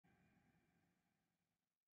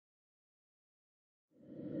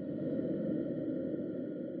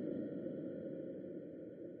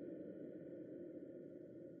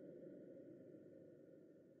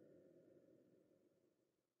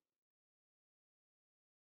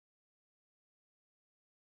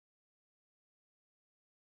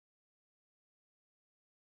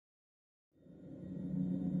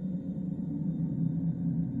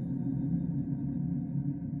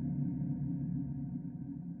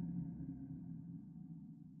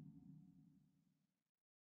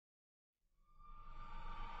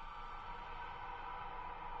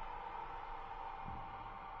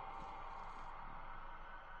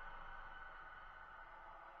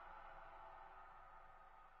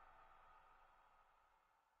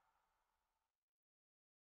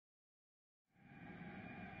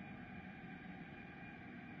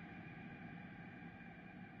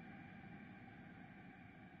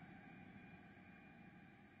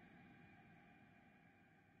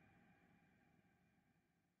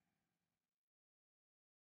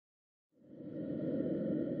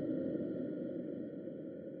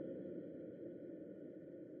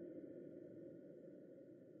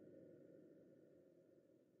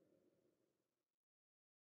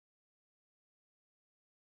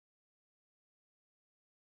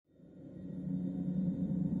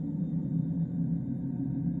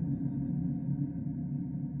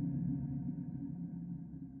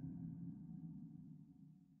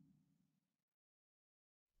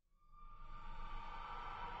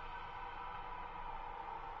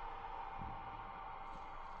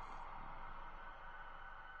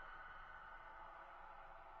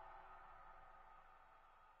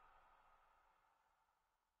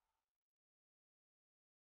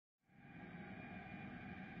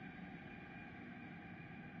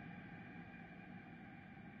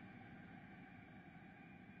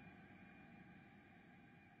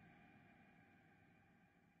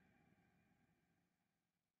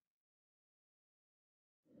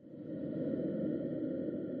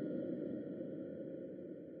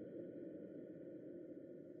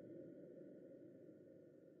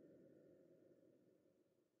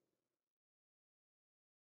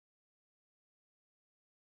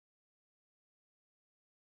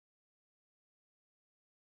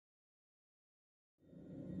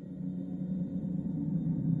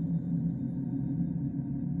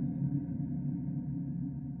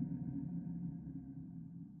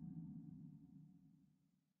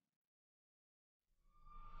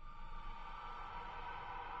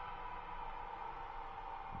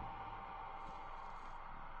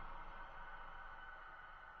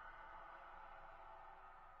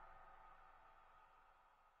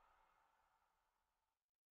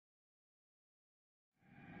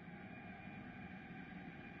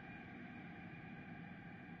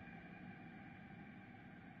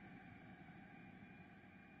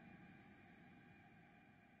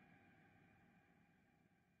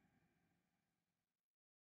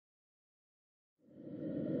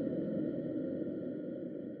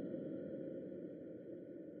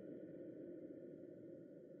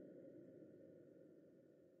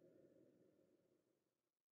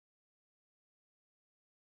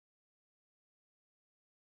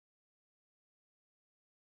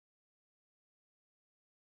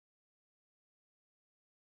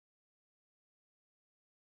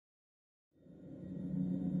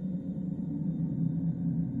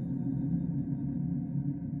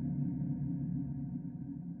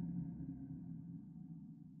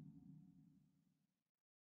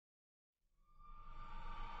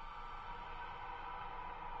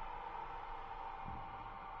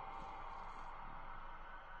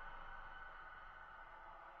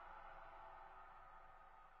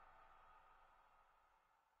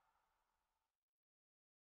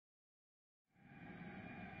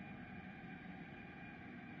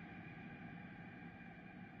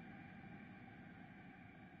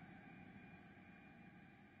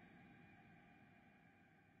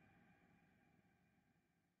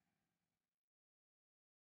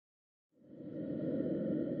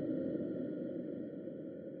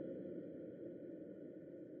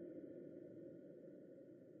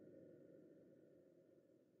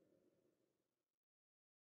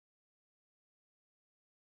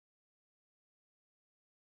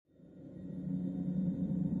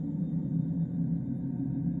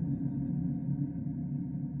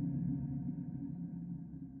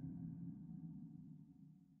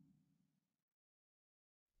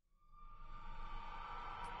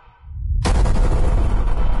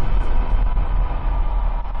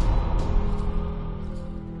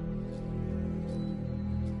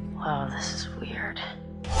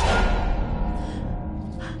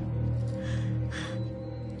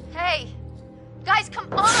Guys,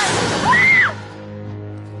 come on!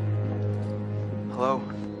 Hello?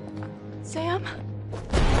 Sam?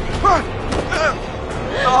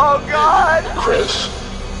 Oh, God! Chris,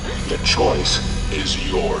 the choice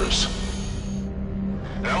is yours.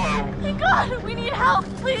 Hello? Oh my God, we need help,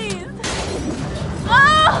 please!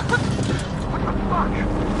 Oh!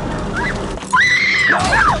 No!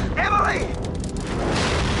 Emily!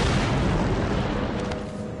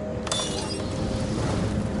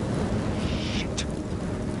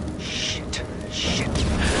 Shit.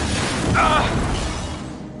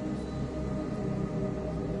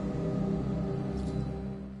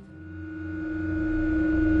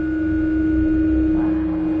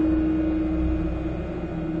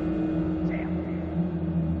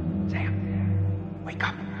 Sam, wake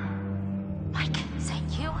up. Mike, is that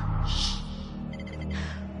you? Shh.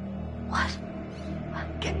 What?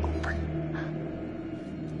 Get over it.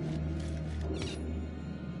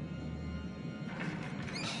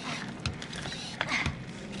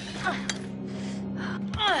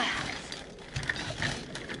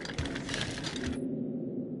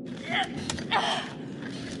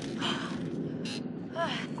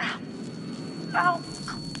 Ow.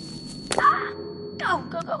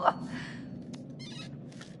 Go.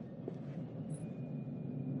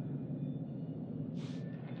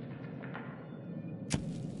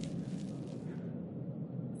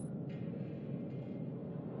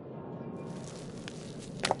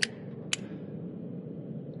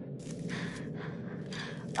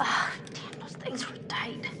 Oh, damn, those things were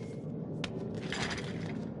tight.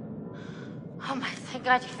 Oh my, thank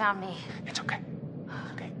God you found me. It's okay.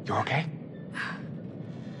 Okay, you're okay?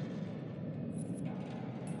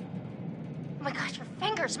 Oh my God, your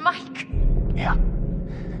fingers, Mike. Yeah.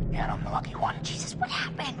 Yeah, and I'm the lucky one. Jesus, what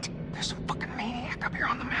happened? There's some fucking maniac up here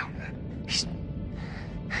on the mountain.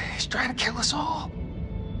 He's trying to kill us all.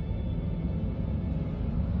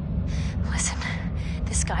 Listen,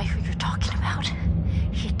 this guy who you're talking about,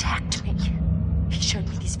 he attacked me. He showed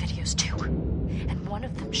me these videos too. And one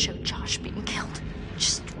of them showed Josh being killed.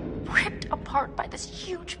 Just ripped apart by this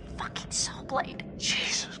huge fucking saw blade.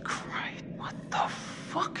 Jesus Christ, what the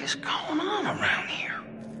fuck is going on around here?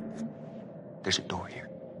 There's a door here.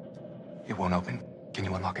 It won't open. Can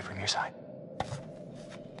you unlock it from your side?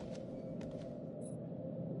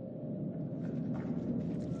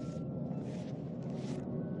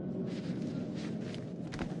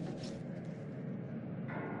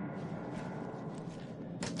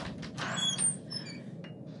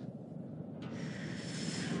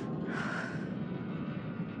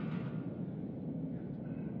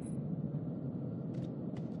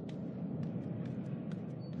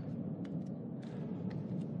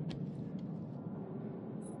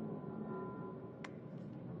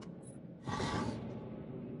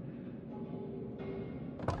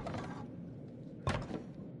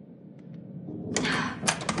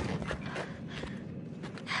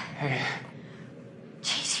 Hey.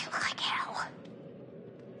 Jeez, you look like hell.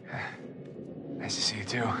 Nice to see you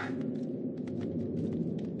too.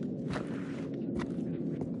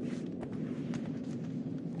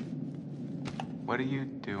 What are you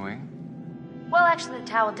doing? Well, actually, the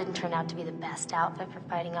towel didn't turn out to be the best outfit for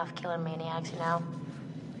fighting off killer maniacs, you know?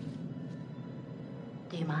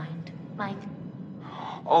 Do you mind, Mike?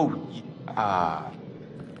 Oh,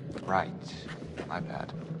 right. My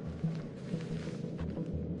bad.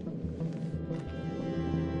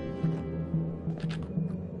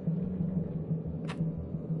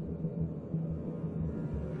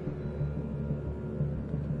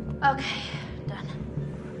 Okay, done.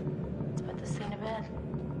 Let's put this thing to bed.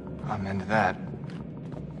 I'm into that.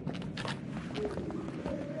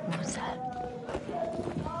 What's that?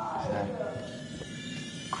 Is that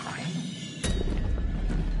crane?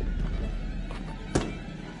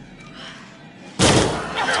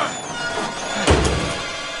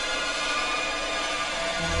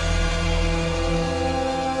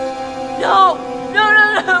 No,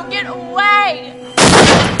 get away!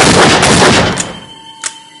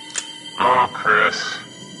 Oh, Chris.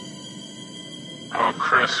 Oh,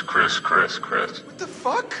 Chris. What the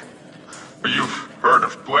fuck? You've heard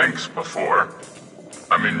of blanks before.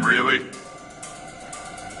 I mean, really?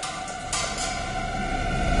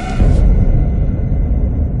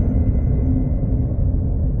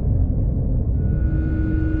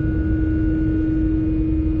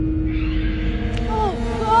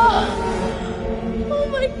 Oh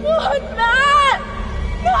my God, Matt!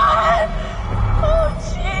 Matt! Oh,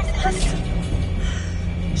 Jesus!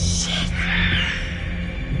 Shit!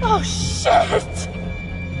 Oh, shit!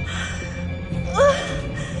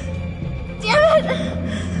 Damn it!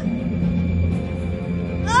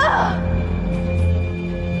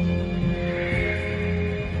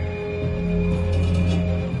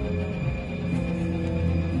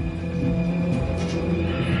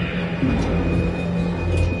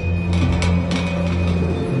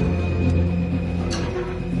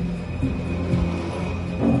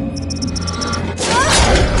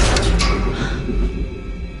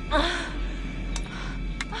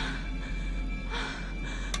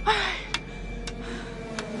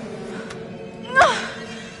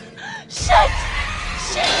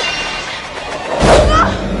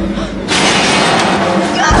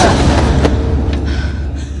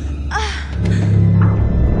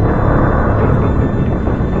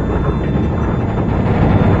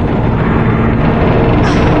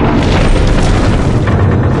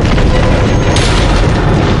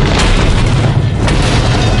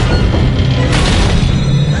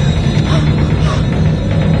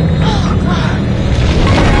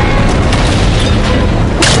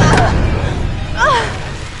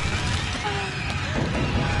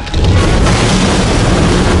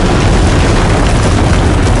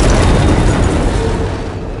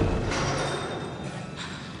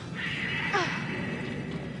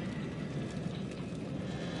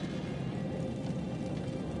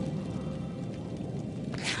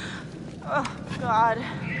 God.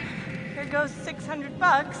 Here goes $600.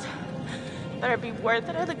 Better be worth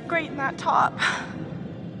it. I look great in that top.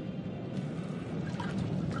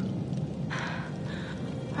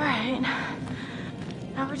 All right.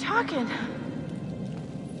 Now we're talking.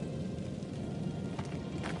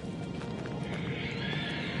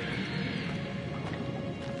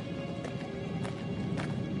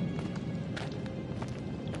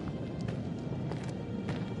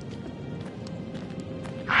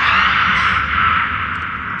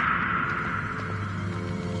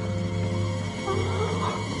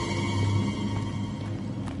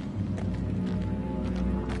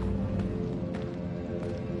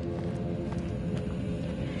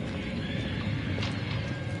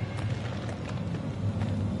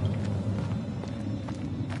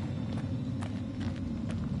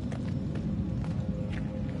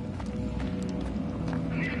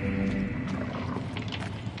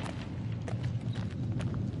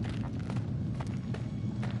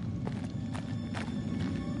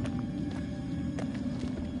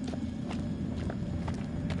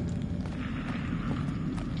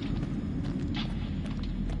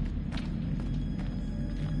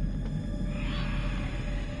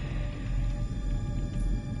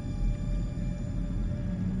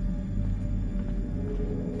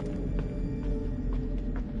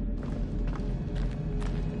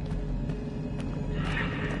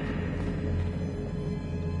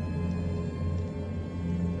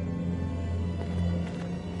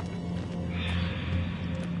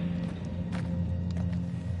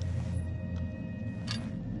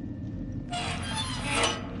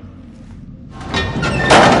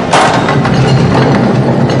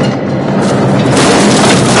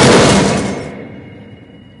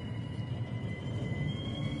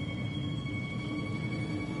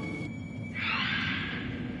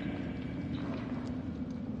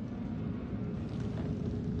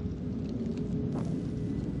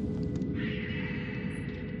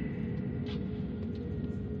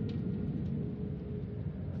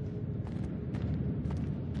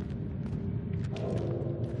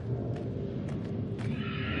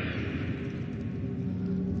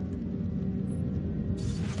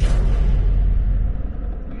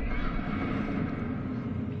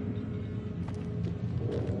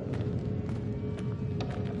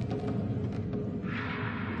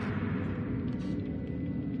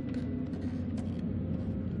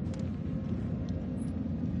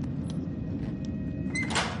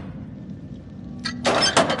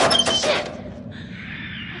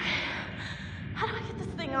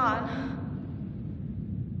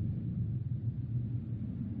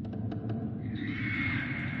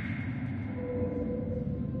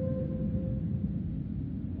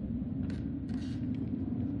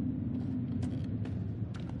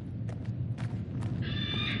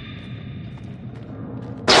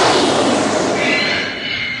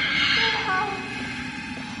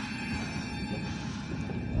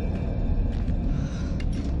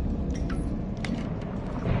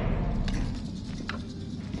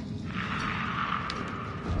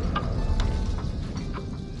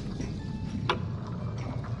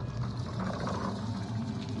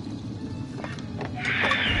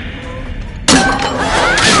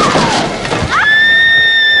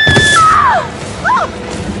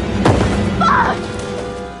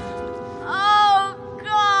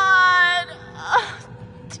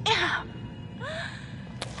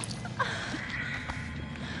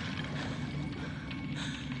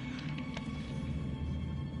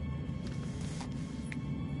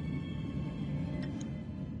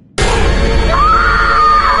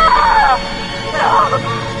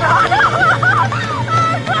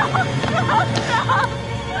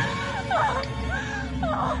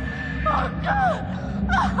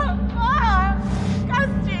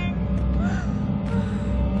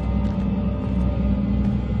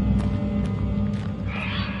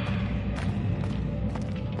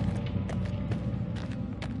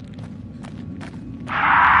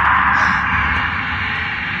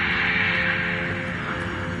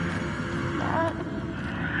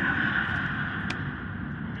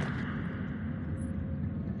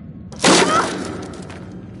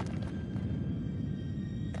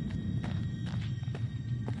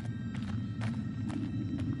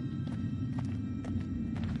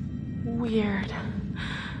 Weird.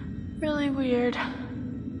 Really weird.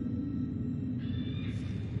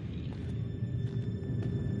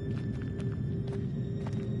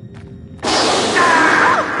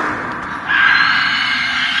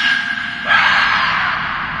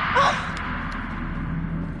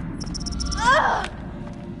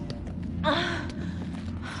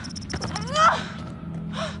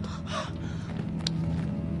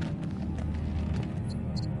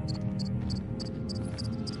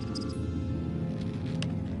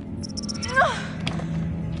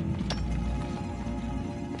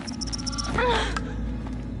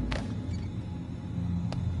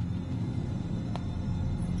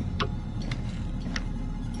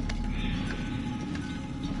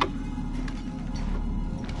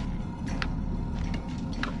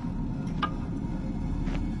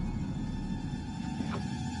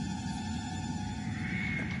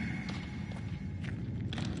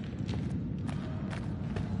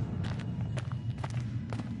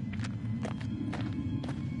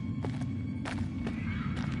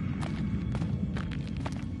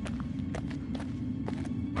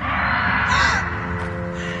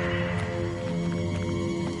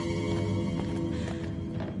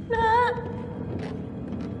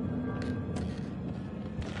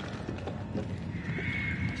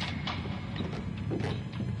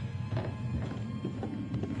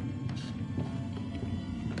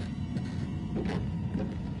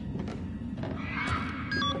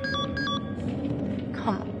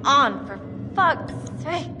 on, for fuck's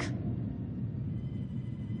sake.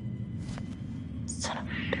 Son of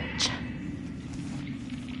a bitch.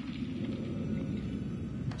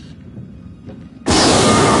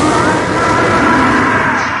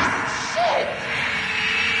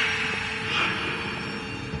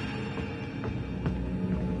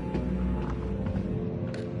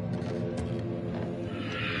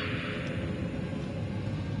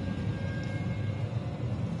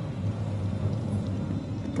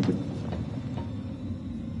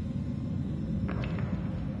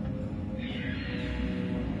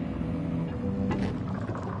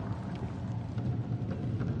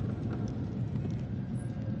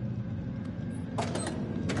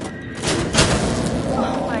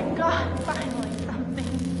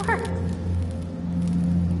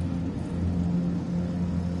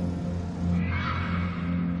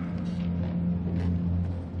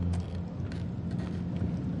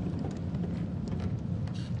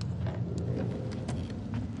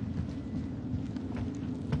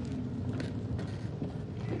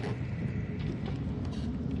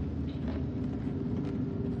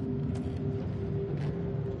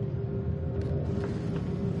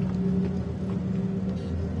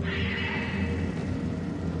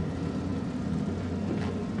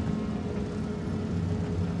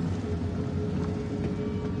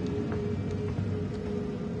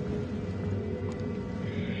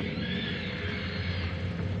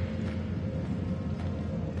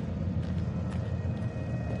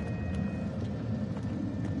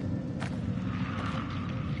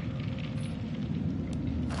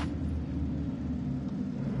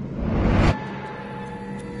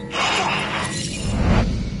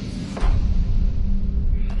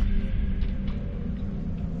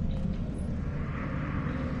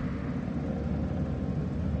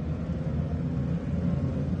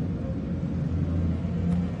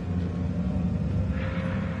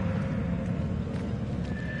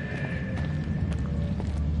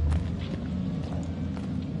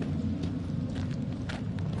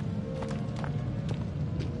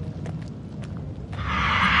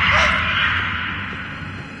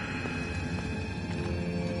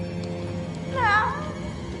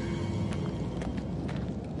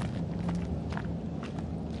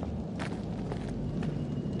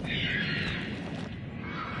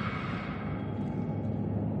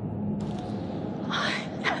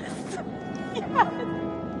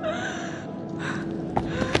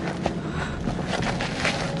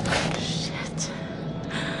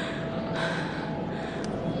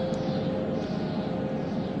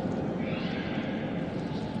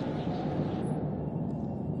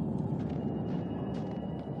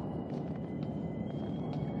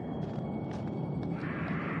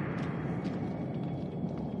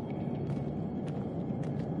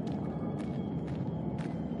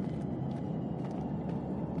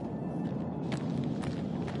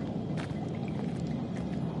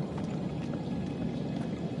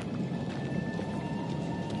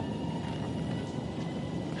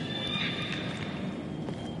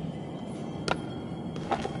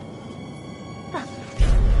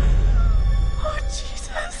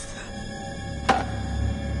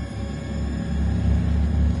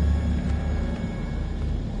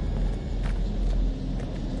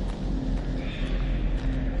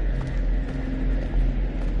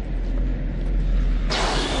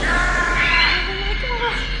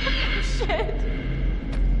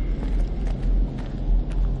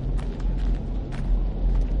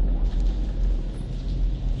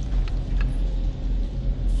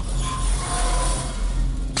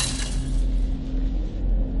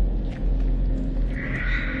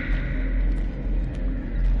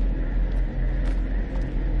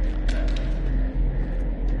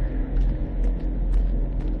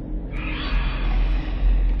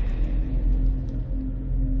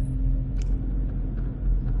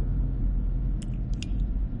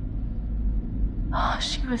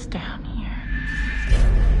 She was down here.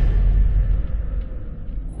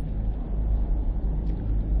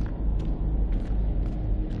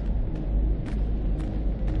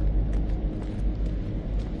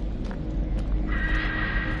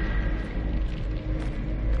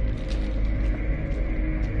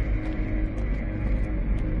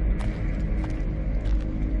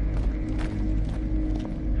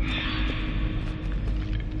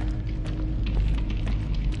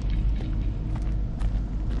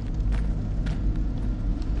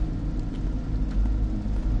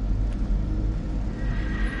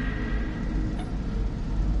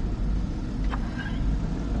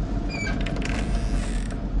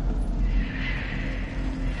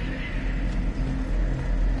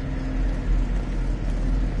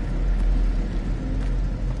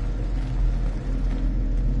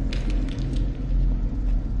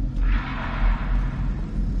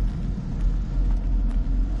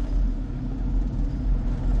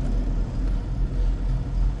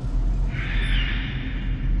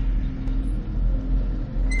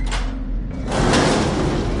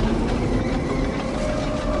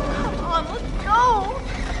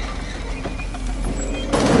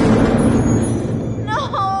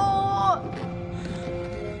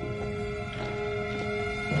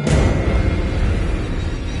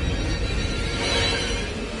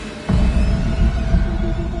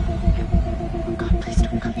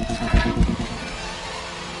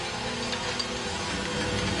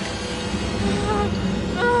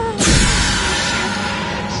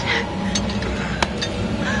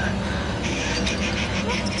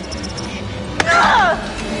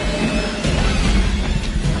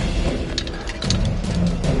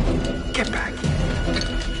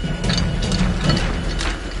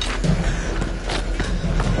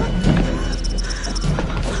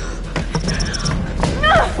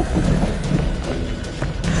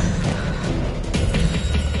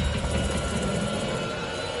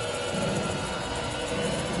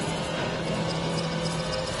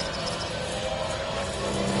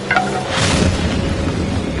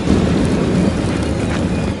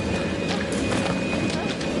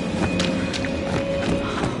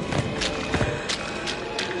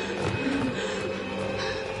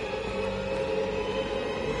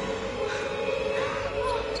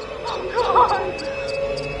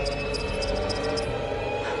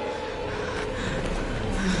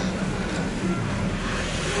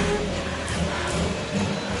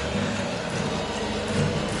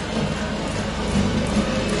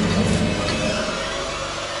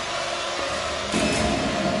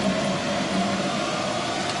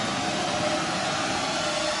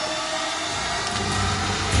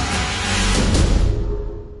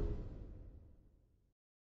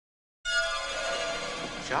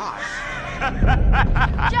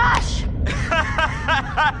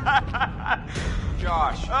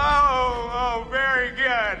 Josh. Oh, very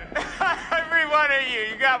good. Every one of you,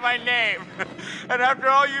 you got my name. And after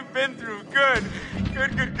all you've been through, good.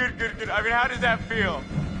 I mean, how does that feel?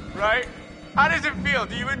 Right? How does it feel?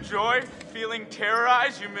 Do you enjoy feeling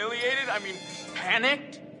terrorized, humiliated? I mean,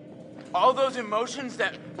 panicked? All those emotions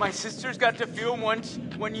that my sisters got to feel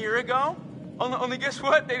 1 year ago? Only guess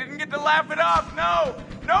what? They didn't get to laugh it off. No,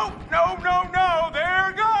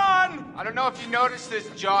 they're gone. I don't know if you noticed this,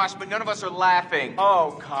 Josh, but none of us are laughing.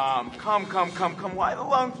 Oh, come. Why the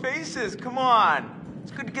long faces? Come on.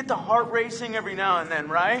 It's good to get the heart racing every now and then,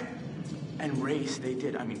 right? And race, they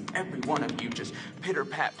did. I mean, every one of you just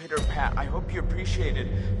pitter-pat. I hope you appreciated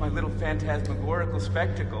my little phantasmagorical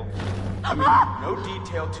spectacle. I mean, no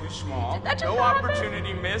detail too small, no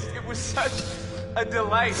opportunity missed. It was such a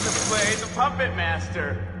delight to play the puppet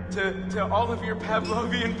master to all of your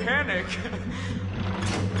Pavlovian panic.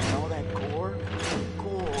 And all that gore,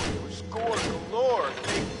 it was gore galore,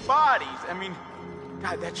 big bodies. I mean,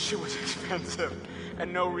 God, that shit was expensive.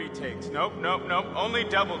 And no retakes. Nope. Only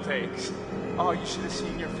double takes. Oh, you should have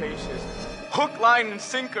seen your faces. Hook, line, and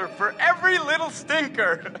sinker for every little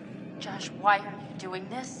stinker. Josh, why are you doing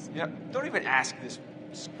this? Yeah, don't even ask this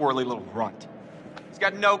squirrely little runt. He's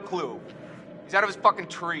got no clue. He's out of his fucking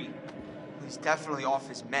tree. He's definitely off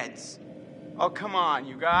his meds. Oh, come on,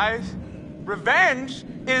 you guys. Revenge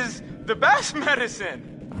is the best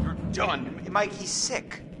medicine. You're done. Mike, he's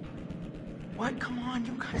sick. What? Come on,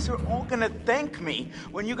 you guys are all gonna thank me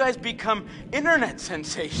when you guys become internet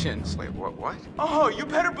sensations. Wait, what? Oh, you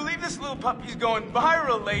better believe this little puppy's going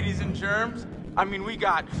viral, ladies and germs. I mean, we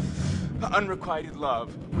got unrequited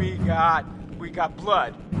love. We got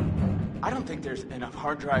blood. I don't think there's enough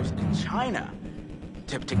hard drives in China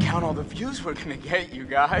to count all the views we're gonna get, you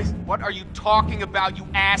guys. What are you talking about, you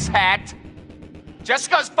asshat?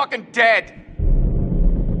 Jessica's fucking dead.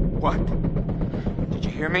 What? Did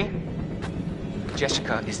you hear me?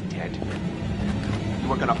 Jessica is dead.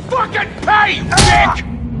 You are gonna fucking pay, you dick!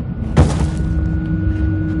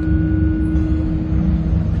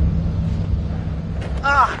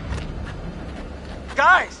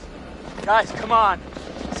 Guys, come on.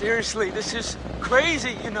 Seriously, this is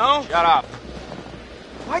crazy, you know? Shut up.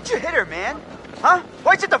 Why'd you hit her, man? Huh?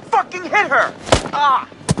 Why'd you have to fucking hit her?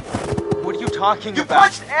 What are you talking You about?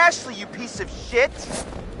 punched Ashley, you piece of shit!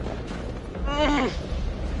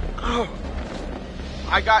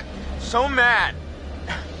 I got so mad.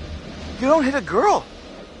 You don't hit a girl.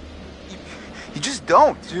 You just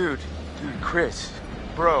don't. Dude, Chris,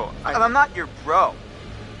 bro, I'm not your bro.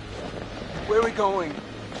 where are we going?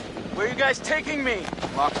 Where are you guys taking me?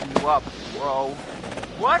 Locking you up, bro.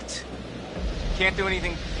 What? Can't do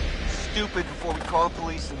anything stupid before we call the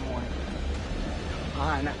police in the morning. Come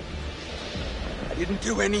on. I didn't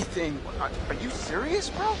do anything. Are you serious,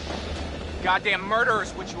 bro? Goddamn murderer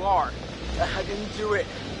is what you are. I didn't do it.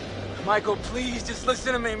 Michael, please, just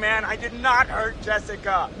listen to me, man. I did not hurt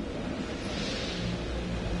Jessica.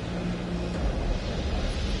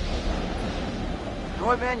 You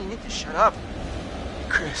know what, man? You need to shut up.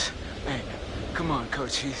 Chris, hey, come on,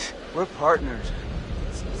 Coach. We're partners.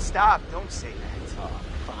 Stop. Don't say that. Oh,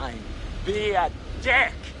 fine. Be a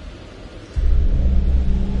dick.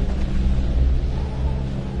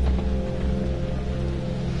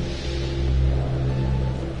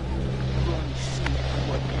 You only see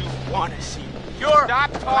what you want to see. You're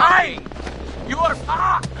Stop talking! lying. You are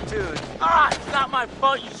dude. It's not my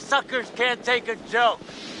fault. You suckers can't take a joke.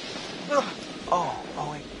 Oh,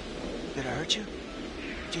 wait. Did I hurt you?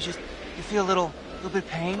 Did you feel a little bit of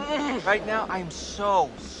pain? Right now, I am so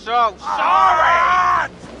sorry!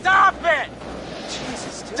 Stop it!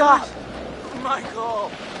 Jesus, dude. Stop! Michael,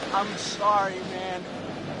 I'm sorry, man.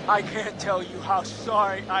 I can't tell you how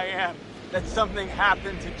sorry I am that something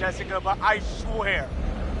happened to Jessica, but I swear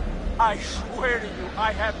to you,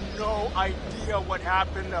 I have no idea what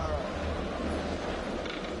happened to her.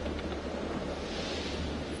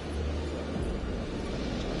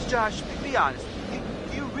 Josh, be honest.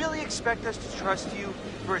 Do you really expect us to trust you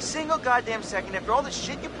for a single goddamn second after all the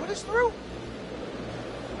shit you put us through?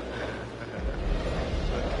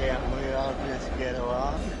 But can't we all just get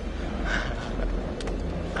along?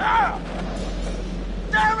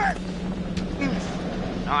 Damn it!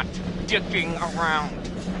 Not dicking around.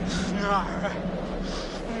 No.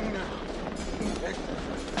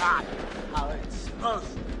 It's not how it's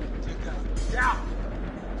supposed to go down.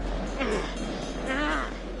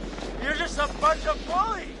 You're just a bunch of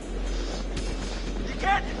bullies. You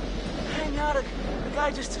can't hang out a guy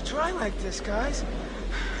just to try like this, guys.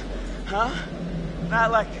 Huh? Not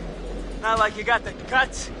like you got the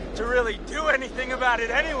guts to really do anything about it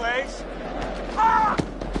anyways.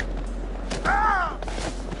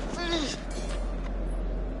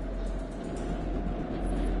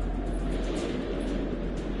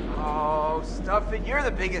 Oh, stuff it. You're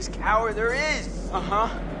the biggest coward there is. Uh-huh.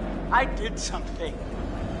 I did something.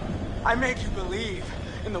 I made you believe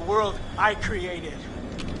in the world I created.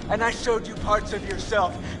 And I showed you parts of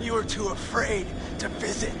yourself you were too afraid to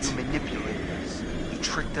visit. You manipulated us. You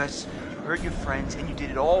tricked us. You hurt your friends, and you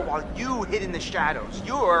did it all while you hid in the shadows.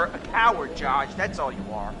 You're a coward, Josh. That's all you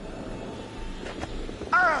are.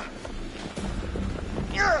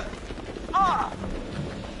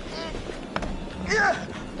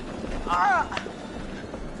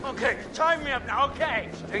 Okay, tie me up now, okay?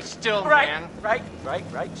 Stay still, Right, man. right,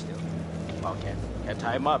 still. Well, can't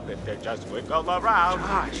tie him up if they just wiggle around.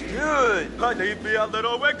 Josh, dude. Leave me a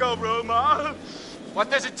little wiggle room, huh? What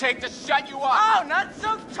does it take to shut you up? Oh, not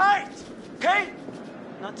so tight, okay?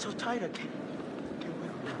 Not so tight, okay?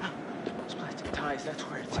 Those plastic ties, that's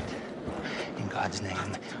where it's at. In God's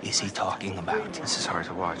name, is he talking about? This is hard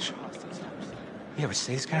to watch. You ever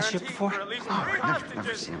see this kind of shit before? Oh, I've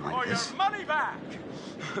never seen him like this. Your money back.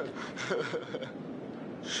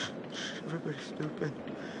 Everybody's stupid.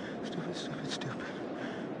 Stupid.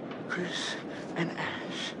 Chris and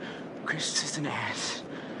Ash. Chris is an ass.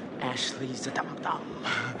 Ashley's a dum-dum.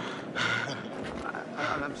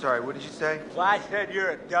 I'm sorry, what did you say? Well, I said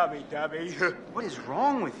you're a dummy. What is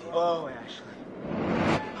wrong with you? Oh, Ashley.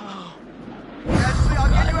 Ashley, I'll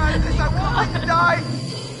get you out of this. I won't let you die.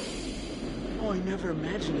 Oh, I never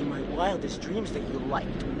imagined in my wildest dreams that you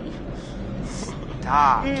liked me.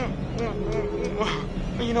 Stop.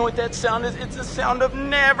 You know what that sound is? It's the sound of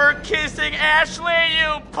never kissing Ashley,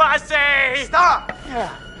 you pussy! Stop!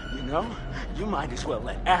 Yeah, you know, you might as well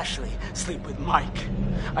let Ashley sleep with Mike.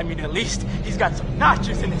 I mean, at least he's got some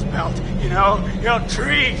notches in his belt, you know? He'll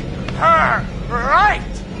treat her right!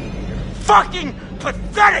 You're fucking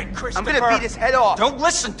pathetic, Christopher! I'm gonna beat his head off. Don't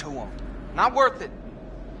listen to him. Not worth it.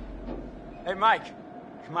 Hey, Mike.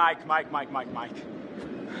 Mike.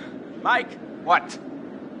 What?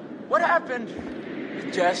 What happened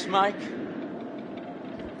with Jess, Mike?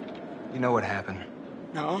 You know what happened.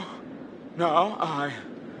 No, I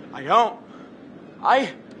don't.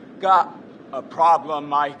 I got a problem,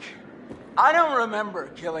 Mike. I don't remember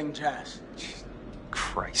killing Jess.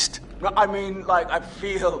 Christ. No, I mean, like, I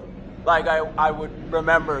feel like I would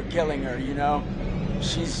remember killing her, you know?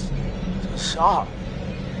 She's soft.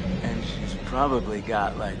 And she's probably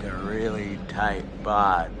got, like, a really tight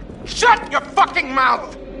bod. Shut your fucking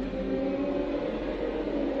mouth!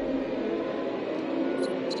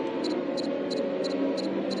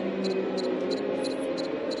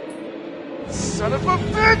 Son of a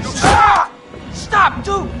bitch! Ah! Stop,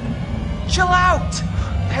 dude! Chill out! What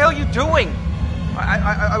the hell are you doing?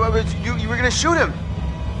 You were gonna shoot him.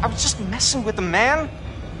 I was just messing with him, man.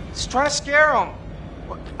 Just trying to scare him.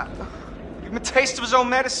 Give him a taste of his own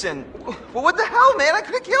medicine. Well, what the hell, man? I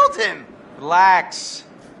could have killed him. Relax.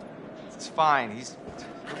 It's fine.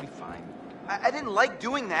 He'll be fine. I didn't like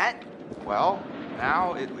doing that. Well,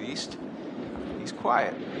 now at least he's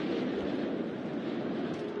quiet.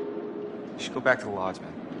 You should go back to the lodge,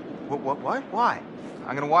 man. What? Why?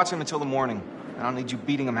 I'm gonna watch him until the morning. I don't need you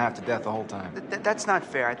beating him half to death the whole time. That's not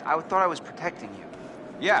fair. I thought I was protecting you.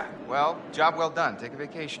 Yeah, well, job well done. Take a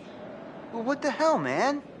vacation. Well, what the hell,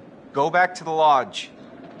 man? Go back to the lodge.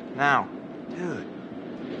 Now. Dude.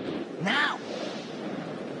 Now!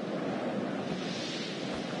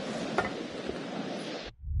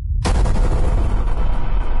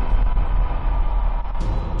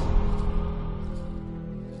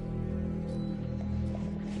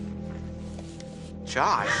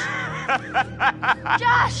 Josh.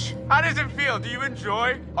 Josh! How does it feel? Do you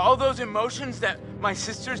enjoy all those emotions that my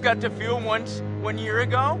sisters got to feel once 1 year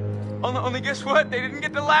ago? Only guess what? They didn't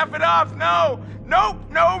get to laugh it off. No,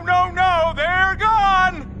 they're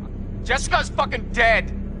gone. Jessica's fucking dead.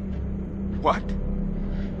 What?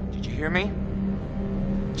 Did you hear me?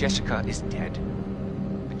 Jessica is dead.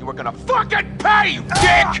 And you were gonna fucking pay, you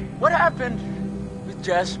dick! What happened with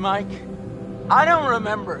Jess, Mike? I don't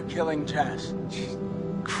remember killing Jess.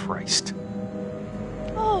 Christ.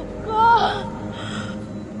 Oh, God.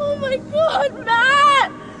 Oh, my God,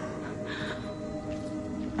 Matt!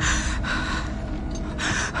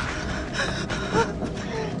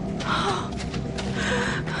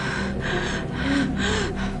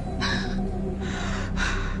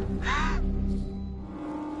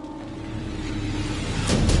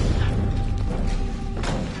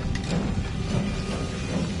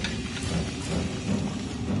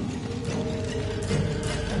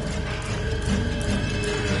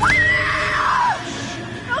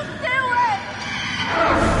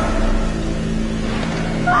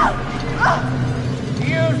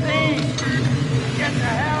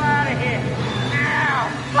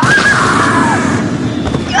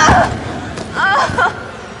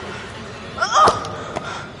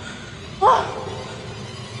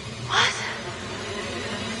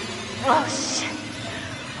 Oh, shit.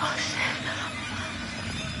 Oh, shit.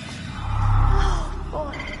 Oh,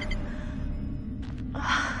 boy.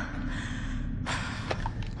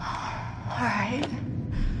 All right.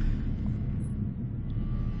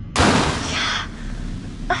 Yeah.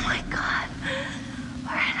 Oh, my God.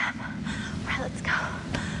 All right, let's go.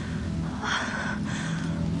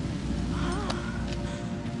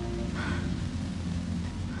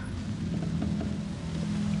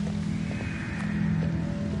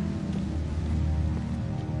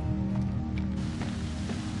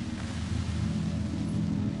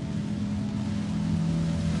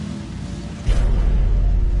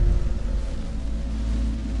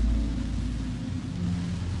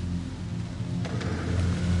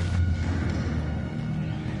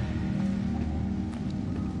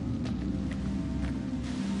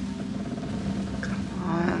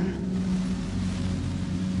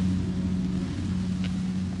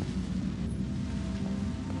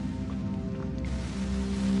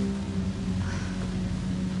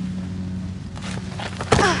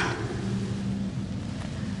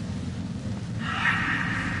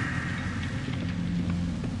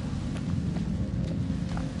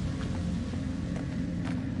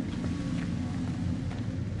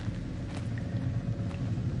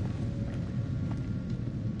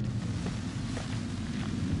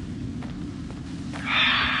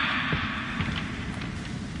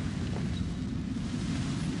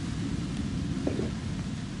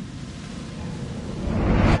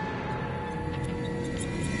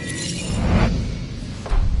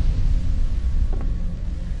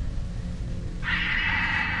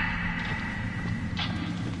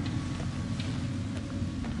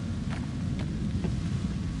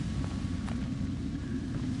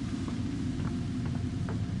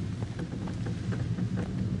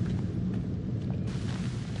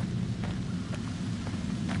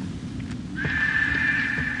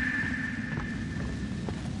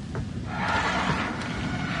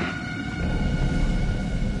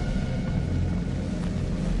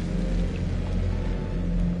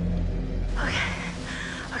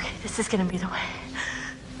 This is gonna be the way.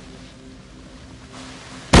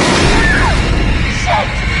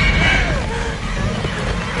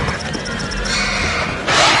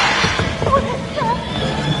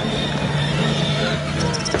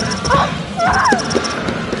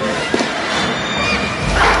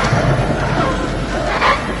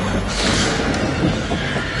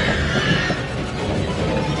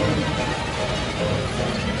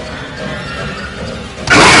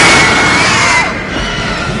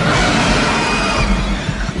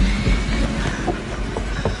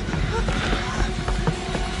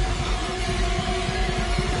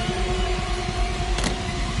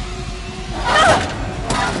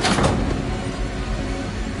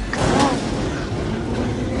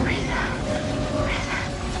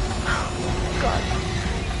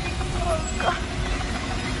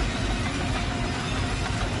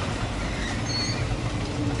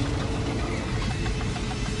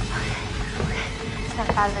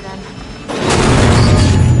 Snap out of it then.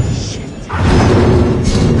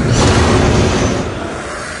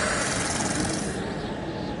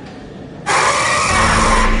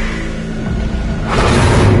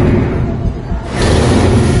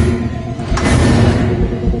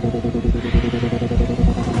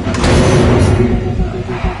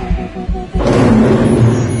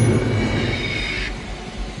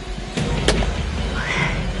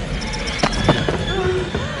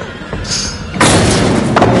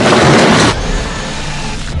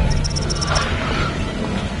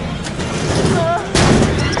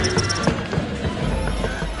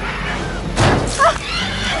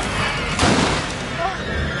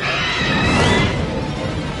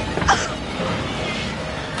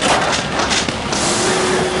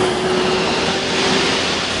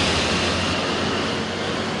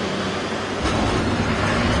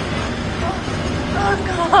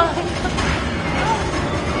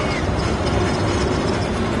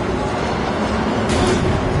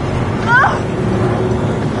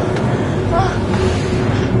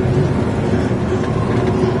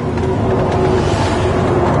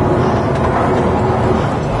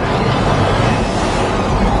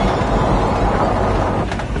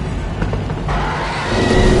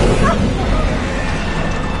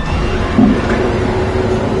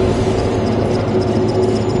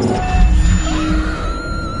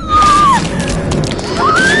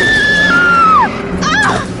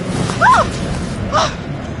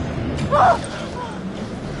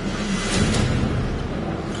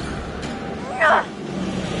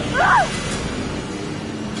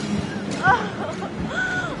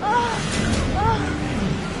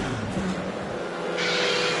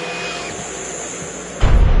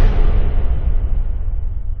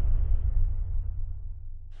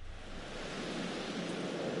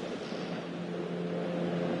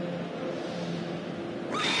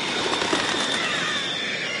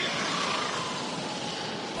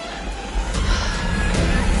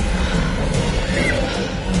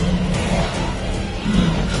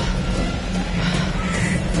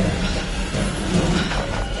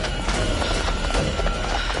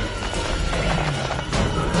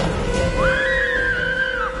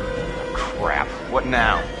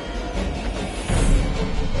 Now.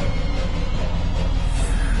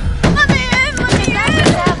 Let me in! Let me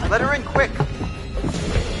in! Let her in, quick.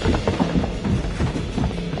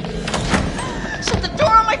 Shut the door!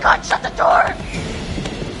 Oh my God! Shut the door!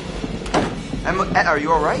 Emma, are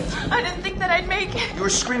you all right? I didn't think that I'd make it. You were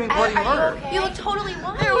screaming bloody murder. Okay. You look totally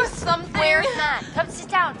fine. There was something. Where's Matt? Come sit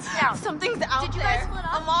down. Sit down. Something's out Did you there. guys split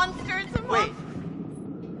up? A monster. It's a Wait. monster.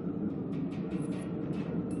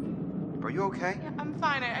 Are you okay? Yeah, I'm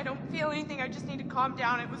fine. I don't feel anything. I just need to calm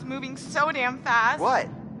down. It was moving so damn fast. What?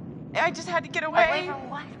 I just had to get away. Away from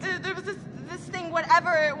what? There was this thing,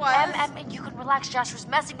 whatever it was. Em, you can relax. Josh was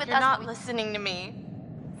messing with You're us. not listening to me.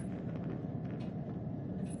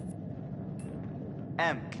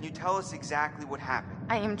 Em, can you tell us exactly what happened?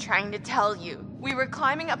 I am trying to tell you. We were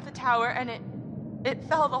climbing up the tower and it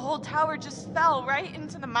fell. The whole tower just fell right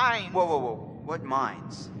into the mines. Whoa, whoa, whoa. What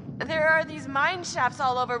mines? There are these mine shafts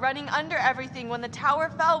all over, running under everything. When the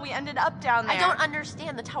tower fell, we ended up down there. I don't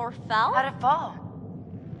understand. The tower fell? How'd it fall?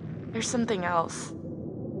 There's something else.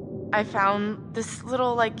 I found this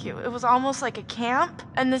little, it was almost like a camp,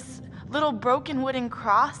 and this little broken wooden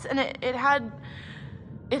cross, and it had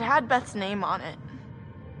Beth's name on it.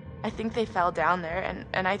 I think they fell down there,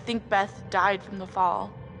 and I think Beth died from the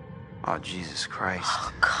fall. Oh, Jesus Christ.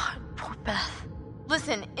 Oh, God. Poor Beth.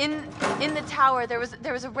 Listen, in the tower, there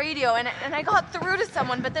was a radio, and I got through to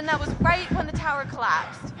someone, but then that was right when the tower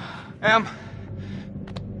collapsed. Em,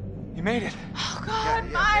 you made it. Oh, God,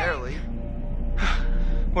 Yeah, Mike! barely.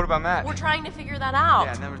 What about Matt? We're trying to figure that out.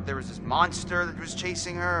 Yeah, and then there was this monster that was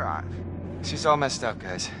chasing her. She's all messed up,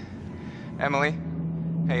 guys. Emily?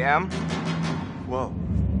 Hey, Em? Whoa.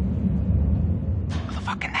 What the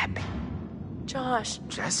fuck can that be? Josh.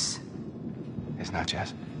 Jess? It's not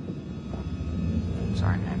Jess.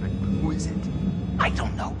 Sorry, man, but who is it? I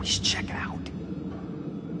don't know. We should check it out.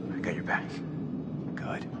 I got your back.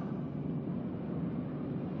 Good.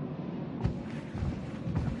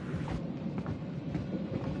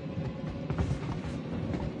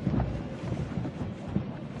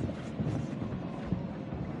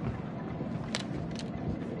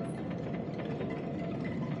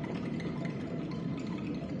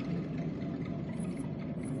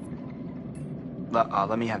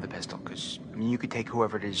 Let me have the pistol, because, I mean, you could take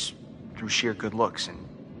whoever it is through sheer good looks and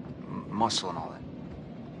muscle and all that.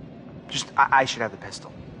 Just, I should have the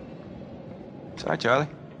pistol. Sorry, Charlie.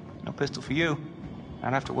 No pistol for you.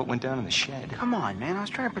 Not after what went down in the shed. Come on, man, I was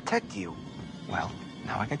trying to protect you. Well,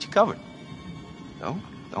 now I got you covered. So,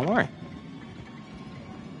 don't worry.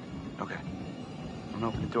 Okay. I'm gonna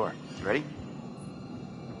open the door. You ready?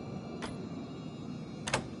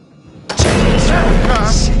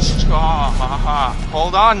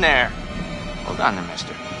 Hold on there. Hold on there,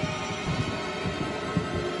 mister.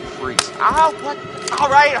 Freeze. Ow, what? All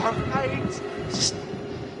right. Just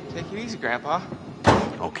take it easy, Grandpa.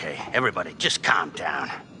 Okay, everybody, just calm down.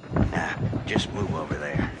 Now, just move over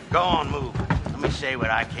there. Go on, move. Let me say what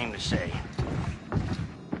I came to say.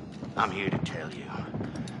 I'm here to tell you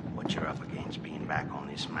what you're up against being back on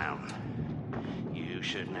this mountain. You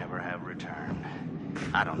should never have returned.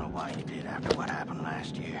 I don't know why you did after what happened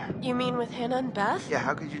last year. You mean with Hannah and Beth? Yeah,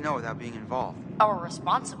 how could you know without being involved? Or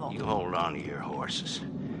responsible? You hold on to your horses.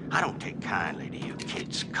 I don't take kindly to you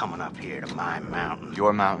kids coming up here to my mountain.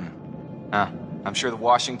 Your mountain. Huh. I'm sure the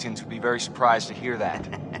Washingtons would be very surprised to hear that.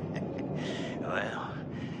 Well,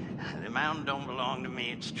 the mountain don't belong to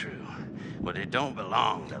me, it's true. But it don't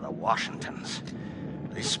belong to the Washingtons.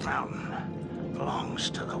 This mountain belongs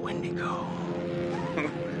to the Wendigo.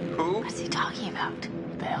 Who? What's he talking about?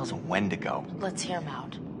 What the hell's a Wendigo? Let's hear him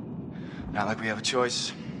out. Not like we have a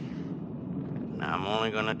choice. Now, I'm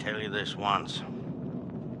only gonna tell you this once.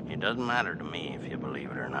 It doesn't matter to me if you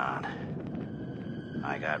believe it or not.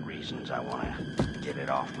 I got reasons I wanna get it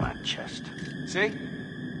off my chest. See?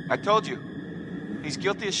 I told you. He's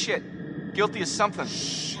guilty as shit. Guilty as something.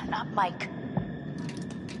 Shut up, Mike.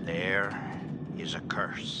 There is a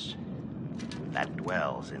curse that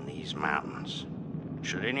dwells in these mountains.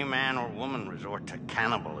 Should any man or woman resort to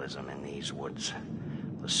cannibalism in these woods,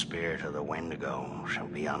 the spirit of the Wendigo shall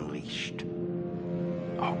be unleashed.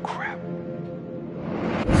 Oh, crap.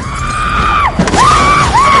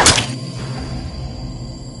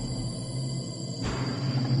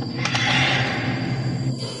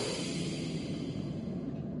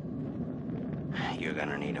 You're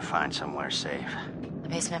gonna need to find somewhere safe. The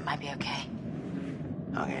basement might be okay.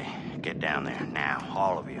 Okay, get down there now,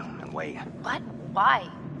 all of you, and wait. What? Why?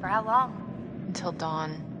 For how long? Until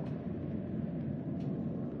dawn.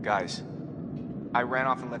 Guys, I ran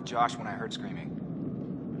off and left Josh when I heard screaming.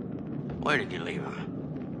 Where did you leave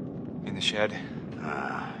him? In the shed.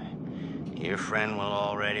 Your friend will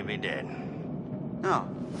already be dead. No.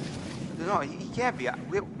 No, he can't be.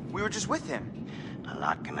 We were just with him. A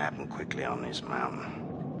lot can happen quickly on this mountain.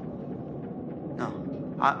 No.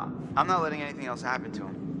 I'm not letting anything else happen to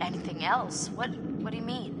him. Anything else? What do you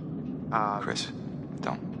mean? Chris,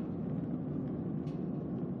 don't.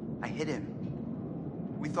 I hit him.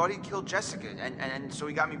 We thought he'd killed Jessica, and so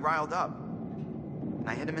he got me riled up. And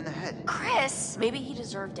I hit him in the head. Chris! Maybe he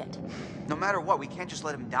deserved it. No matter what, we can't just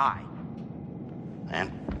let him die.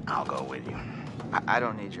 And I'll go with you. I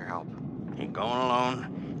don't need your help. You're going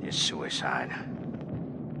alone is suicide.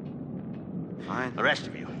 Fine. The rest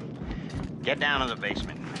of you, get down to the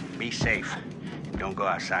basement. Be safe. And don't go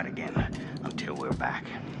outside again until we're back.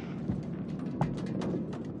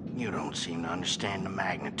 You don't seem to understand the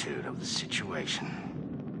magnitude of the situation.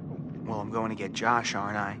 Well, I'm going to get Josh,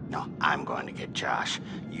 aren't I? No, I'm going to get Josh.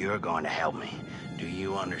 You're going to help me. Do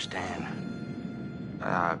you understand?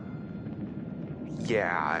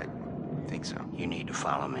 Yeah, I think so. You need to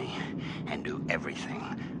follow me and do everything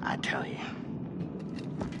I tell you.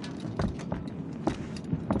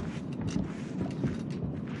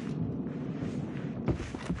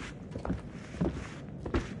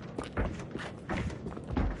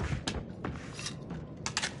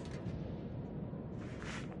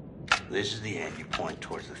 This is the end. You point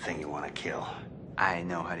towards the thing you want to kill. I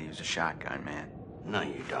know how to use a shotgun, man. No,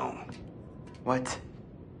 you don't. What?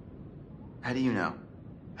 How do you know?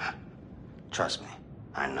 Trust me,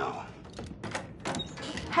 I know.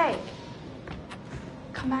 Hey,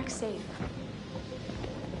 come back safe.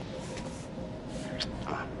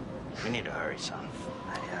 We need to hurry, son.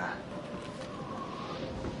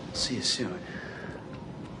 See you soon.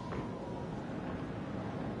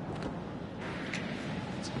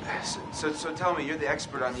 So tell me, you're the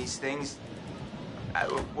expert on these things.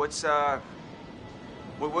 What's the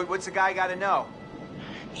guy got to know?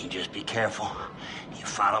 You just be careful. You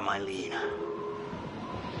follow my lead.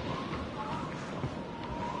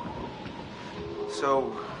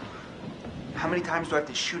 So, how many times do I have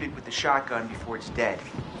to shoot it with the shotgun before it's dead?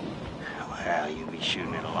 Well, you'll be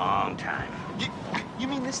shooting it a long time. You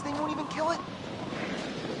mean this thing won't even kill it?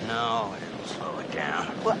 No, it'll slow it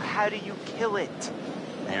down. Well, how do you kill it?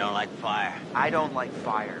 They don't like fire. I don't like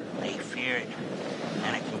fire. They fear it,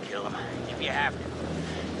 and it can kill them if you have to.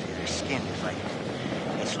 See, their skin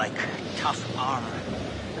is like tough armor,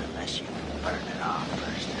 unless you burn it off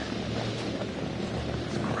first.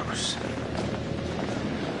 It's gross.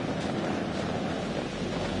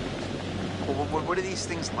 Well, what are these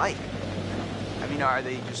things like? I mean, are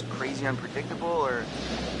they just crazy unpredictable, or...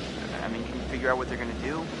 I mean, can you figure out what they're gonna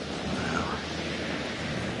do? Well,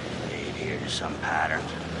 they adhere to some patterns,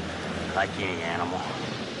 like any animal.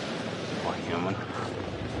 Or human.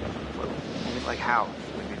 Like how?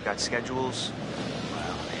 Like they've got schedules?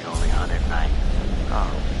 Well, they only hunt at night.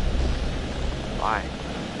 Oh. Why?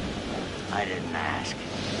 I didn't ask.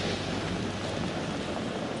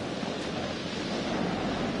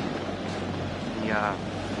 The,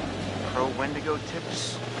 pro Wendigo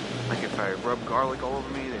tips? Like if I rub garlic all over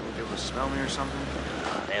me, they would be able to smell me or something?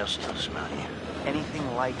 They'll still smell you.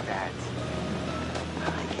 Anything like that?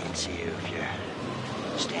 I can't see you if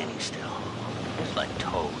you're standing still. It's like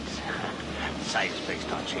toads. Sight is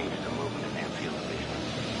based on changes of movement in their field of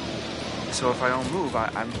vision. So if I don't move,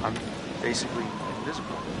 I'm basically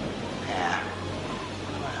invisible. Yeah.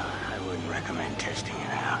 Well, I wouldn't recommend testing it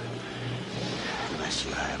out. Unless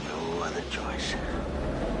you have no other choice.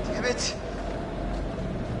 Damn it!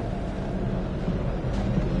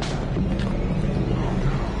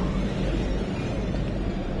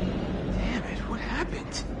 Damn it, what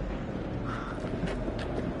happened?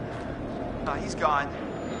 He's gone.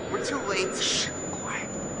 We're too late. Shh, quiet.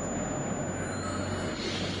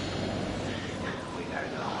 We gotta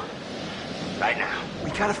go. Right now.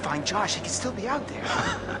 We gotta find Josh. He could still be out there.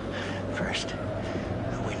 First,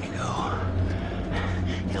 the Wendigo.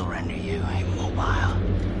 He'll render you immobile.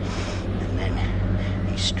 And then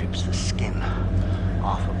he strips the skin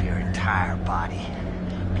off of your entire body,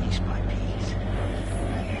 piece by piece.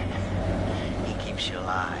 And he keeps you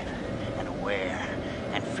alive and aware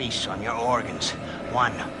and feasts on your organs,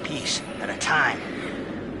 one piece at a time.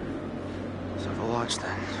 So the lodge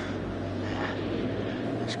then.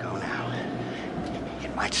 Let's go now.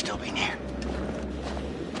 It might still be near.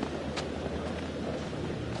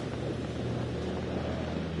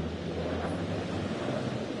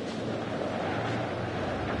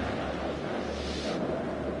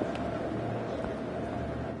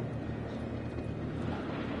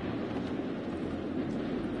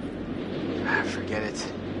 Forget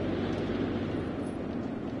it.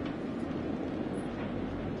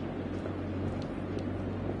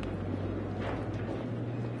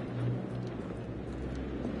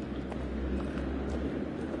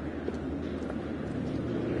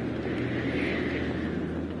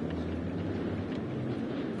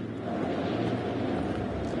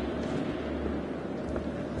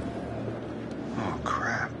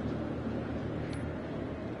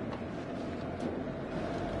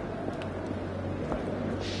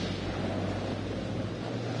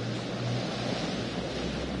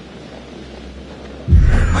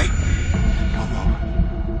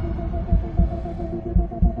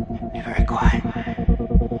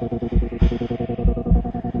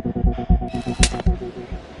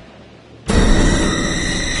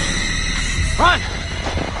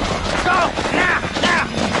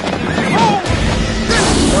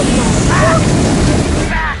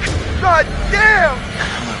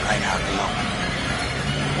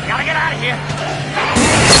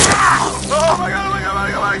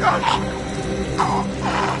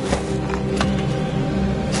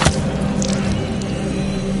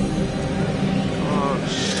 Oh,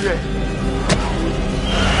 shit.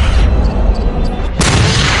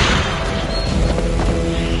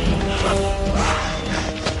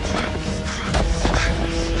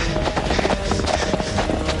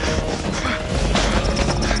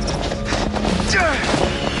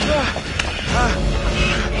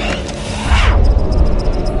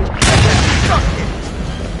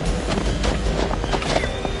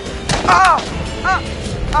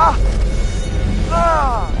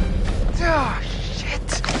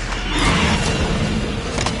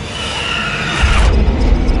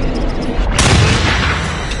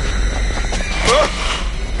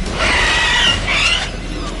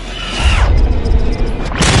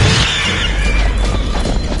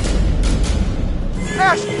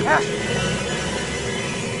 Ash! Ash!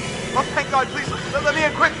 Oh, thank God, please, let me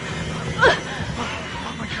in quick!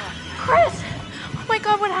 Oh my God. Chris! Oh my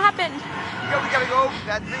God, what happened? We gotta go.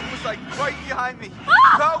 That thing was like right behind me.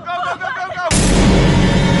 Ah! Go!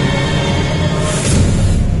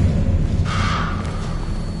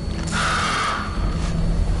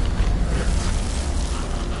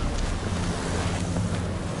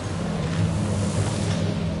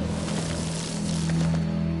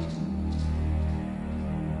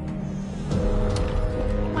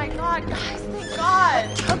 Oh my God, guys, thank God!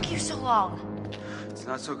 What took you so long? It's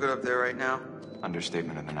not so good up there right now.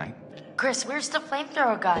 Understatement of the night. Chris, where's the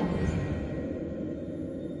flamethrower gun?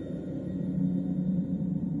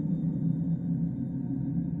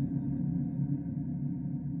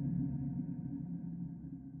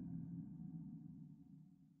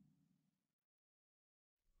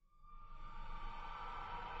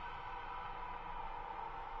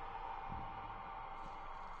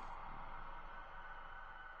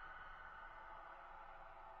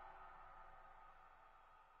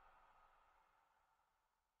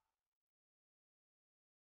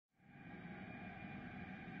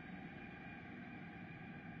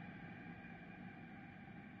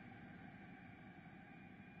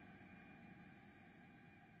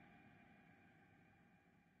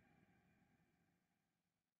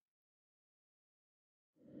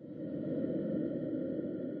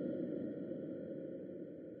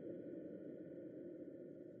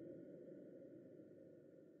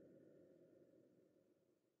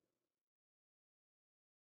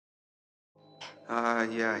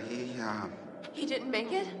 Yeah, He didn't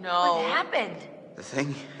make it? What No. happened? the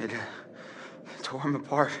thing, it tore him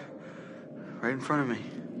apart. Right in front of me.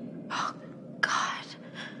 Oh, God.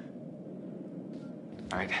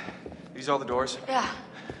 All right. These all the doors? Yeah.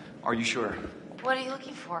 Are you sure? What are you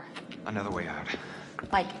looking for? Another way out.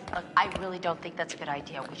 Mike, look, I really don't think that's a good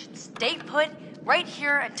idea. We should stay put right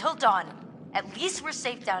here until dawn. At least we're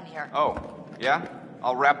safe down here. Oh, yeah?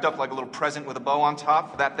 All wrapped up like a little present with a bow on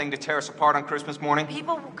top for that thing to tear us apart on Christmas morning?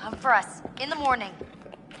 People will come for us in the morning.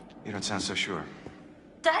 You don't sound so sure.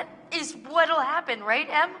 That is what'll happen, right,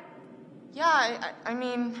 Em? Yeah, I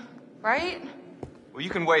mean, right? Well, you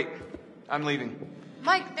can wait. I'm leaving.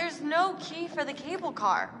 Mike, there's no key for the cable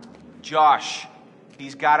car. Josh.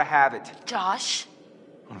 He's gotta have it. Josh?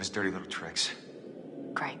 One of his dirty little tricks.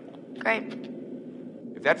 Great. Great.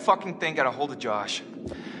 If that fucking thing got a hold of Josh,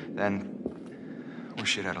 then we're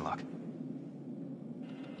shit out of luck.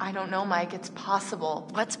 I don't know, Mike. It's possible.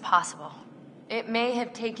 What's possible? It may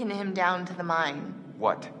have taken him down to the mine.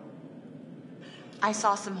 What? I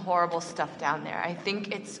saw some horrible stuff down there. I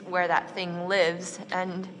think it's where that thing lives,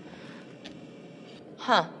 and...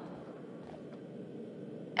 Huh.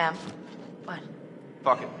 Em? What?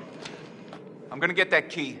 Fuck it. I'm gonna get that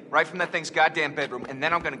key right from that thing's goddamn bedroom, and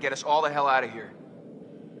then I'm gonna get us all the hell out of here.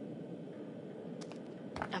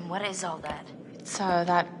 And what is all that? It's,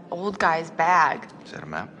 that old guy's bag. Is that a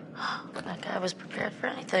map? That guy was prepared for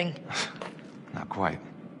anything. Not quite.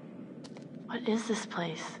 What is this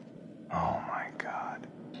place? Oh my God.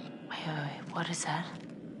 Wait. What is that?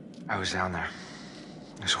 I was down there.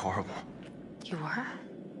 It was horrible. You were?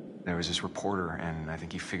 There was this reporter, and I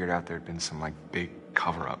think he figured out there'd been some, like, big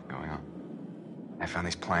cover-up going on. I found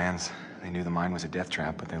these plans. They knew the mine was a death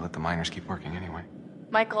trap, but they let the miners keep working anyway.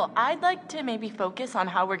 Michael, I'd like to maybe focus on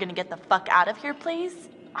how we're gonna get the fuck out of here, please.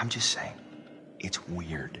 I'm just saying, it's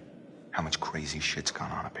weird how much crazy shit's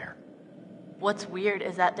gone on up here. What's weird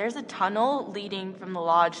is that there's a tunnel leading from the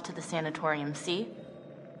lodge to the sanatorium, see?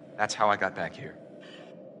 That's how I got back here.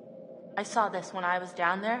 I saw this when I was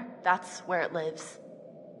down there. That's where it lives.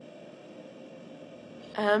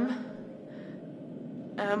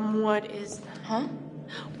 What is that? Huh?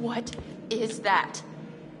 What is that?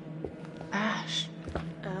 Ash.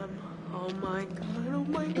 Oh Oh my god, oh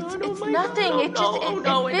my god, It's nothing. It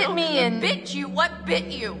bit me and... It bit you? What bit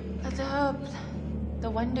you? The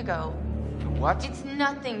Wendigo. What? It's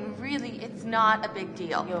nothing, really. It's not a big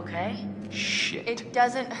deal. You okay? Shit. It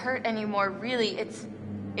doesn't hurt anymore, really.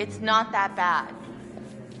 It's not that bad.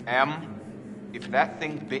 Em, if that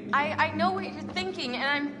thing bit you... I know what you're thinking, and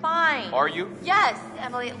I'm fine. Are you? Yes.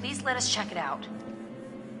 Emily, at least let us check it out.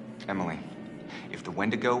 Emily, if the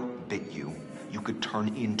Wendigo bit you, you could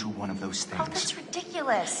turn into one of those things. Oh, that's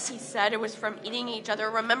ridiculous. He said it was from eating each other.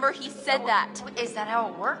 Remember, he said that. Is that how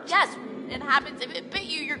it works? Yes, it happens. If it bit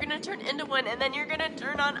you, you're gonna turn into one, and then you're gonna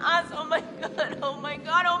turn on us. Oh my god, oh my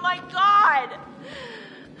god, oh my god!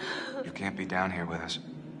 You can't be down here with us.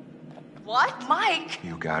 What? Mike!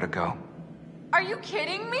 You gotta go. Are you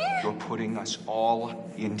kidding me? You're putting us all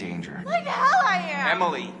in danger. Like hell I am.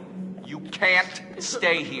 Emily, you can't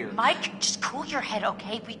stay here. Mike, just cool your head,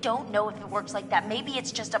 okay? We don't know if it works like that. Maybe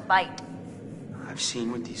it's just a bite. I've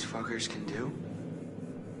seen what these fuckers can do,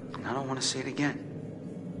 and I don't want to say it again.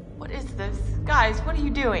 What is this? Guys, what are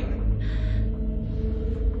you doing?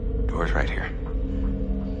 Door's right here.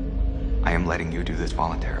 I am letting you do this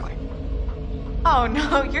voluntarily. Oh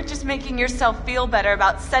no, you're just making yourself feel better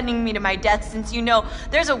about sending me to my death since you know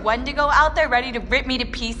there's a Wendigo out there ready to rip me to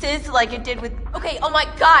pieces like it did with... Okay, oh my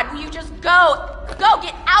god, will you just go? Go,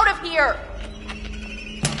 get out of here!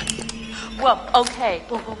 Well, okay.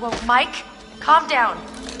 Whoa, Mike, calm down.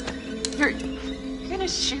 You're gonna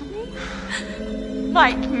shoot me?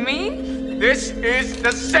 Like me? This is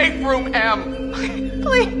the safe room, Em.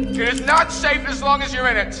 Please. It is not safe as long as you're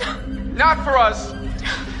in it. Not for us.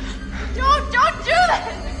 Don't do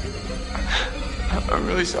that! I'm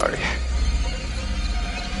really sorry.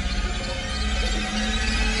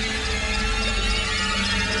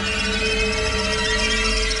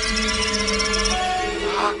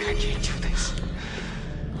 Fuck, I can't do this.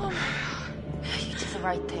 Oh my god. You did the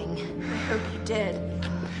right thing. I hope you did.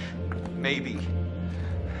 Maybe.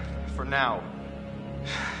 For now.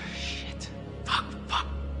 Shit. Fuck.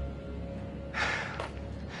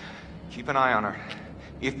 Keep an eye on her.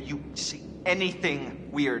 If you see anything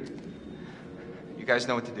weird, you guys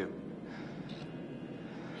know what to do.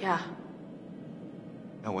 Yeah.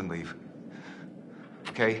 No one leave.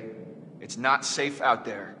 Okay? It's not safe out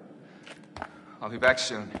there. I'll be back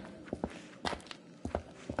soon.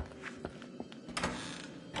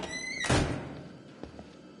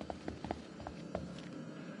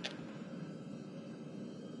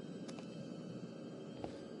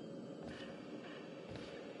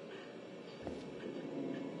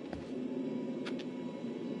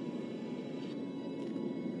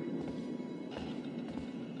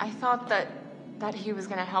 I thought that he was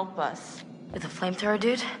gonna help us. With a flamethrower,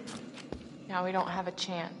 dude? Now we don't have a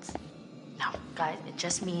chance. No, guys, it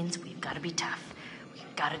just means we've got to be tough.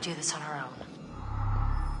 We've got to do this on our own.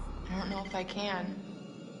 I don't know if I can.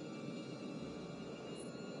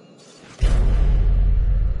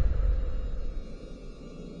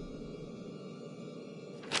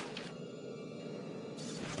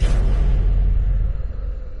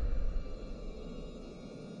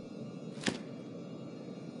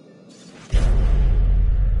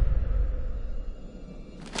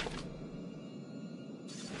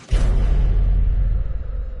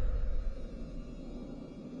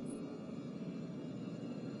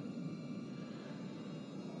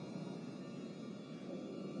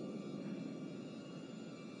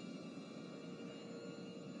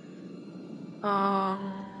 Oh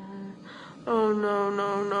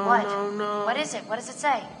no. What? No. What is it? What does it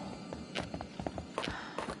say?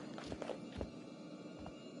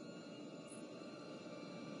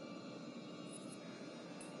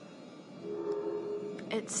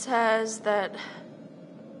 It says that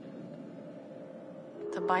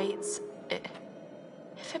the bites,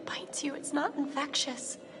 if it bites you, it's not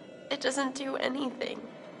infectious. It doesn't do anything.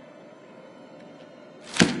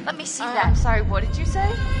 Let me see I'm that. sorry, what did you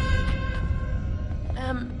say?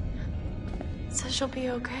 It says you'll be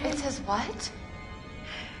okay. It says what?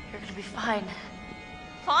 You're gonna be fine.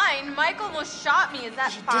 Fine, Mike almost shot me, is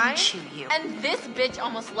that He fine? didn't shoot you. And this bitch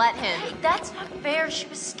almost let him. Hey, that's not fair. She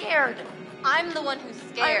was scared. I'm the one who's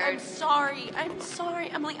scared. I'm sorry,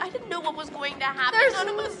 Emily. I didn't know what was going to happen. None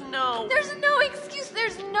of us know. There's no excuse.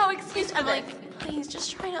 There's no excuse for Emily, this. please,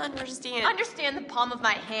 just try to understand. Understand the palm of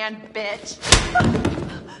my hand, bitch.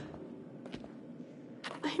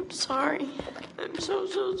 I'm sorry. I'm so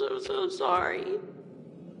sorry.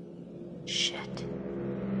 Shit.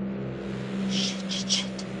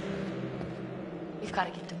 We've got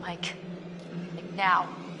to get to Mike. Like now.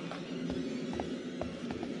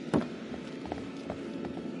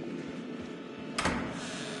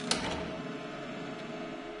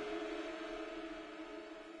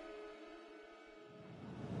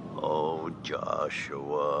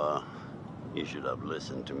 Joshua, you should have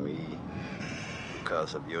listened to me.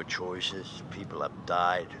 Because of your choices, people have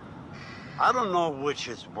died. I don't know which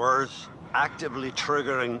is worse, actively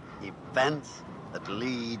triggering events that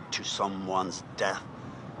lead to someone's death,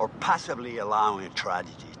 or passively allowing a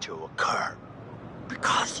tragedy to occur.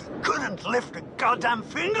 Because you couldn't lift a goddamn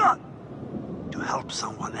finger to help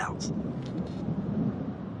someone else.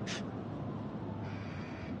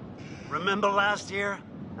 Remember last year?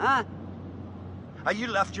 Huh? How you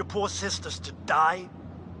left your poor sisters to die?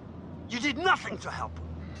 You did nothing to help them.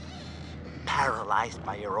 Paralyzed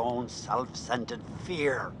by your own self-centered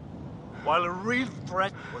fear, while a real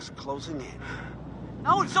threat was closing in.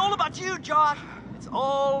 Now it's all about you, Josh. It's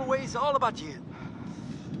always all about you.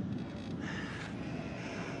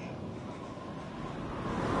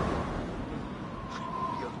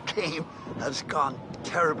 Your game has gone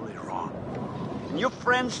terribly wrong. And your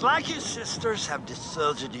friends, like your sisters, have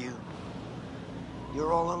deserted you.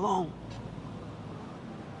 You're all alone.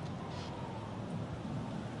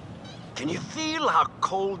 Can you feel how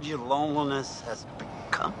cold your loneliness has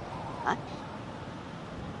become? Huh?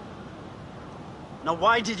 Now,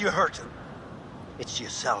 why did you hurt him? It's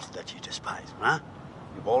yourself that you despise, huh?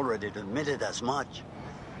 You've already admitted as much.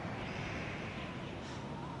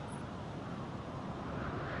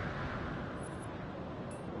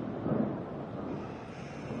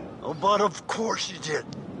 Oh, but of course you did.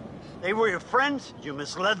 They were your friends, you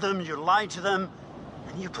misled them, you lied to them,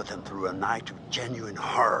 and you put them through a night of genuine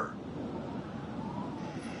horror.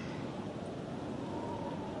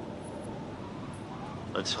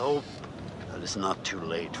 Let's hope that it's not too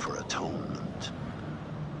late for atonement.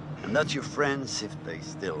 And that your friends, if they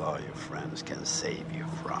still are your friends, can save you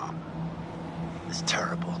from this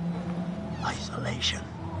terrible isolation.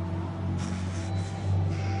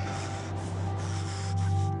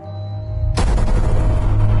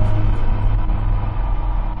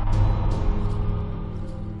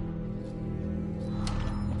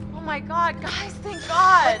 Oh my God, guys, thank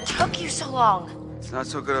God. What took you so long? It's not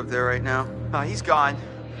so good up there right now. He's gone.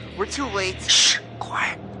 We're too late. Shh,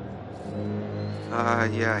 quiet.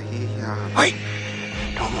 Yeah, Wait!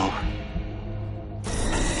 Don't move.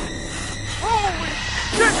 Holy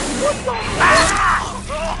shit! What the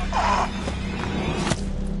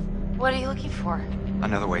What are you looking for?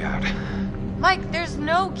 Another way out. Mike, there's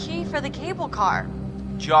no key for the cable car.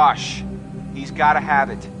 Josh, he's gotta have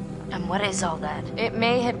it. And what is all that? It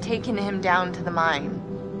may have taken him down to the mine.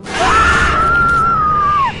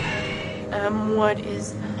 What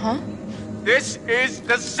is... Huh? This is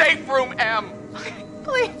the safe room, Em!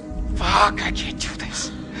 Please. Fuck, I can't do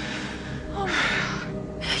this. Oh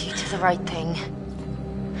my God. You did the right thing.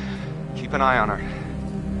 Keep an eye on her.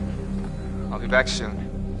 I'll be back soon.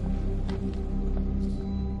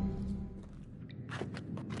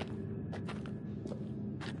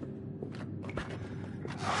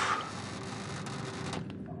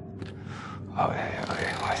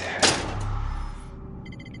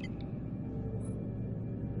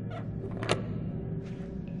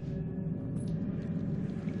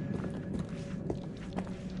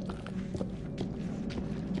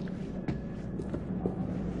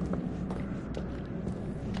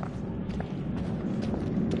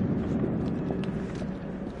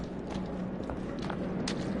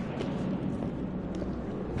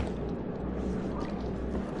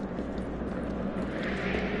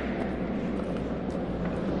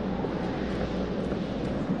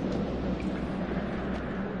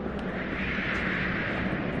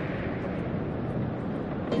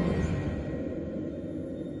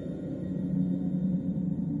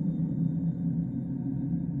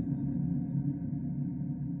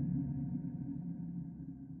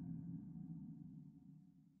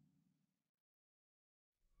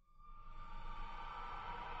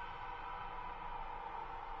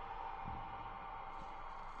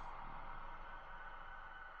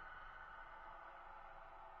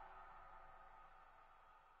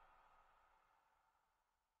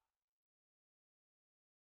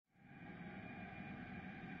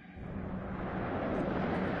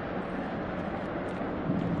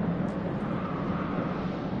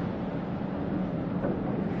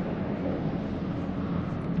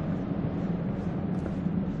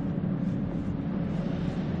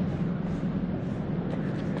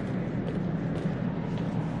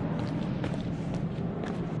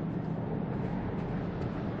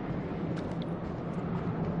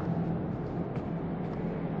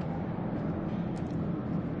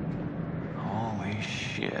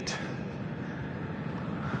 Shit.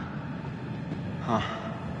 Huh.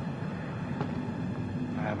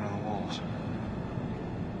 What happened to the wolves?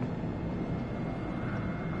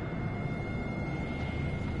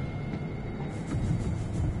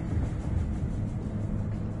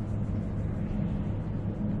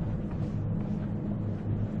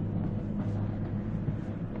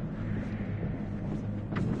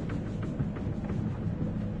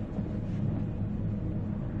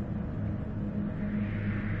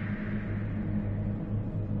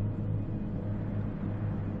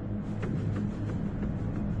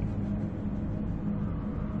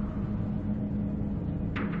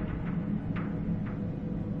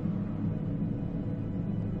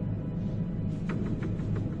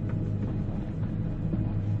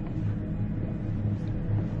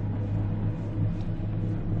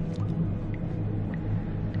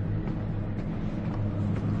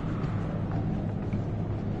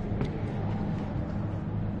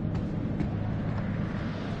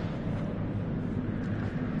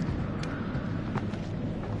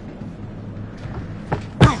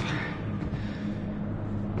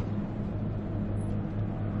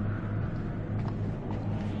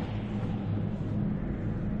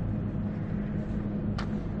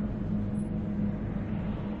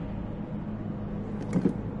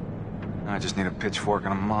 just need a pitchfork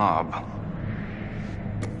and a mob.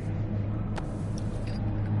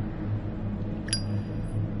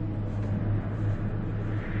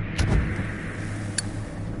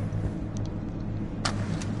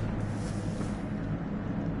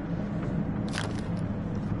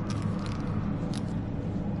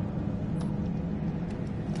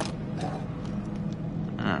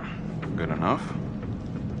 Good enough.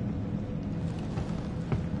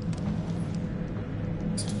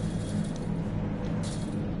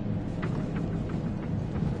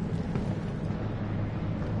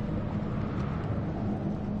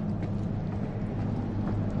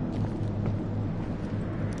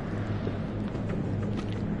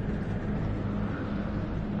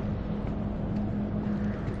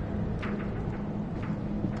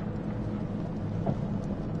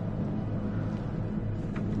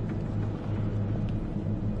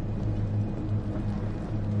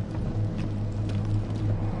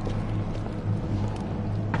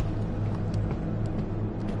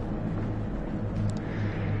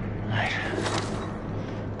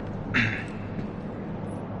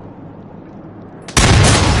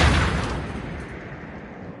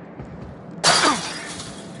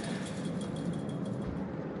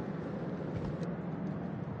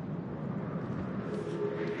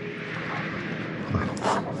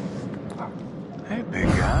 Hey, big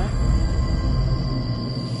guy.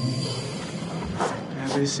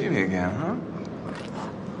 Happy to see me again, huh?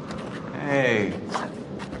 Hey.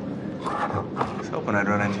 I was hoping I'd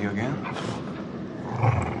run into you again. All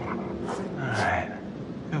right.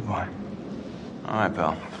 Good boy. All right,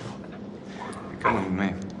 pal. You're coming with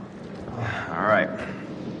me. All right.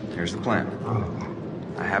 Here's the plan.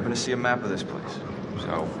 I happen to see a map of this place,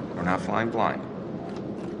 so we're not flying blind.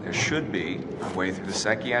 There should be a way through the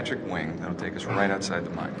psychiatric wing that'll take us right outside the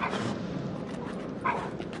mine.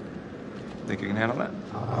 Think you can handle that?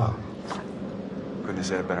 Couldn't have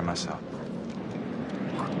said it better myself.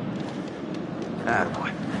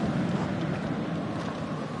 Attaboy.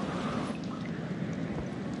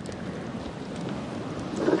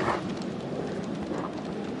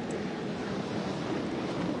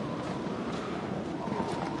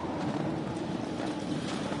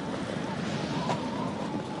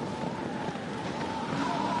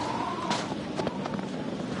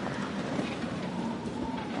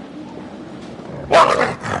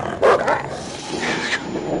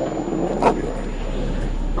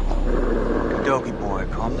 Doggy boy,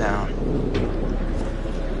 calm down.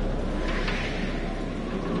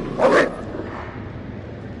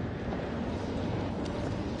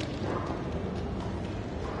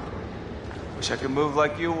 Wish I could move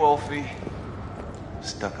like you, Wolfie.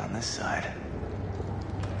 Stuck on this side.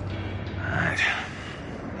 All right.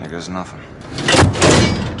 There goes nothing.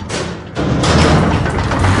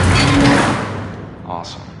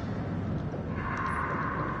 Awesome.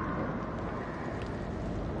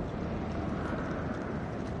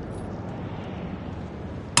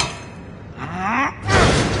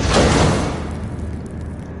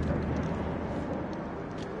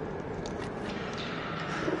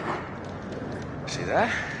 See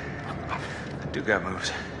that? I do got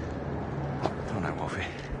moves. Don't I, Wolfie?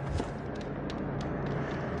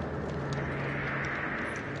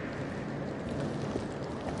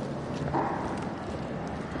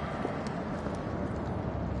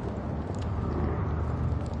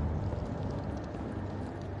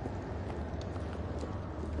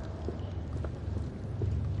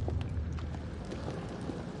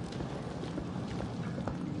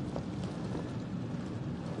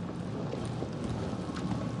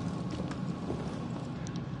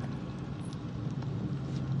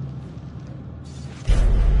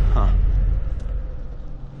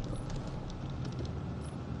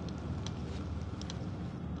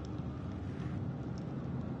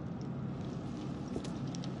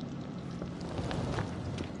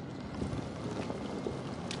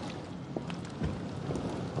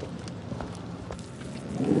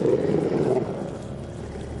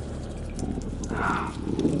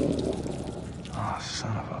 Oh,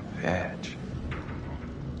 son of a bitch.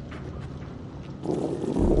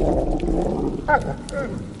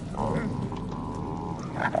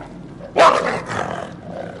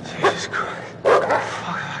 Jesus Christ. What the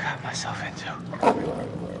fuck have I got myself into?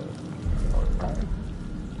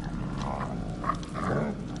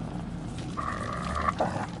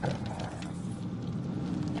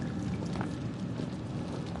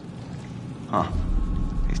 Huh.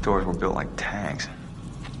 These doors were built like tanks.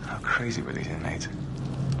 How crazy were these inmates?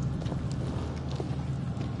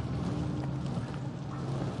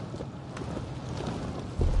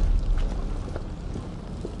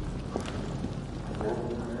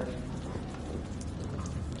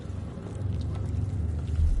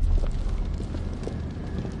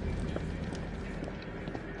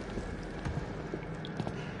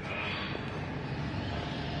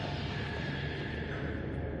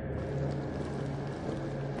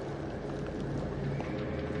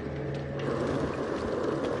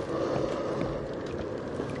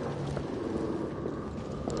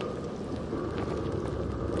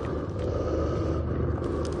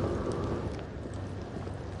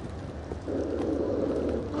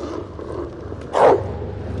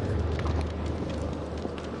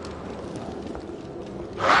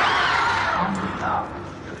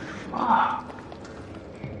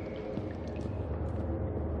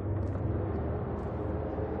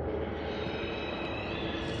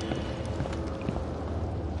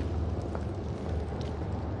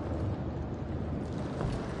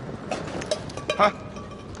 Huh?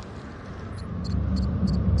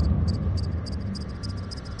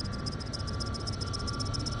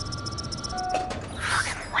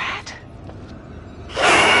 Fucking rat.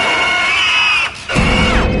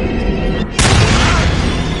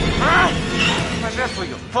 What's that for,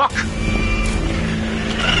 you fuck?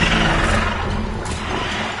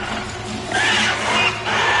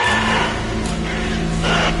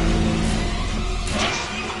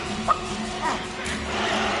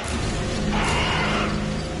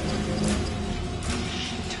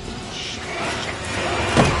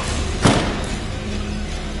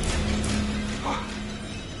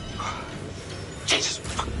 Jesus,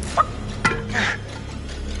 fuck.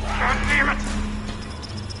 God damn it.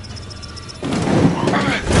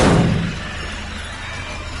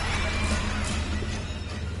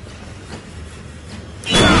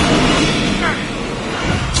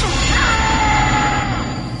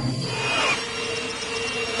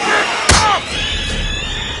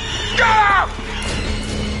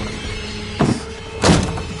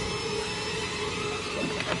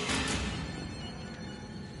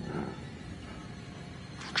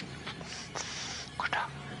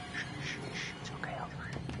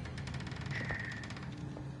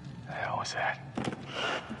 The hell was that?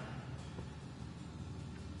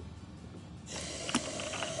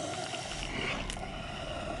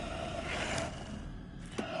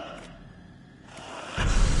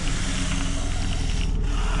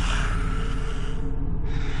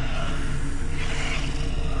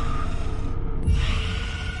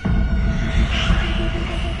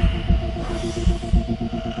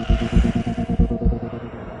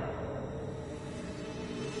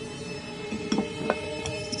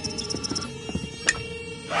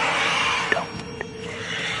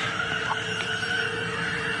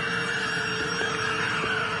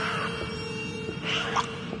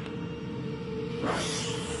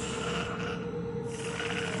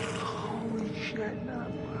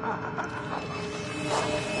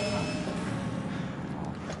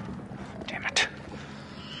 Damn it.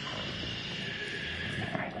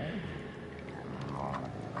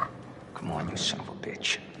 Come on, you son of a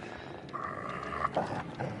bitch.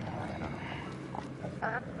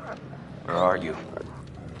 Where are you?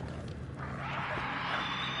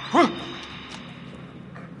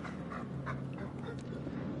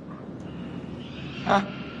 Huh?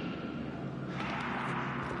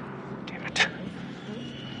 Damn it.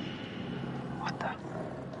 What the?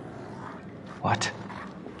 What?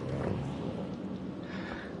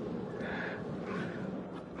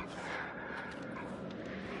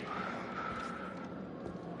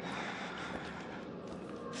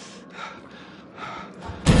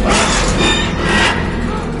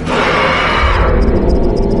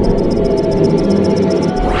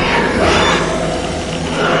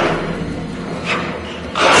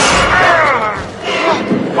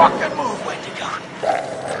 Fucking move, Wendigo.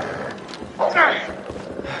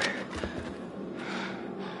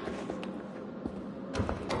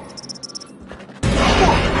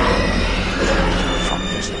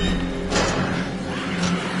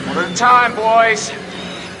 One at a time, boys.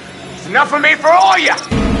 It's enough for me for all you.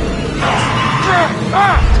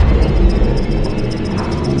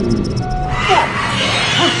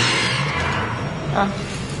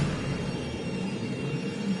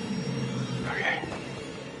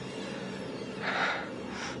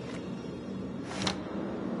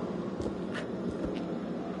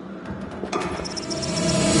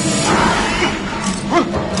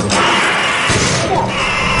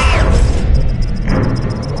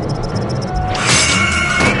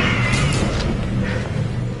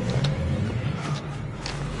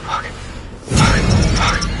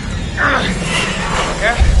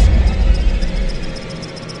 Okay.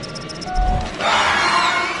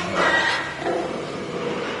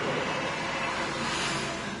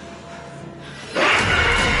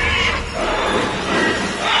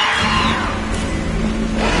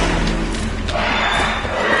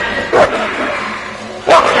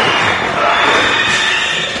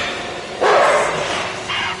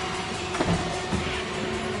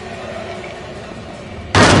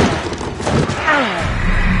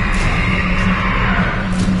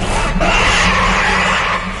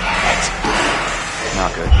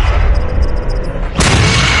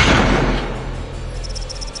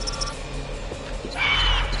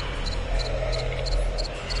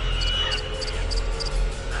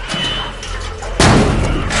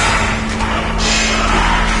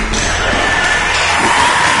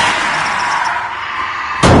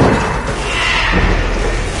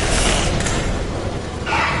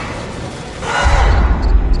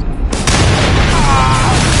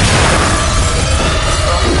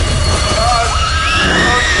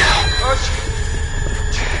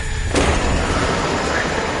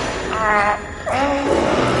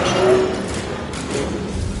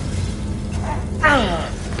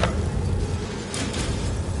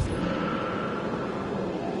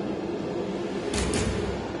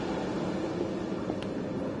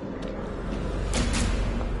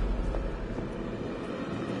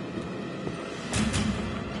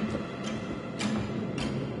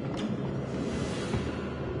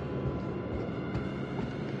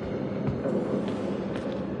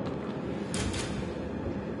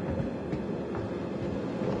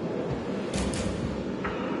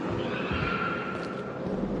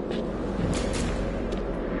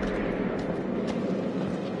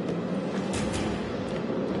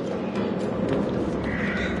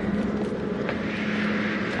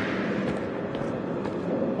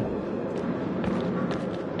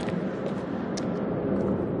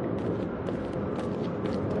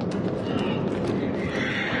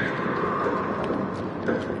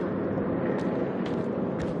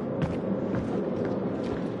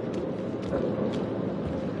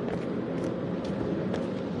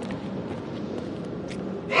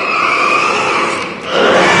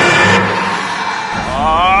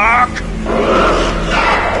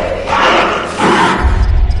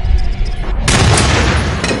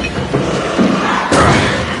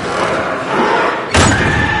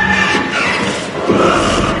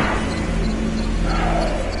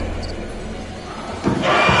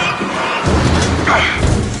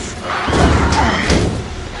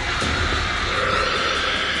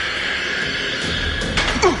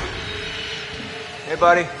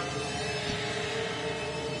 buddy.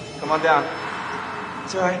 Come on down.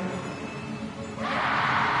 It's all right.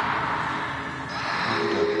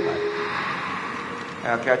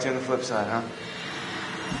 I'll catch you on the flip side, huh?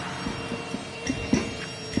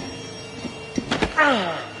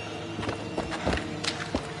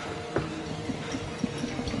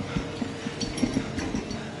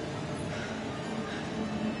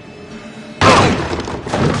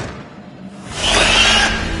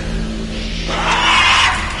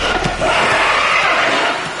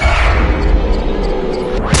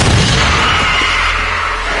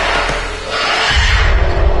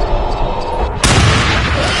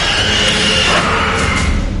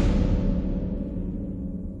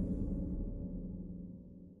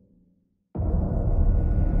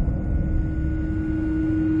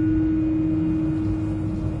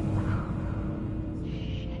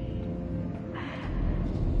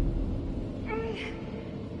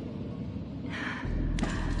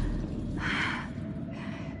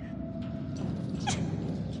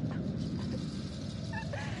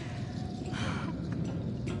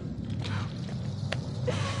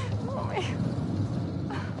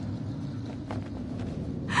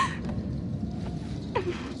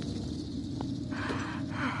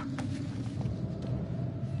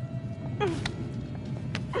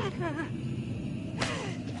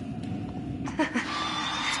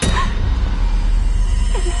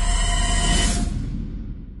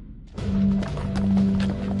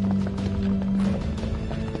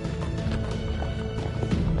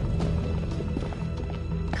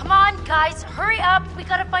 Guys, hurry up. We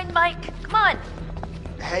gotta find Mike. Come on.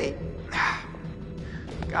 Hey,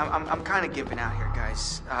 I'm kind of giving out here,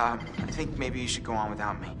 guys. I think maybe you should go on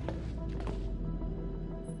without me.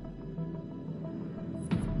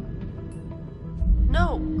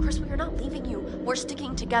 No, Chris, we are not leaving you. We're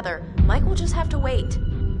sticking together. Mike will just have to wait.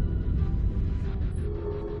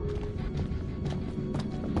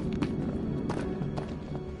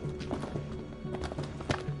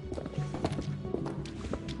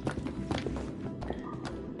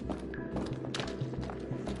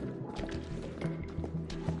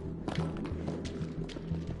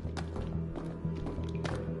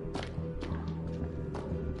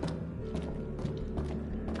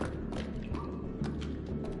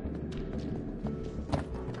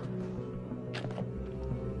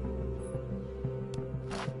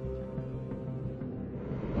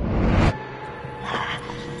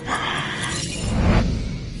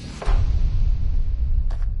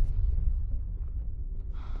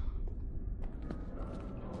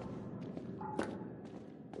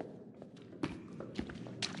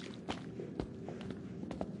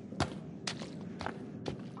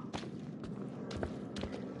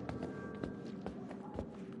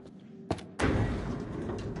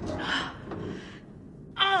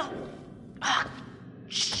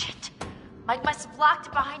 Mike must have locked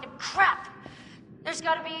it behind him. Crap! There's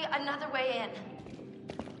gotta be another way in.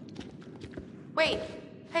 Wait,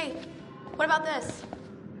 hey, what about this?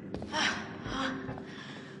 I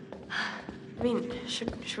mean,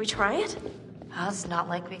 should we try it? Well, it's not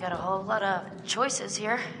like we got a whole lot of choices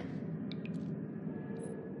here.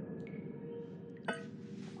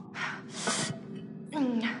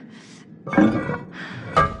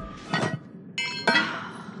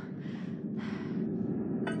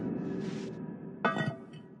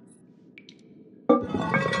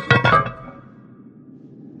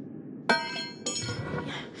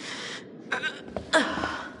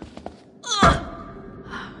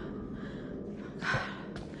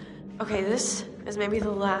 Okay, this is maybe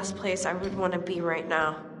the last place I would want to be right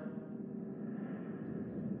now.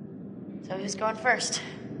 So who's going first?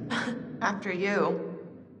 After you.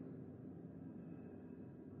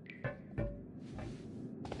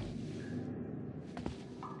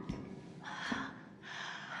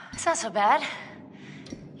 It's not so bad.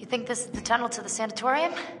 You think this is the tunnel to the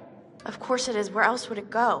sanatorium? Of course it is. Where else would it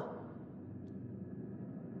go?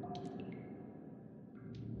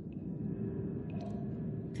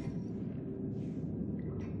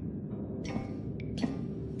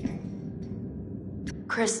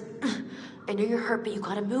 Chris, I know you're hurt, but you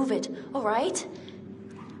gotta move it, all right?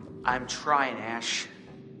 I'm trying, Ash.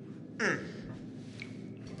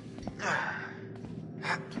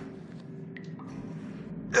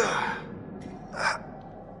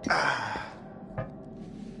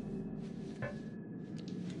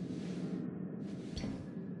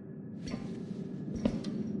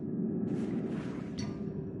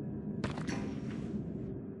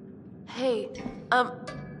 Hey,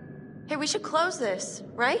 we should close this,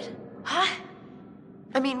 right? Huh?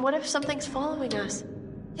 I mean, what if something's following us?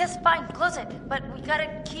 Yes, fine, close it. But we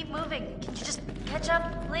gotta keep moving. Can you just catch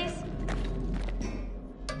up, please?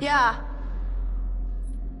 Yeah.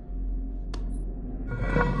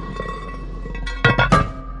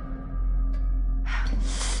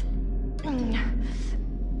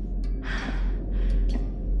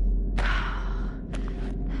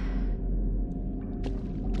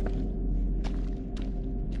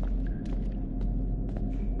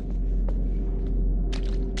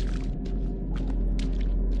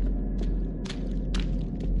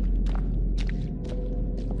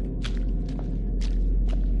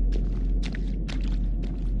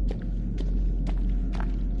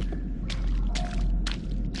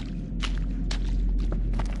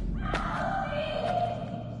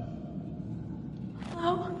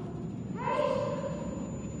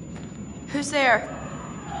 Who's there?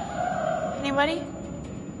 Anybody?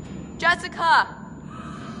 Jessica!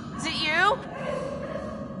 Is it you?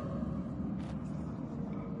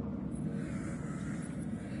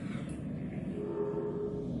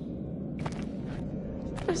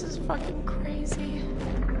 This is fucking crazy.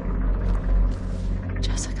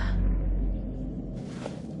 Jessica.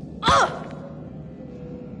 Ugh!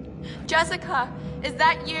 Jessica, is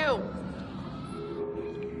that you?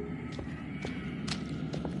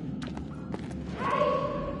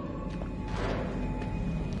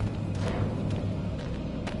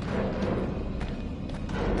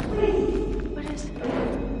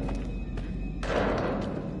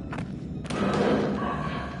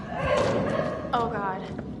 Oh God.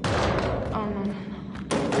 Oh no, no, no.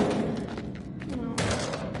 No.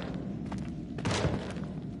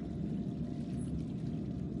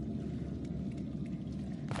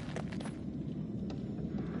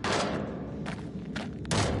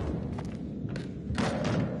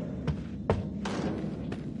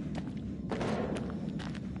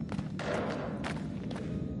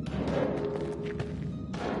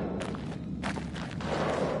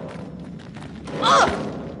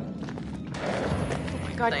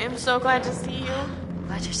 God, I am so glad to see you.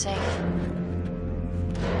 Glad you're safe.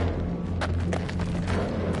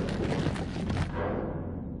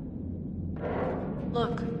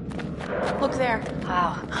 Look. Look there.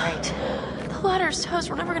 Wow, great. The ladder's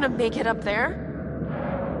toast. We're never gonna make it up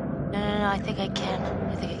there. No, I think I can.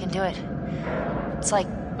 I think I can do it. It's like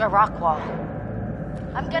a rock wall.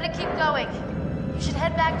 I'm gonna keep going. You should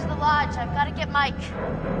head back to the lodge. I've gotta get Mike.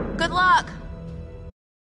 Good luck.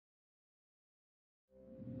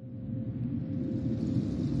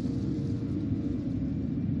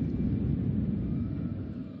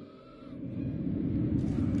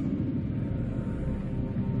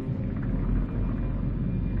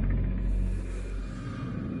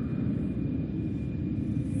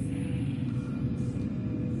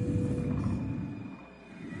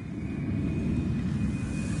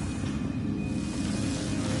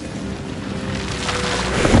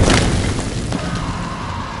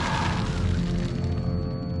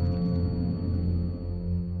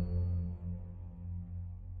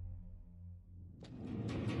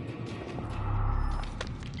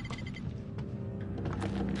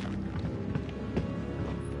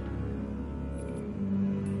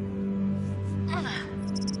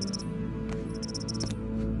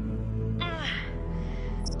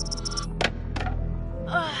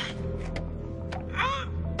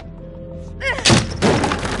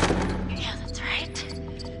 Yeah, that's right.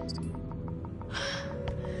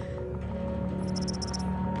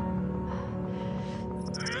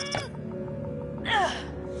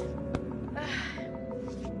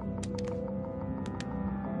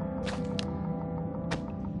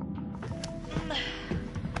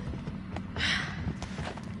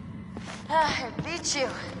 I beat you.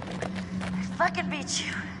 I fucking beat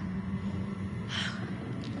you.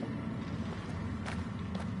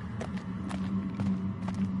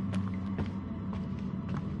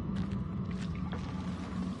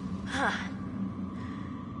 Huh.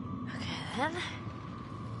 Okay, then.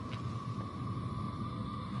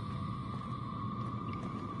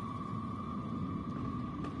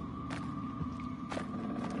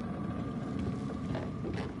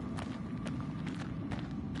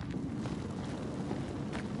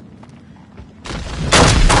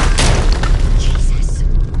 Jesus.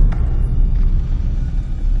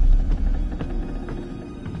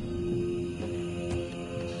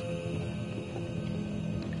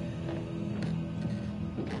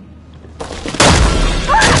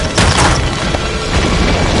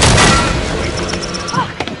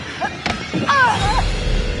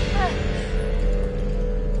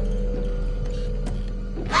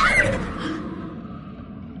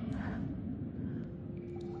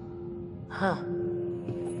 Huh.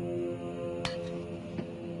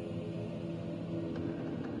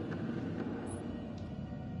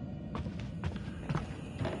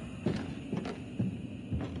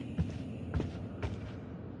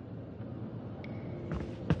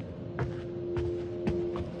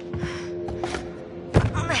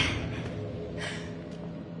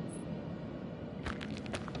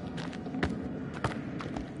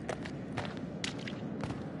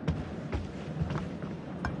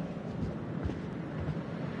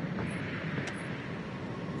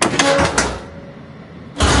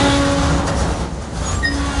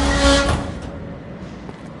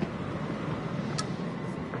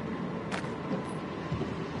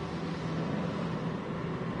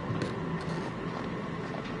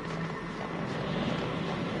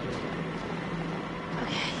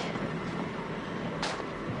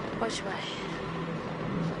 Which way?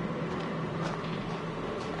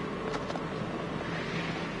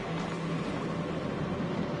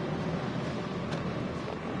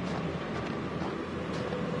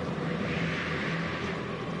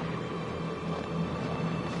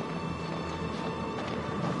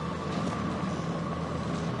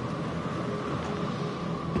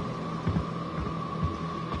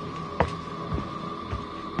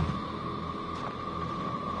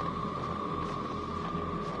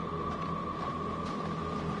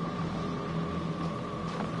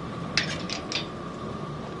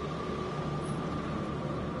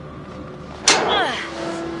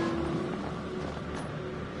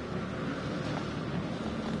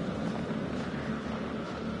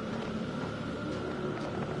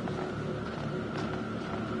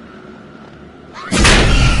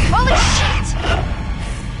 Holy shit!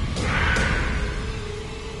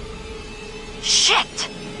 Shit!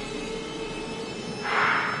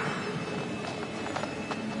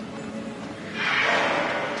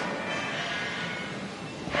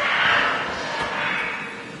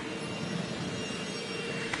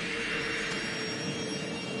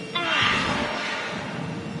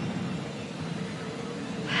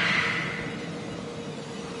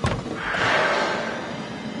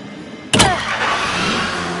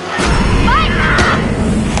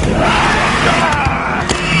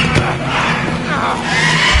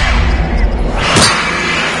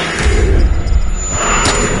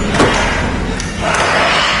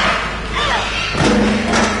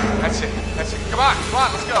 That's it. Come on,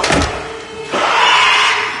 let's go.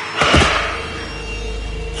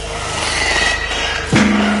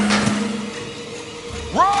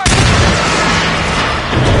 Run!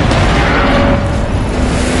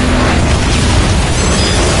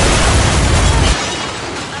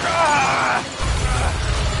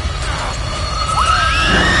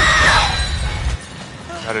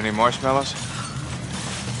 Got any marshmallows?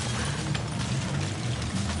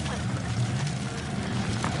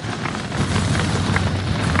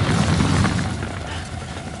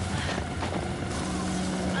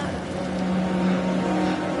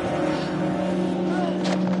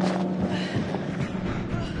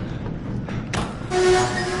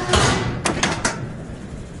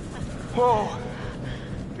 Whoa.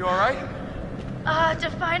 You alright?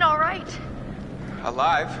 Define alright.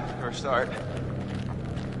 Alive, for a start.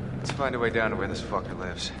 Let's find a way down to where this fucker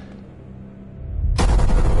lives.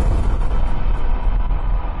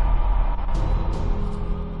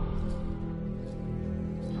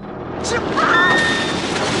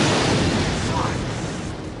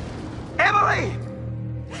 Emily!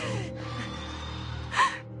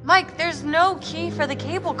 Mike, there's no key for the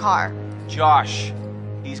cable car. Josh,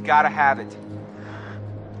 he's gotta have it.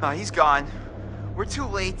 No, he's gone. We're too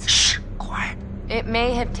late. Shh, quiet. It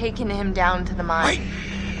may have taken him down to the mine. Wait,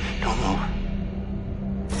 don't move.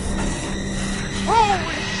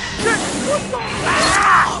 Holy shit! What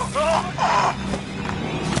the?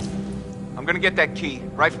 I'm gonna get that key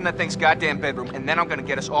right from that thing's goddamn bedroom, and then I'm gonna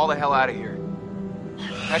get us all the hell out of here.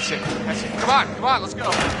 That's it. Come on, let's go.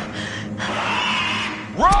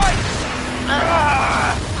 Run!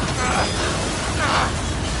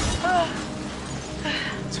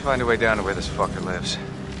 Let's find a way down to where this fucker lives.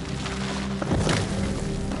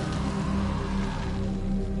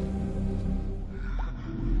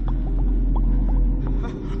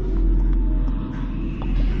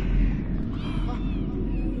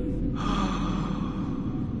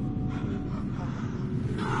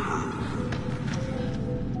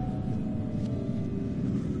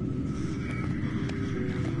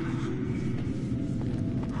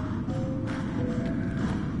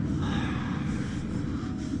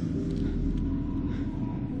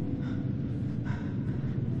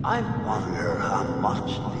 I wonder how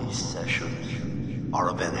much these sessions are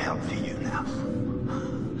of any help to you now.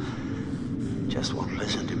 Just won't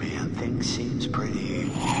listen to me and things seems pretty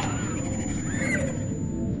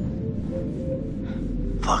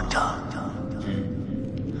fucked up.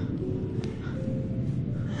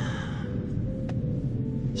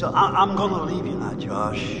 So I'm gonna leave you now,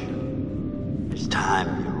 Josh. It's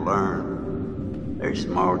time you learn. There's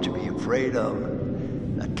more to be afraid of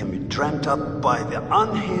that can be dreamt up by the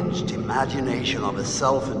unhinged imagination of a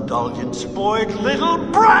self-indulgent, spoiled little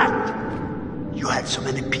brat. You had so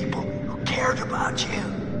many people who cared about you,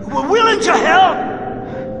 who were willing to help,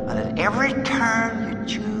 and at every turn you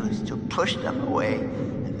choose to push them away,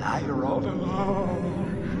 and now you're all alone.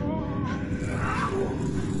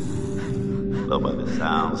 Though by the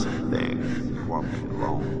sounds of things, you won't be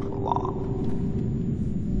alone for long.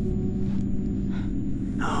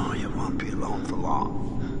 No, you won't be alone for long.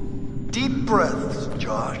 Deep breaths,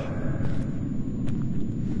 Josh.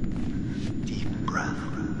 breath.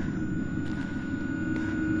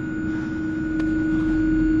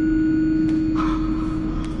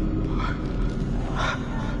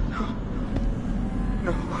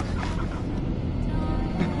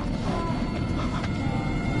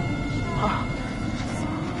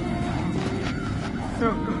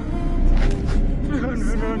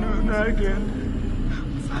 Not again.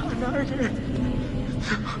 Not again.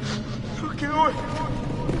 Get away!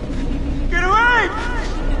 Get away!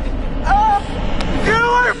 Get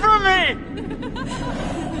away from me!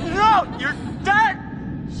 No! You're dead!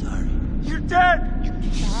 Sorry. You're dead!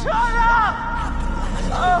 Shut up!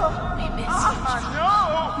 We miss you. No!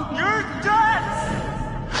 You're dead!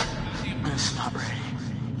 It's not ready.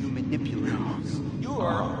 You manipulate. You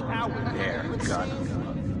are a coward. There, got him.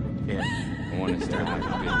 Yeah, I want to start like a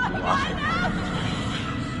big block.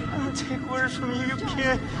 I don't take orders from you. You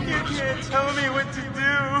can't tell me what to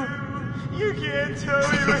do. You can't tell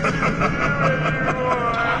me what to do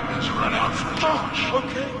anymore. Time has run out for Josh.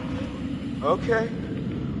 Okay.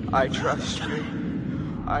 I trust you.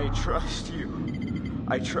 I trust you.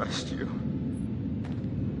 I trust you.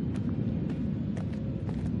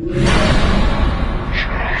 No.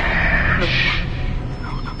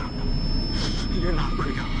 You're not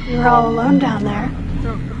real. You're all alone down there.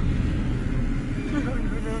 No,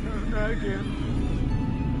 not again.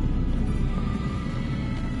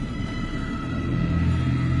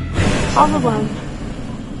 All alone.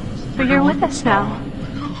 But you're with us now.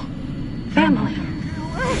 Family.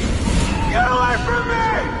 Get away from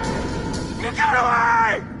me! Get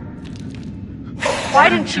away! Why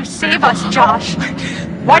didn't you save us, Josh?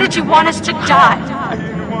 Why did you want us to die? I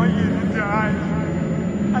didn't want you to die.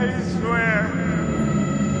 I swear.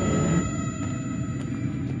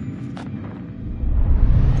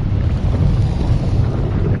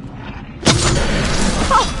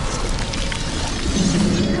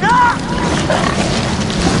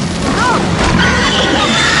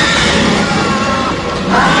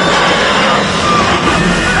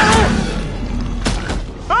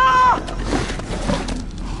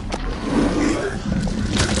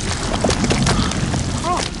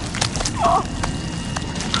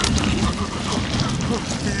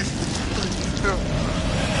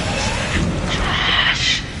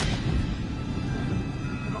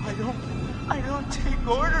 I don't take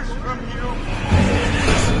orders from you.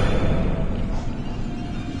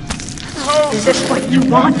 No. Is this what you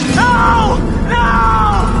want? No! No!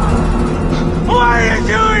 Why are you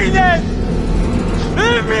doing this?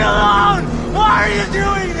 Leave me alone! Why are you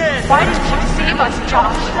doing this? Why didn't you save us,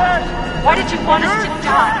 Josh? Why did you want us to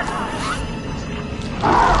die?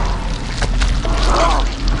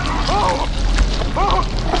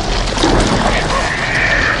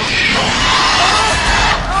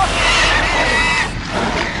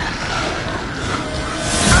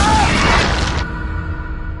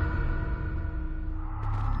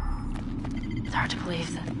 It's hard to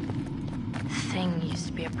believe that thing used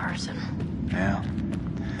to be a person. Yeah.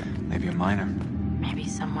 Maybe a minor. Maybe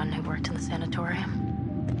someone who worked in the sanatorium.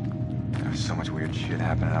 There was so much weird shit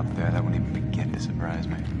happening up there that wouldn't even begin to surprise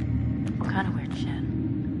me. What kind of weird shit?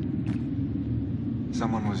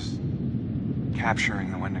 Someone was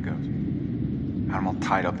capturing the Wendigos. Had them all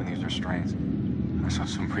tied up in these restraints. I saw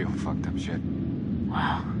some real fucked up shit.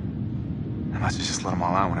 Wow. I must have just let them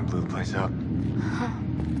all out when I blew the place up. Huh.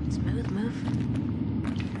 Smooth move.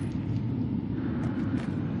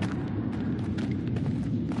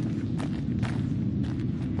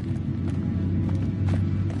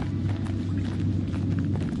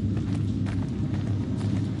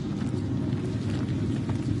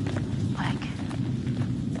 Mike,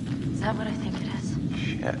 is that what I think it is?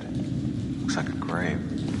 Shit. Looks like a grave.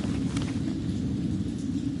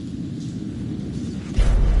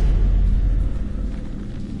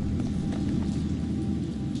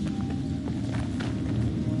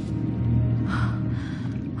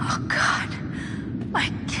 Oh, God.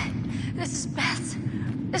 Mike, this is Beth's.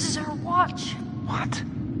 This is her watch. What?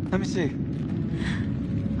 Let me see.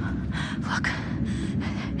 Look,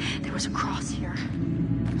 there was a cross here.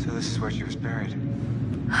 So this is where she was buried.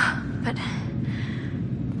 But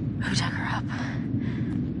who dug her up?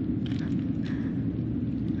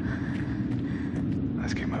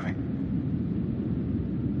 Let's keep moving.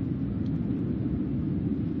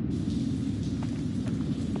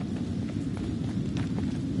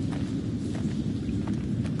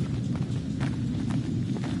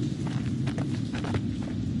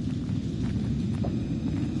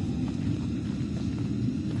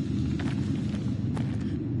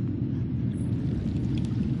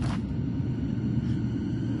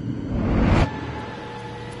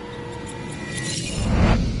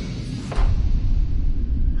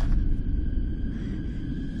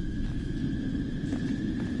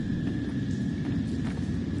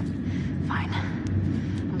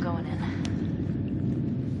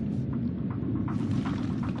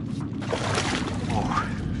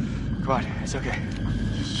 It's okay.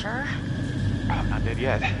 You sure? I'm not dead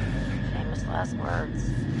yet. Famous last words.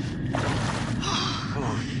 Come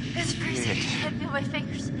on. It's freezing. I can't feel my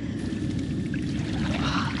fingers.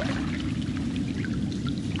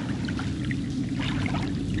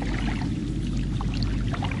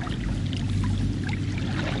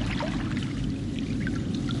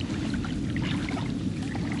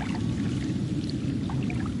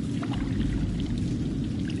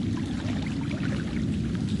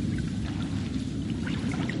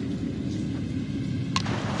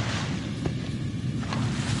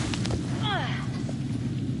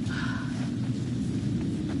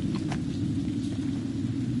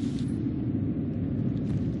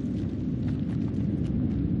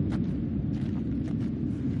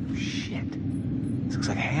 Looks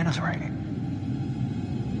like Hannah's writing.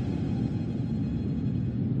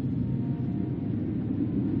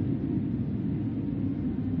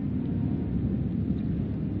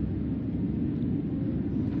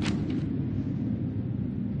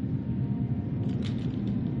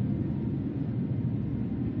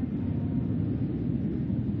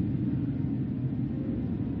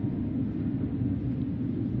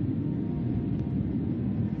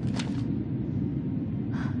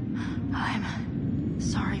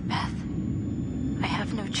 Sorry, Beth. I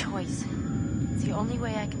have no choice. It's the only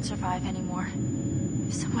way I can survive anymore.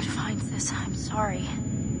 If someone finds this, I'm sorry.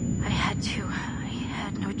 I had to. I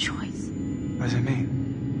had no choice. What does it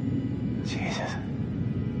mean? Jesus.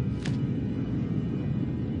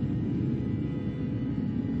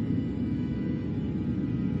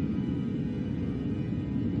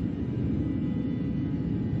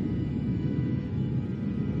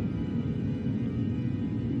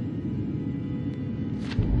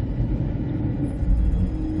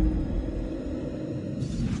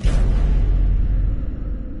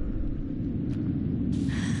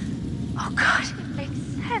 Oh God, it makes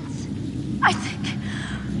sense. I think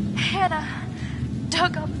Hannah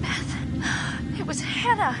dug up Beth. It was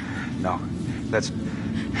Hannah. No, that's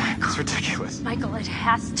ridiculous. Michael, it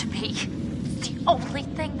has to be. It's the only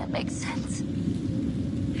thing that makes sense.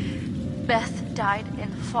 Beth died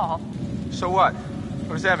in the fall. So what?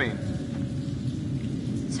 What does that mean?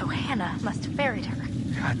 So Hannah must have buried her.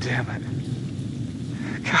 God damn it.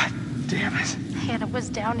 God damn it. Hannah was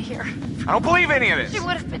down here. I don't believe any of this. She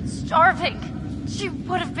would have been starving. She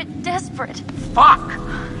would have been desperate. Fuck!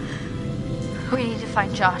 We need to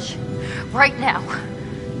find Josh. Right now.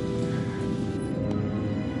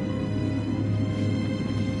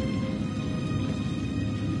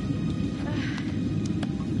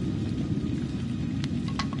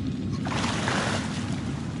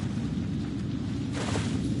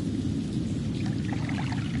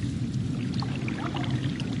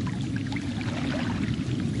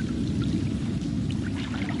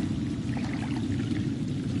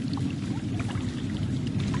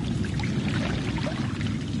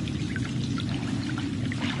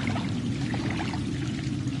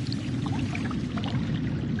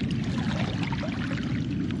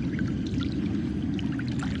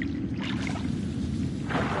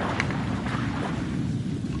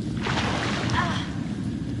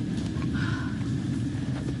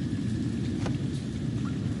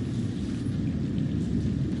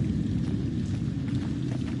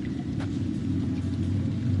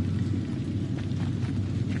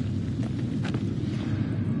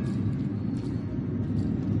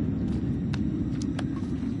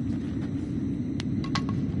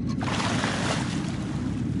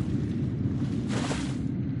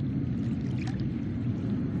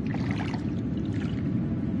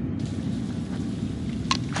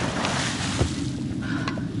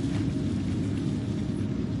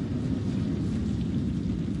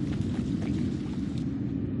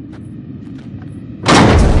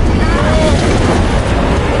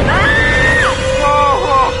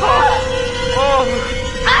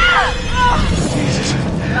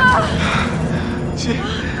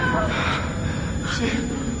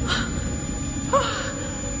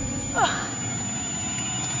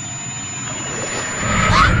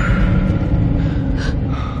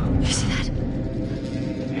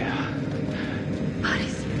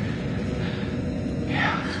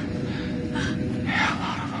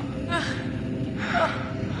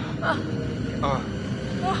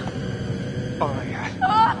 Oh my God.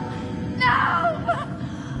 No!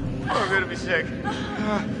 I'm gonna be sick.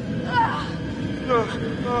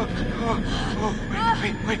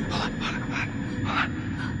 Wait, hold on.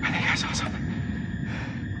 I think I saw something.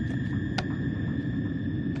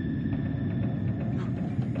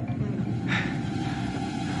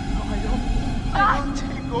 I don't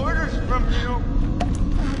take orders from you.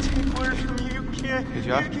 I don't take orders from you. You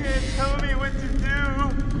can't tell me what to do.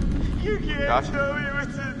 You can't Josh? tell me what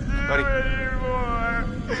to do Buddy? anymore.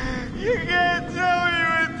 You can't tell me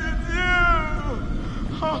what to do.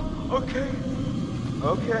 Oh, okay.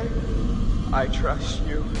 Okay. I trust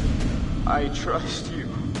you. I trust you.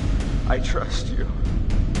 I trust you.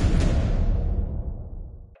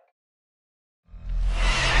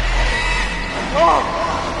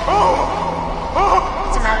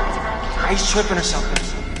 What's the matter? He's tripping or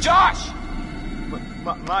something. Josh!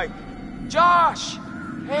 Mike. Josh!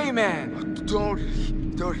 Hey, man. Don't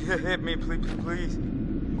hit me, please.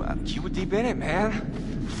 Well, you were deep in it, man.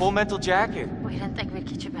 Full mental jacket. We didn't think we'd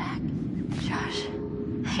get you back. Josh,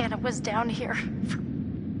 Hannah was down here for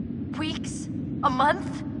weeks, a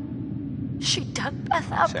month. She dug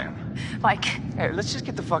Beth up. Sam. Mike. Hey, let's just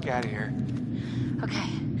get the fuck out of here. Okay.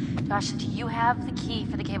 Josh, do you have the key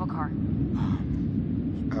for the cable car?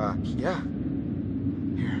 Yeah.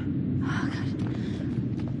 Here. Oh, good.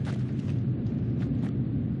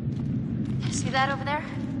 You see that over there?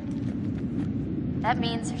 That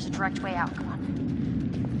means there's a direct way out. Come on.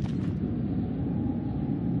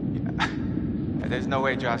 There's no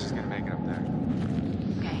way Josh is gonna make it up there.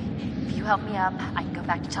 Okay. If you help me up, I can go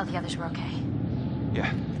back to tell the others we're okay.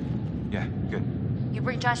 Yeah. Yeah, good. You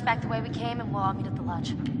bring Josh back the way we came, and we'll all meet at the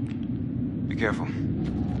lodge. Be careful.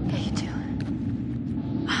 Yeah, you too.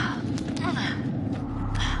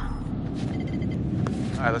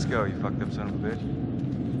 Alright, let's go, you fucked up son of a bitch.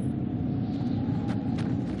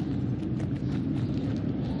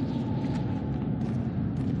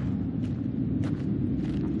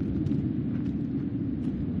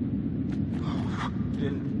 You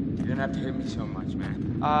didn't have to hit me so much,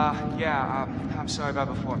 man. Yeah, I'm sorry about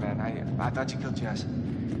before, man. I thought you killed Jess.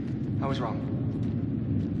 I was wrong.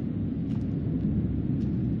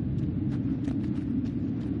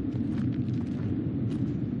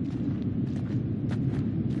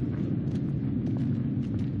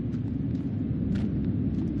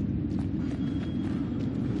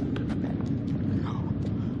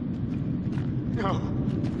 No.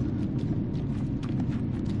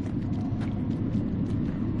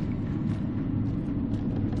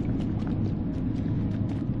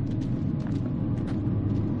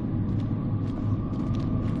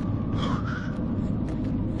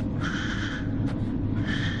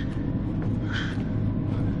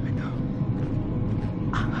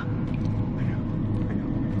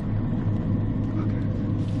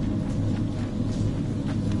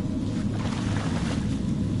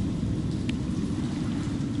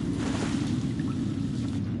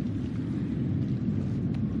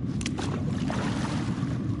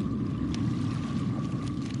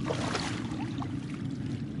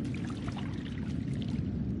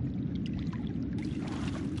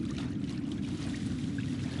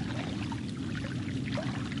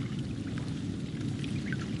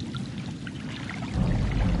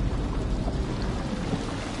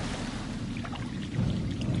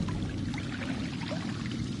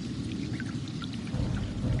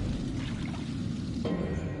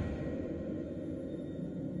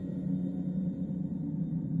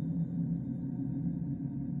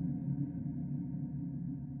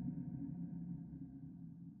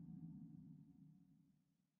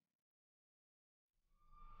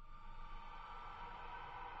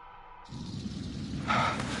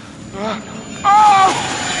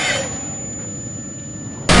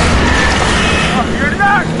 You're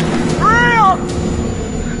not real!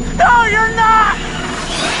 No, you're not!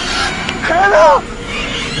 Hannah!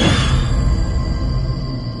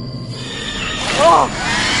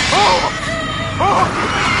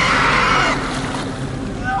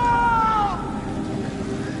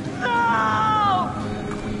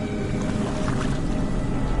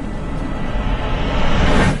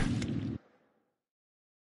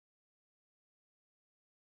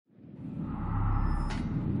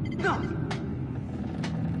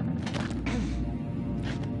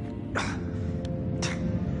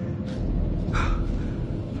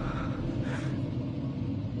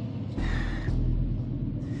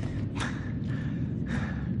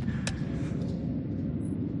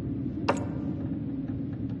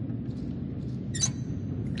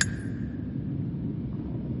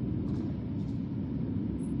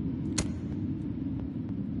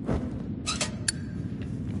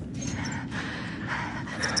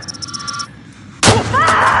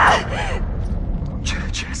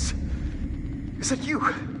 Jess, is that you?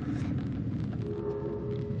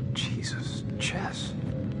 Jesus, Jess,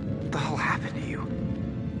 what the hell happened to you?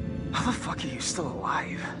 How the fuck are you still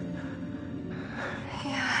alive?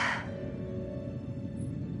 Yeah.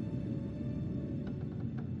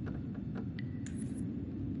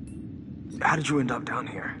 How did you end up down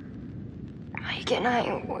here? Mike and I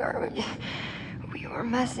were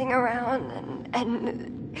messing around,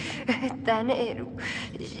 and then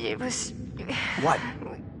it was. What?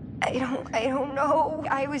 I don't know.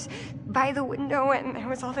 I was by the window, and there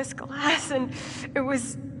was all this glass, and it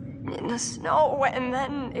was in the snow, and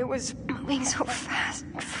then it was moving so fast.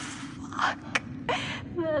 Fuck.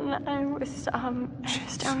 And then I was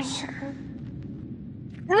down here.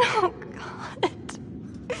 Oh, God.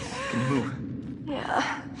 Can you move?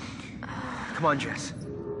 Yeah. Come on, Jess.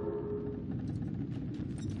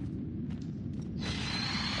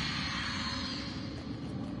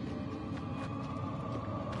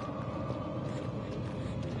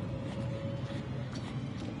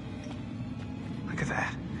 Look at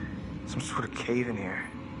that. Some sort of cave in here.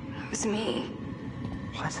 It was me.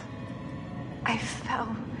 What? I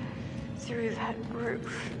fell through that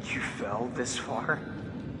roof. You fell this far?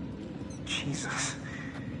 Jesus.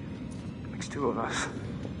 Makes two of us.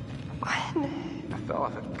 What? I fell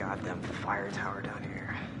off a goddamn fire tower down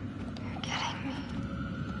here. You're kidding me.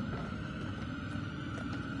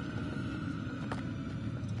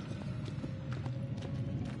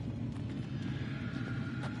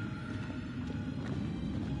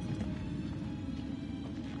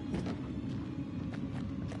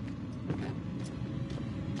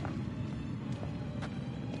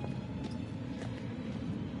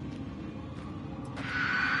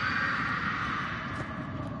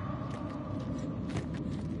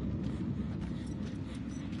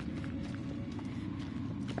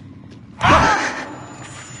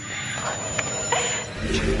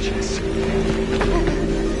 Jess.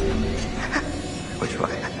 Which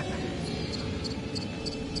way?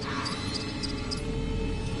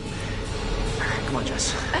 Come on,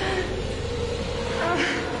 Jess.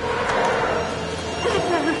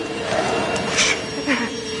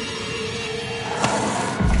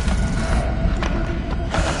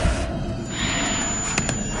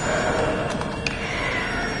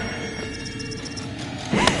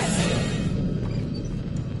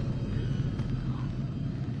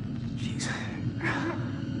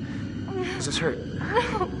 Does this hurt?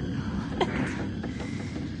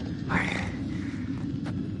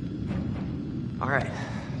 All right.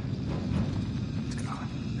 Let's go.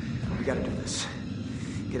 We gotta do this.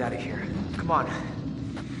 Get out of here. Come on.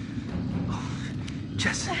 Oh,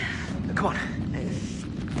 Jess, come on.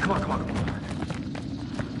 Come on, come on, come on.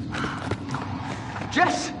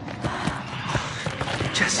 Jess!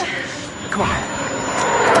 Jess, come on.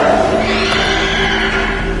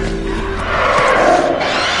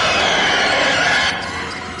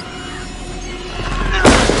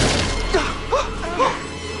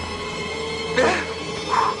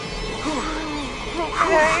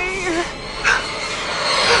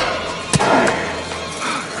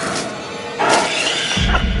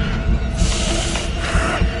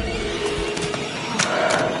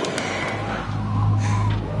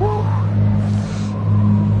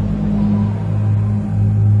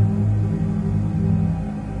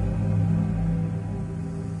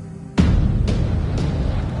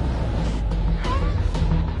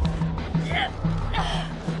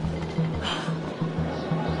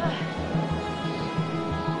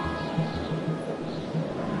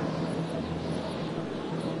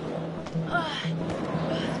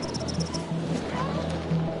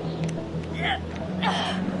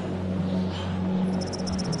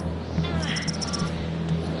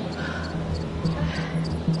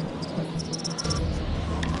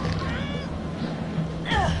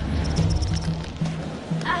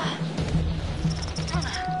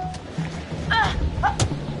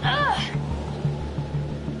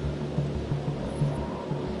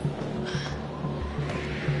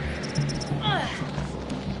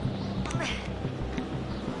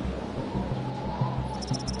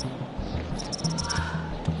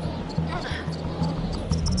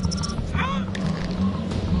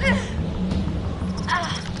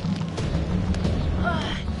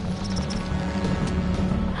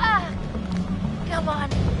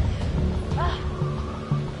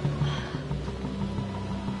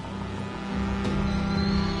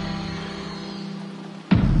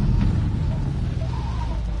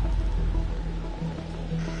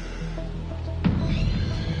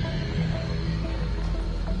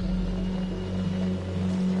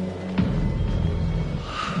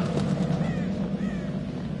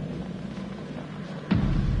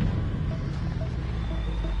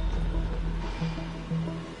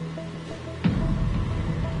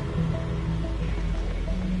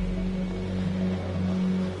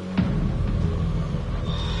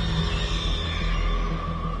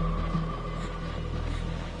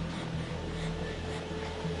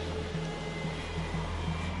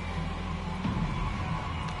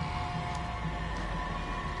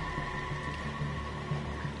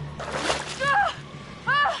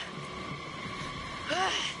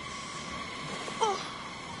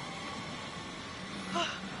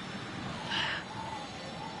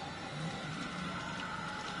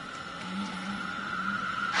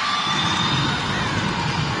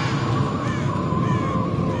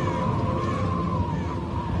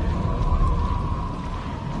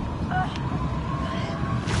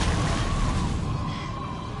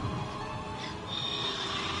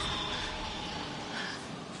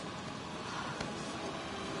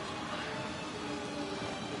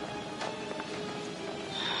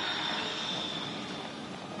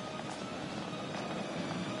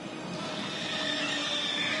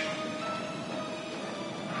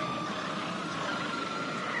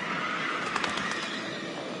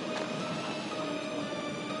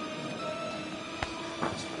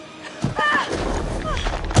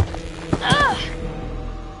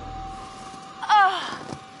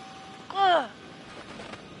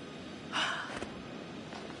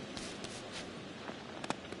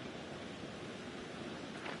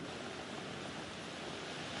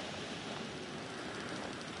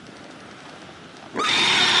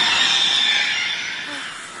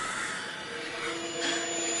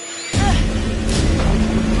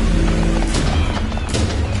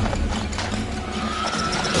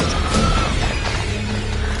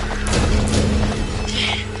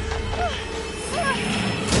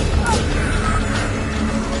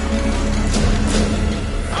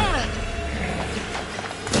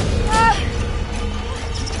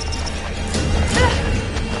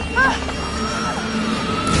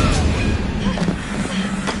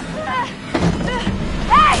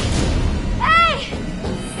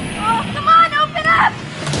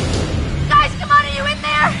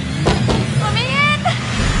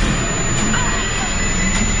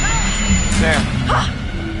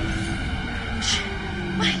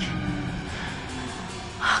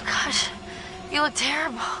 You look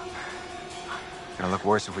terrible. Gonna look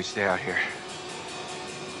worse if we stay out here.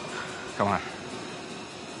 Come on.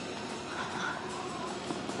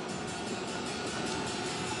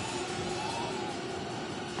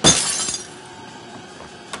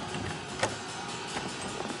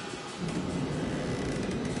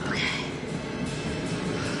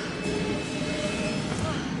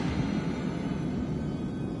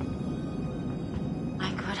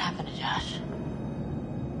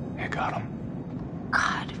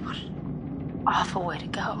 Awful way to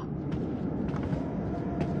go.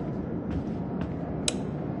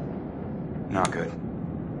 Not good.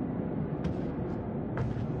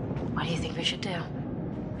 What do you think we should do?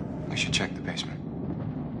 We should check the basement.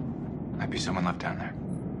 Might be someone left down there.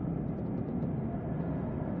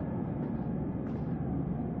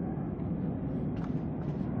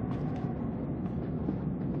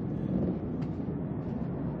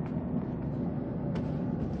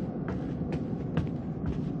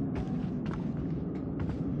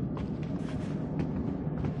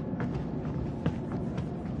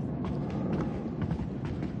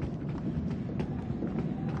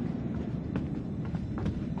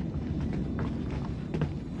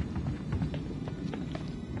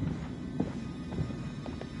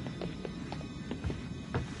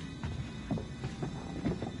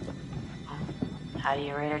 How do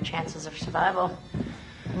you rate our chances of survival?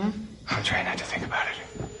 I'm trying not to think about it.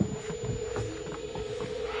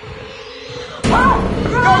 Go,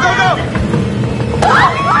 go, go!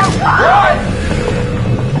 Run!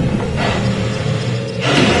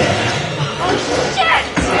 Oh, shit!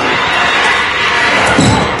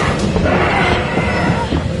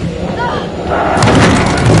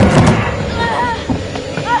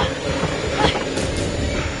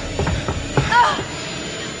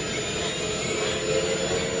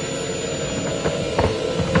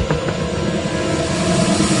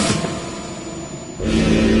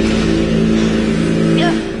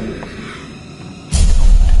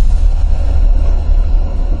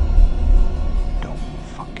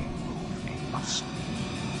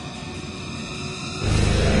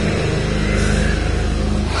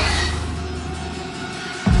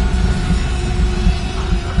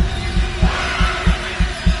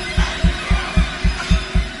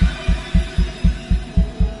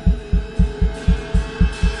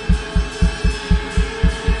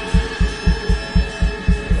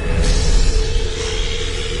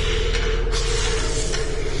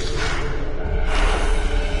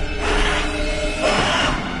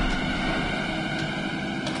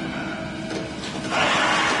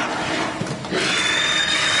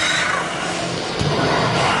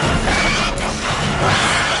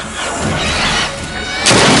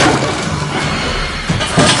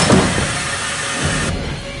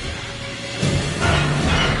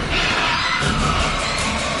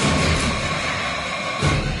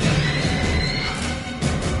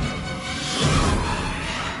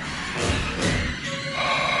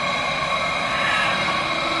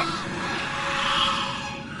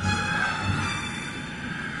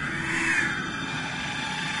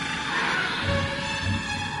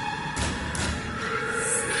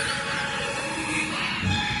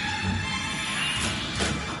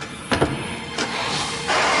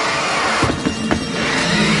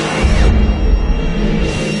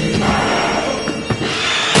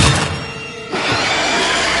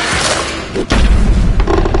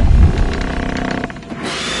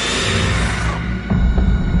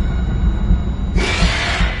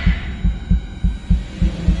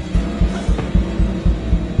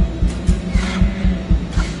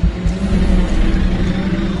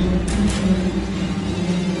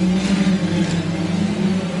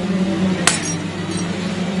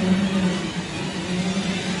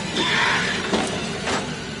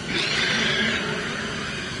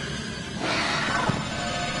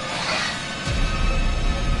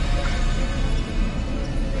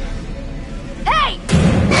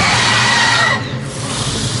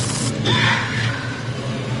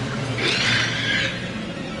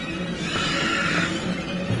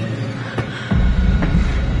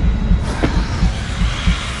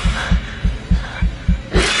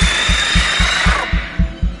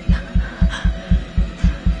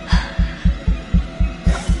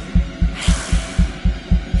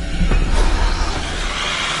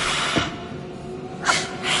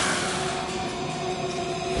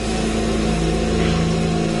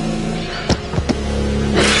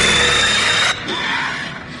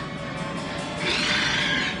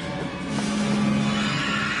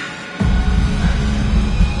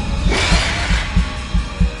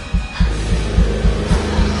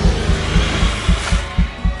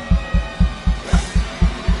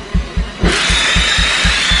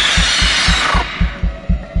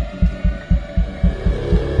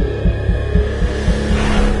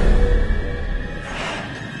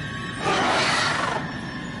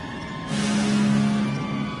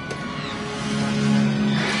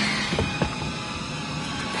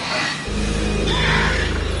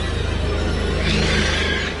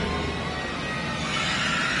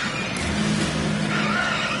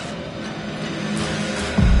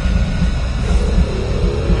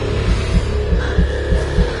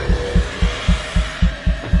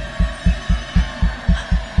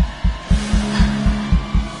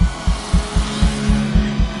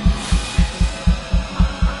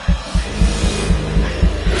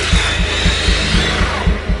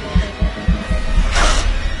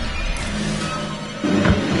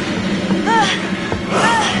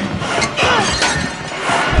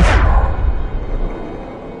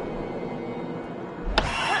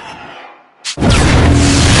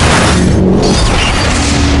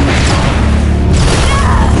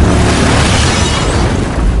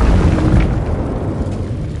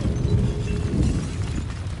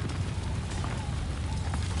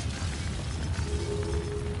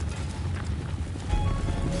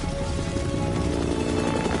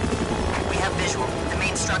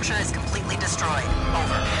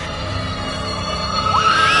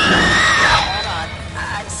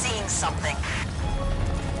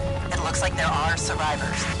 Looks like there are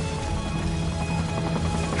survivors.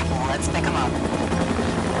 Let's pick them up.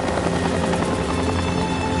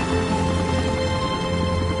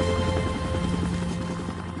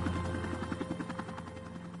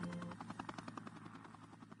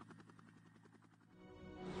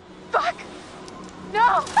 Fuck!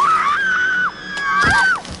 No!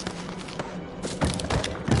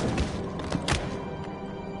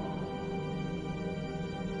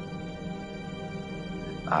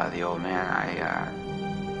 The old man,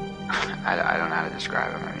 I don't know how to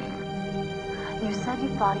describe him. I mean, You said you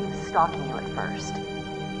thought he was stalking you at first.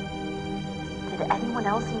 Did anyone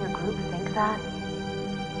else in your group think that?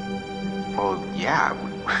 well, yeah.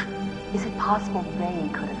 Is it possible they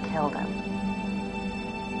could have killed him?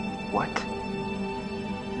 What?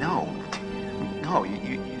 No. No,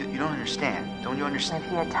 you don't understand. Don't you understand?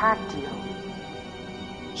 If he attacked you,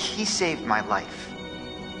 He saved my life.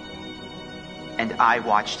 And I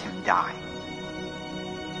watched him die.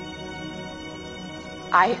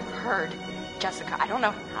 I heard Jessica. I don't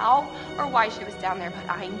know how or why she was down there, but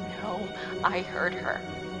I know I heard her.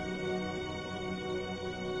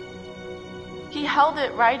 He held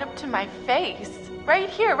it right up to my face. Right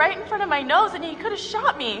here, right in front of my nose, and he could have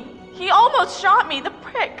shot me. He almost shot me, the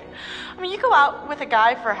prick. I mean, you go out with a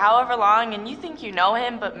guy for however long and you think you know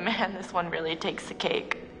him, but man, this one really takes the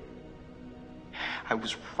cake. I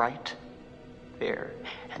was right there,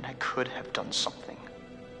 and I could have done something.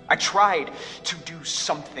 I tried to do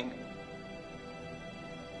something.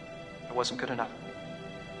 It wasn't good enough.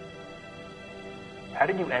 How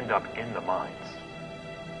did you end up in the mines?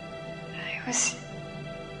 I was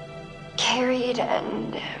carried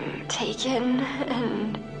and taken,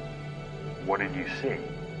 and What did you see?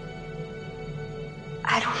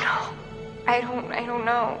 I don't know. I don't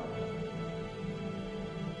know.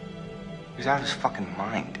 He was out of his fucking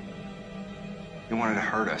mind. He wanted to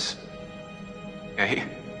hurt us. Okay?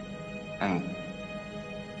 And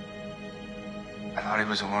I thought he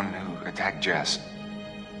was the one who attacked Jess.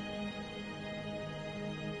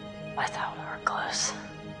 I thought we were close.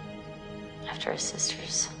 After his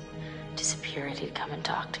sisters disappeared, he'd come and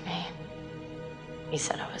talk to me. He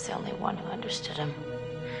said I was the only one who understood him.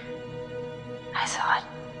 I thought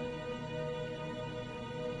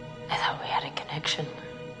we had a connection.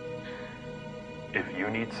 If you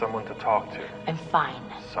need someone to talk to, I'm fine.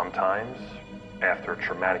 sometimes, after a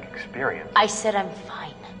traumatic experience, I said I'm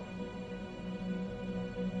fine.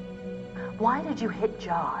 Why did you hit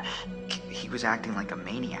Josh? He was acting like a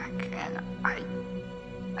maniac, and I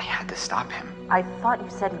had to stop him. I thought you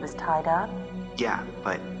said he was tied up. Yeah,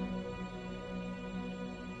 but...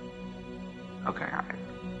 Okay,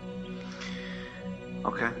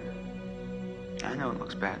 Okay. I know it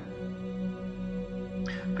looks bad.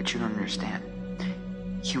 But you don't understand.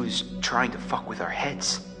 He was trying to fuck with our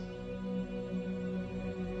heads.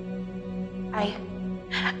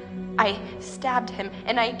 I stabbed him,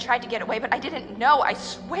 and I tried to get away, but I didn't know. I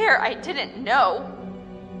swear I didn't know.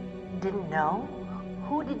 Didn't know?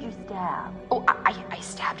 Who did you stab? Oh, I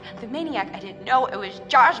stabbed the maniac. I didn't know it was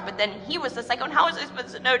Josh, but then he was the psycho, and how was I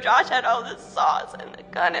supposed to know Josh had all the sauce and the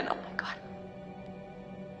gun, and oh my god.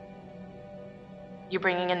 You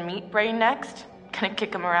bringing in Meat Brain next? Gonna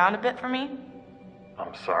kick him around a bit for me?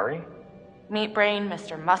 I'm sorry? Meat Brain,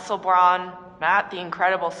 Mr. Muscle Brawn, Matt the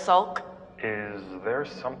Incredible Sulk. Is there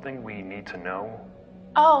something we need to know?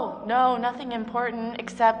 Oh, no, nothing important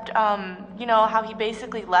except, you know how he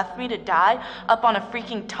basically left me to die up on a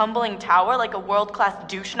freaking tumbling tower like a world-class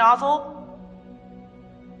douche nozzle?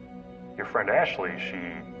 Your friend Ashley, she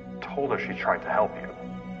told us she tried to help you.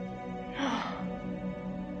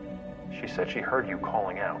 She said she heard you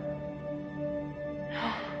calling out.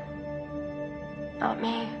 Not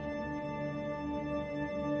me.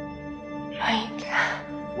 Mike.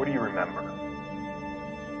 What do you remember?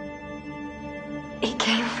 He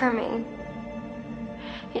came for me.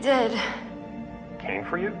 He did. Came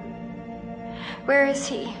for you? Where is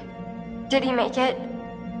he? Did he make it?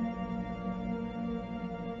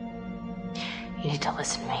 You need to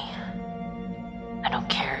listen to me. I don't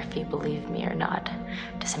care if you believe me or not.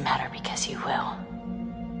 Doesn't matter because you will.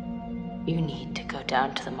 You need to go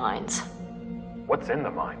down to the mines. What's in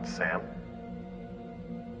the mines, Sam?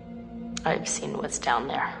 I've seen what's down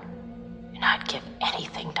there, and I'd give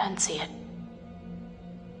anything to unsee it.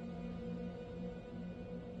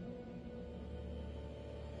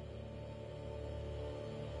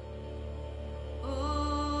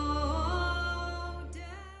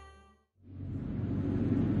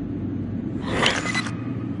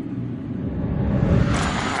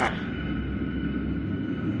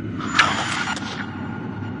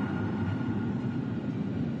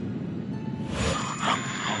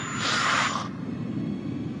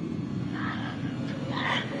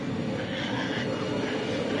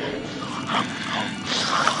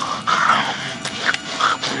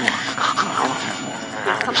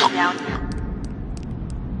 coming down here.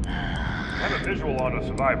 I have a visual on a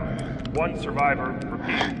survivor. One survivor,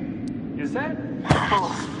 repeat. Is that? Oh,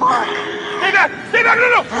 fuck! Stay back! Stay back!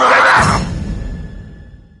 No! Stay back!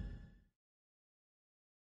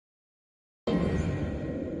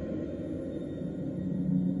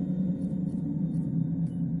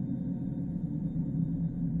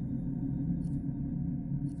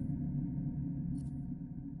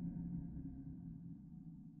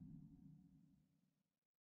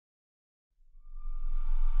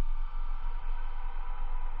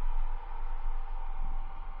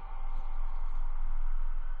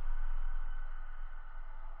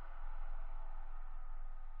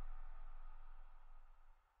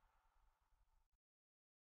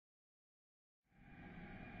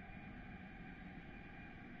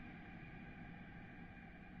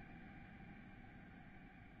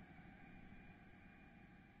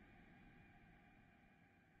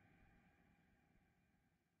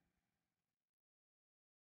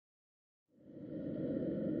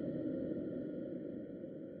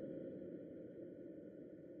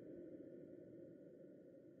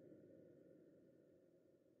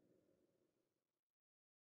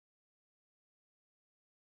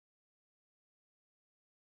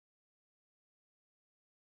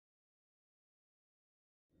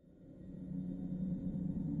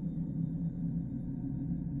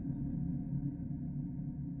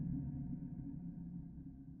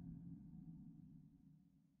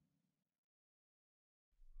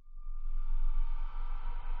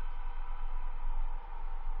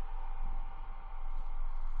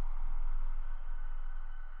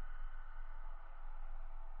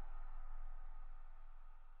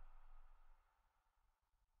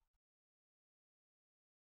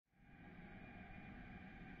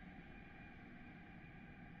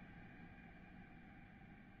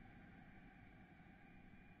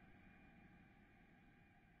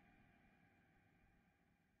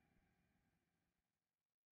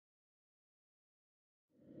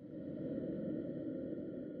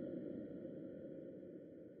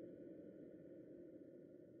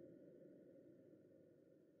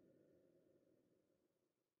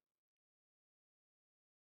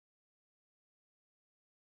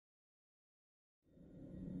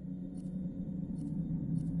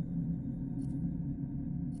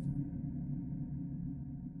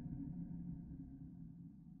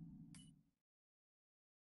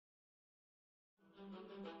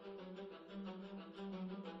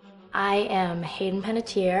 I am Hayden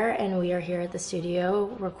Panettiere, and we are here at the studio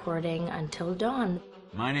recording Until Dawn.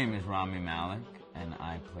 My name is Rami Malek, and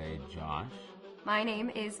I play Josh. My name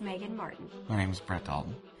is Megan Martin. My name is Brett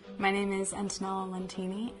Dalton. My name is Antonella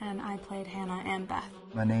Lentini, and I played Hannah and Beth.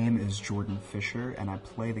 My name is Jordan Fisher, and I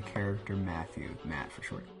play the character Matthew, Matt for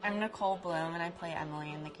short. I'm Nicole Bloom, and I play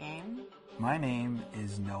Emily in the game. My name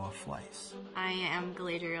is Noah Fleiss. I am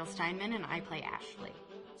Galadriel Steinman, and I play Ashley.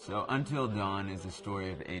 So Until Dawn is the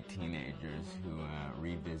story of 8 teenagers who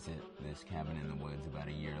revisit this cabin in the woods about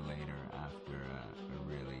a year later after a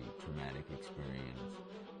really traumatic experience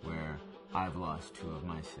where I've lost 2 of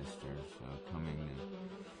my sisters, so coming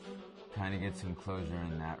to kind of get some closure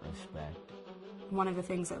in that respect. One of the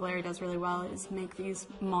things that Larry does really well is make these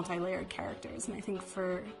multi-layered characters, and I think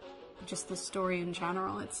for just the story in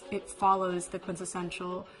general, it follows the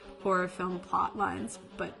quintessential horror film plot lines,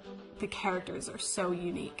 but the characters are so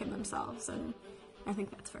unique in themselves, and I think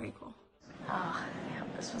that's very cool. Oh, yeah,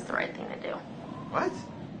 this was the right thing to do. What?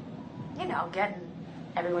 You know, getting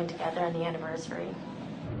everyone together on the anniversary.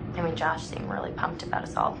 I mean, Josh seemed really pumped about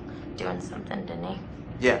us all doing something, didn't he?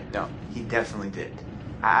 Yeah, no, he definitely did.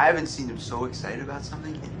 I haven't seen him so excited about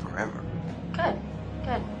something in forever. Good,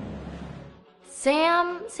 good.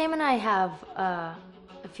 Sam and I have a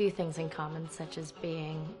few things in common, such as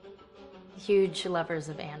being huge lovers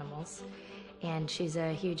of animals, and she's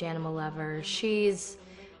a huge animal lover. She's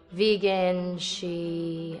vegan.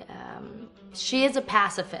 She is a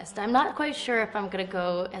pacifist. I'm not quite sure if I'm gonna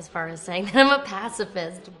go as far as saying that I'm a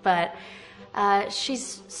pacifist, but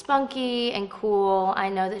she's spunky and cool. I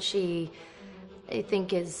know that she, I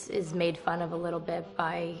think, is made fun of a little bit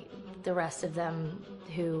by the rest of them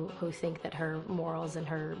who think that her morals and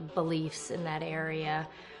her beliefs in that area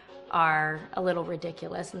are a little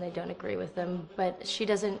ridiculous and they don't agree with them, but she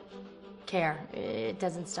doesn't care. It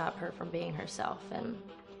doesn't stop her from being herself, and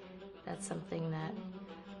that's something that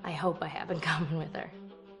I hope I have in common with her.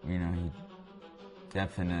 You know, he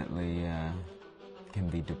definitely can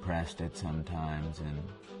be depressed at some times and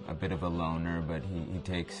a bit of a loner, but he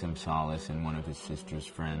takes some solace in one of his sister's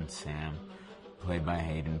friends, Sam, played by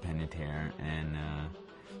Hayden Panettiere, and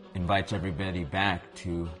invites everybody back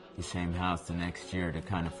to the same house the next year to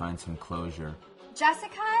kind of find some closure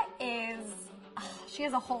Jessica is... she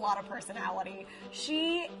has a whole lot of personality.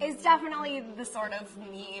 She is definitely the sort of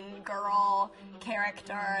mean girl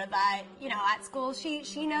character that, you know, at school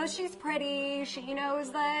she knows she's pretty, she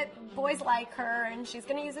knows that boys like her, and she's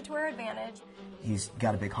going to use it to her advantage. He's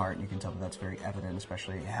got a big heart, and you can tell that that's very evident,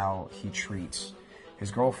 especially how he treats his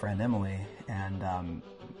girlfriend, Emily, and,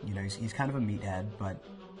 you know, he's kind of a meathead, but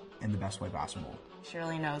in the best way possible. She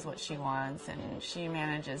really knows what she wants, and she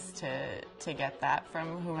manages to get that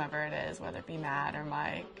from whomever it is, whether it be Matt or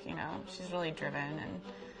Mike. You know, she's really driven, and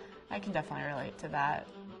I can definitely relate to that.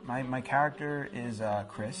 My character is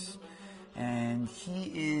Chris, and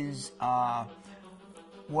he is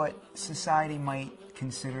what society might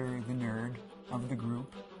consider the nerd of the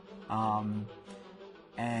group, and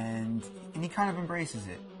he kind of embraces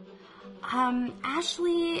it.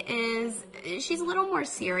 Ashley she's a little more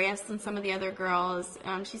serious than some of the other girls.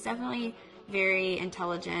 She's definitely very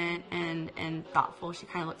intelligent and thoughtful. She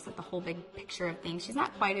kind of looks at the whole big picture of things. She's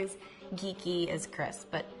not quite as geeky as Chris,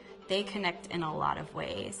 but they connect in a lot of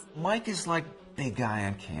ways. Mike is like big guy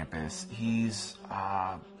on campus. He's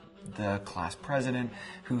the class president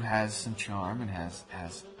who has some charm and has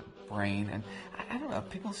a brain, and I don't know,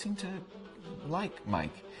 people seem to like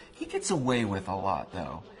Mike. He gets away with a lot,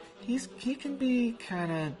 though. He can be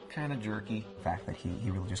kind of jerky. The fact that he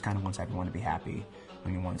really just kind of wants everyone to be happy,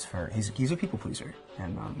 and he wants he's a people pleaser,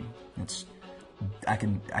 and I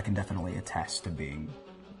can definitely attest to being,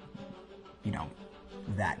 you know,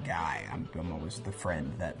 that guy. I'm always the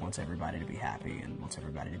friend that wants everybody to be happy and wants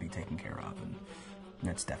everybody to be taken care of, and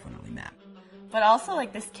that's definitely Matt. But also,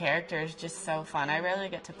 like, this character is just so fun. I rarely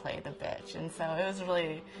get to play the bitch, and so it was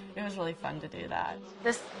really fun to do that.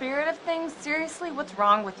 The spirit of things, seriously, what's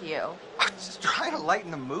wrong with you? I'm just trying to lighten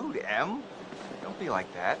the mood, Em. Don't be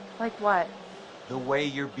like that. Like what? The way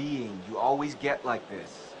you're being. You always get like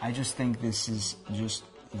this. I just think this is just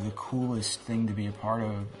the coolest thing to be a part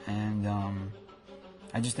of, and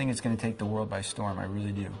I just think it's going to take the world by storm. I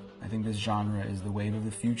really do. I think this genre is the wave of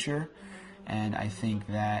the future, and I think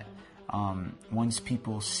that once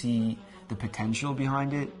people see the potential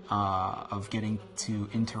behind it, of getting to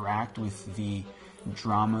interact with the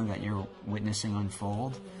drama that you're witnessing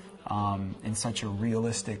unfold in such a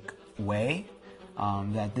realistic way,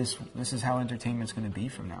 that this is how entertainment's going to be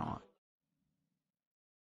from now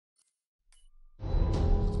on.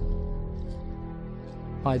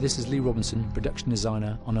 Hi, this is Lee Robinson, production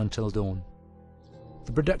designer on Until Dawn.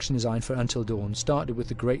 The production design for Until Dawn started with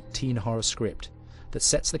the great teen horror script that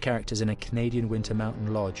sets the characters in a Canadian winter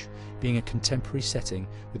mountain lodge, being a contemporary setting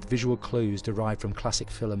with visual clues derived from classic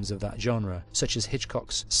films of that genre, such as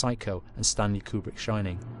Hitchcock's Psycho and Stanley Kubrick's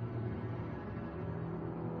Shining.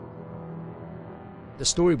 The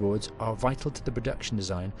storyboards are vital to the production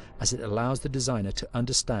design, as it allows the designer to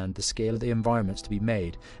understand the scale of the environments to be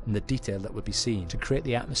made and the detail that would be seen to create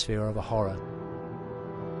the atmosphere of a horror.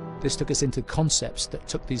 This took us into concepts that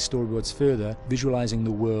took these storyboards further, visualizing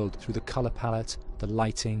the world through the color palette, the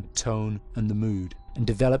lighting, tone, and the mood, and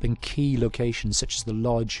developing key locations such as the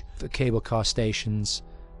lodge, the cable car stations,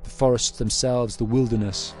 the forests themselves, the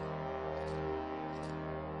wilderness.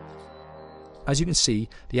 As you can see,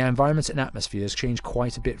 the environments and atmospheres change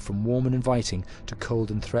quite a bit from warm and inviting to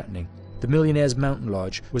cold and threatening. The Millionaire's Mountain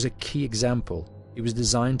Lodge was a key example. It was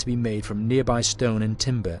designed to be made from nearby stone and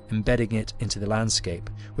timber, embedding it into the landscape,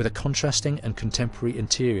 with a contrasting and contemporary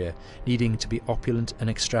interior needing to be opulent and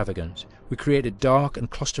extravagant. We created dark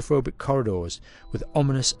and claustrophobic corridors with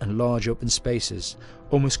ominous and large open spaces,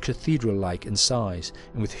 almost cathedral-like in size,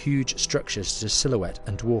 and with huge structures to silhouette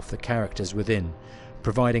and dwarf the characters within,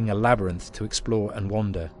 providing a labyrinth to explore and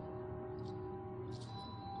wander.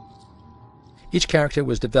 Each character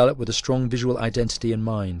was developed with a strong visual identity in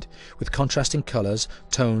mind, with contrasting colours,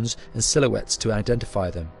 tones and silhouettes to identify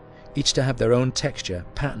them, each to have their own texture,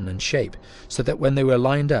 pattern and shape, so that when they were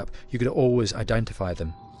lined up you could always identify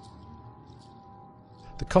them.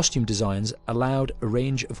 The costume designs allowed a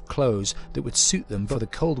range of clothes that would suit them for the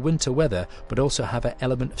cold winter weather, but also have an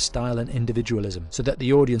element of style and individualism, so that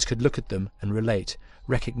the audience could look at them and relate,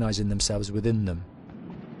 recognizing themselves within them.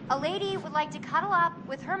 A lady would like to cuddle up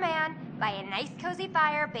with her man by a nice cozy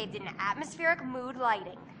fire bathed in atmospheric mood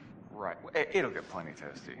lighting. Right. It'll get plenty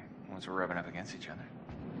toasty once we're rubbing up against each other.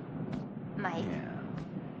 Mike.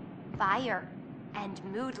 Yeah. Fire and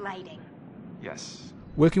mood lighting. Yes.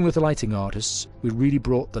 Working with the lighting artists, we really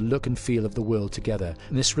brought the look and feel of the world together,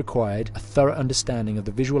 and this required a thorough understanding of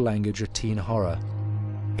the visual language of teen horror.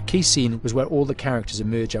 A key scene was where all the characters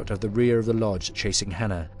emerge out of the rear of the lodge chasing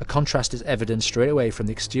Hannah. A contrast is evident straight away from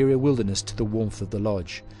the exterior wilderness to the warmth of the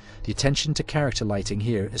lodge. The attention to character lighting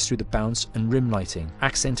here is through the bounce and rim lighting,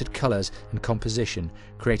 accented colours and composition,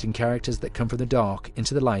 creating characters that come from the dark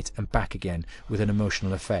into the light and back again with an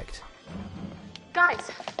emotional effect.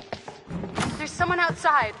 Guys, there's someone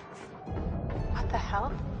outside. What the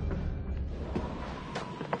hell?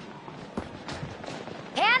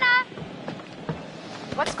 Hannah!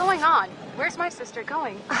 What's going on? Where's my sister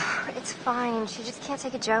going? It's fine. She just can't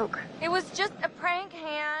take a joke. It was just a prank,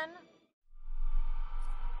 Han.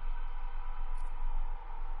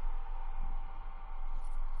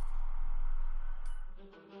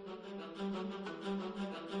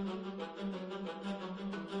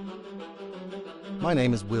 My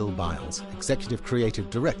name is Will Biles, Executive Creative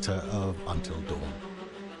Director of Until Dawn.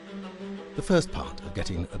 The first part of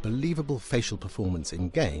getting a believable facial performance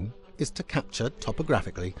in-game is to capture,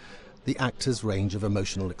 topographically, the actor's range of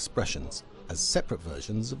emotional expressions as separate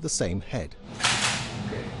versions of the same head.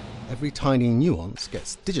 Every tiny nuance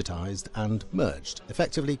gets digitized and merged,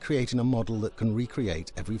 effectively creating a model that can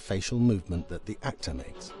recreate every facial movement that the actor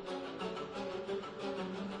makes.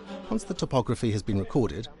 Once the topography has been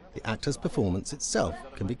recorded, the actor's performance itself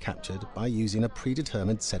can be captured by using a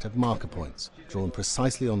predetermined set of marker points, drawn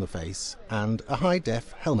precisely on the face, and a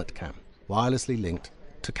high-def helmet cam, wirelessly linked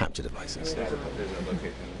to capture devices. The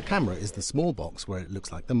camera is the small box where it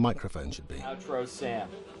looks like the microphone should be. Outro Sam.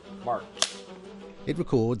 Mark. It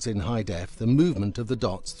records in high def the movement of the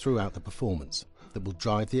dots throughout the performance that will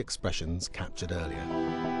drive the expressions captured earlier.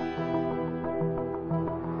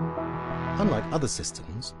 Unlike other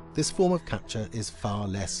systems, this form of capture is far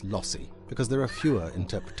less lossy because there are fewer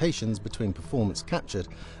interpretations between performance captured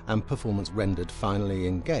and performance rendered finally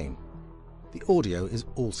in-game. The audio is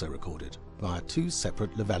also recorded via two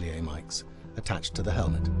separate lavalier mics attached to the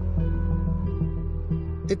helmet.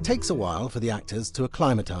 It takes a while for the actors to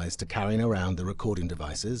acclimatise to carrying around the recording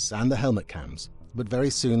devices and the helmet cams, but very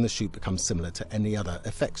soon the shoot becomes similar to any other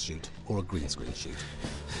effects shoot or a green screen shoot.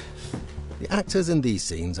 The actors in these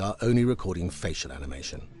scenes are only recording facial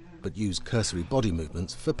animation, but use cursory body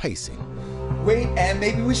movements for pacing. Wait, and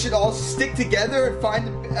maybe we should all stick together and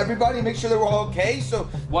find everybody and make sure they're all okay, so...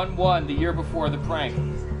 1-1, the year before the prank.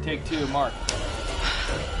 Take 2, Mark.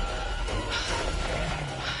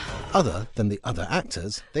 Other than the other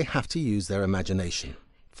actors, they have to use their imagination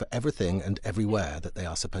for everything and everywhere that they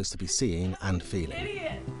are supposed to be seeing and feeling.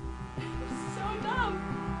 Idiot! So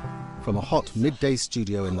dumb. From a hot midday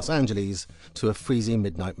studio in Los Angeles to a freezing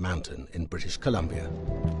midnight mountain in British Columbia.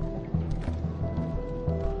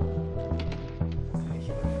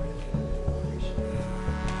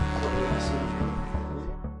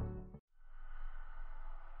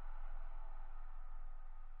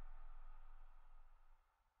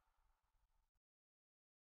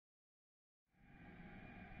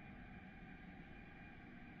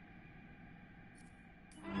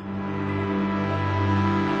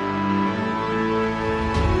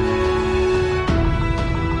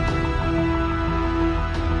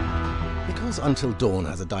 Until Dawn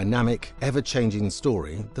has a dynamic, ever-changing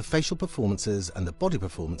story, the facial performances and the body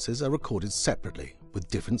performances are recorded separately, with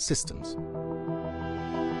different systems.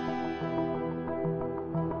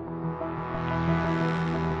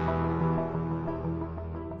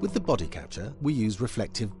 With the body capture, we use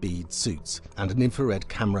reflective bead suits and an infrared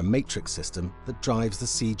camera matrix system that drives the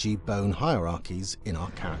CG bone hierarchies in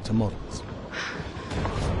our character models.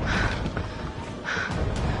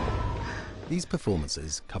 These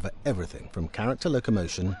performances cover everything from character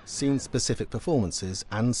locomotion, scene-specific performances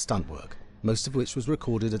and stunt work, most of which was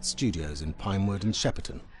recorded at studios in Pinewood and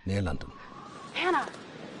Shepperton, near London. Hannah!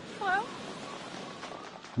 Hello?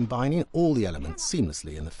 Combining all the elements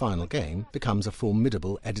seamlessly in the final game becomes a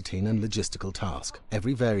formidable editing and logistical task.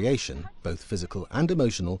 Every variation, both physical and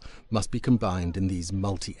emotional, must be combined in these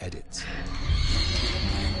multi-edits.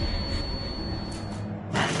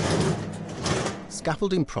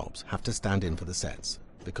 Scaffolding props have to stand in for the sets,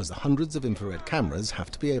 because the hundreds of infrared cameras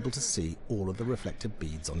have to be able to see all of the reflective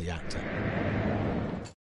beads on the actor.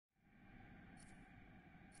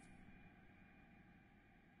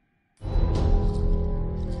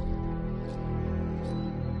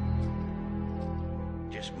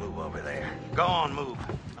 Just move over there. Go on, move.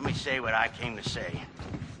 Let me say what I came to say.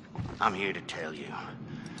 I'm here to tell you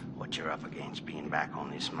what you're up against being back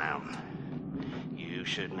on this mountain. You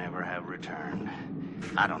should never have returned.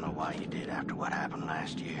 I don't know why you did after what happened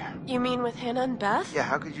last year. You mean with Hannah and Beth? Yeah,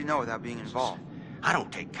 how could you know without being involved? I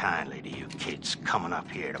don't take kindly to you kids coming up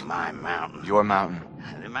here to my mountain. Your mountain.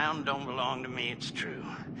 The mountain don't belong to me, it's true.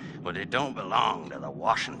 But it don't belong to the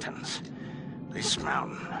Washingtons. This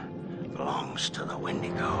mountain belongs to the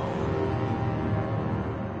Wendigo.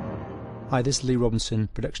 Hi, this is Lee Robinson,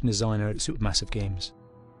 production designer at Supermassive Games.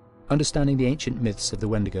 Understanding the ancient myths of the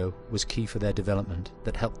Wendigo was key for their development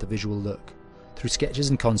that helped the visual look. Through sketches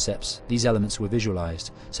and concepts, these elements were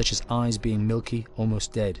visualized, such as eyes being milky,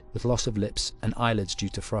 almost dead, with loss of lips and eyelids due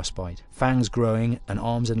to frostbite, fangs growing and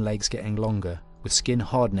arms and legs getting longer, with skin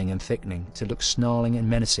hardening and thickening to look snarling and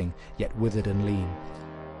menacing, yet withered and lean.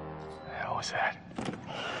 What the hell was that?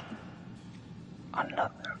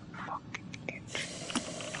 Another fucking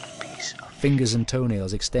piece of... Fingers and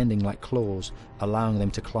toenails extending like claws, allowing them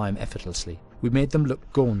to climb effortlessly. We made them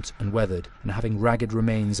look gaunt and weathered, and having ragged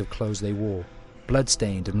remains of clothes they wore.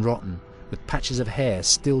 Blood-stained and rotten, with patches of hair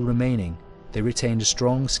still remaining, they retained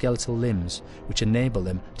strong skeletal limbs, which enable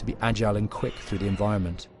them to be agile and quick through the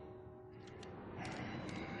environment.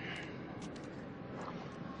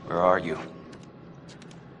 Where are you?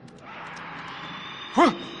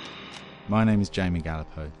 My name is Jamie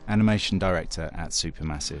Gallipo, animation director at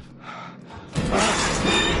Supermassive.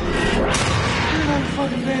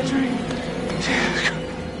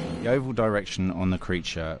 The overall direction on the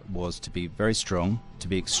creature was to be very strong, to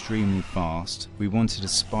be extremely fast. We wanted a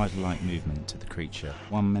spider-like movement to the creature.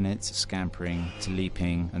 1 minute scampering to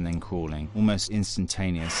leaping and then crawling, almost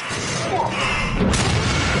instantaneous.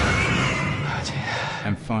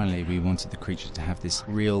 And finally, we wanted the creature to have this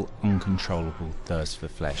real, uncontrollable thirst for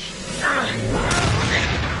flesh.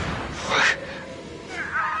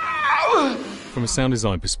 From a sound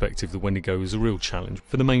design perspective, the Wendigo is a real challenge.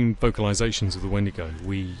 For the main vocalizations of the Wendigo,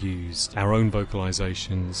 we used our own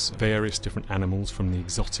vocalizations, various different animals from the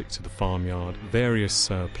exotic to the farmyard, various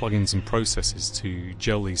plugins and processes to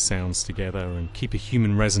gel these sounds together and keep a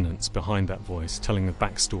human resonance behind that voice, telling the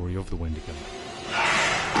backstory of the Wendigo.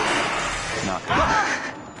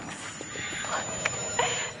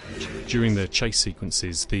 During the chase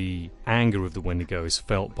sequences, the anger of the Wendigo is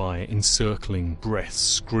felt by encircling breaths,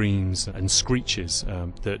 screams and screeches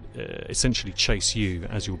that essentially chase you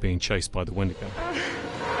as you're being chased by the Wendigo.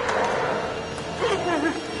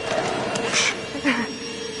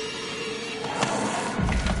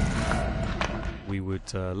 We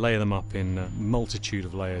would layer them up in a multitude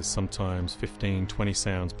of layers, sometimes 15, 20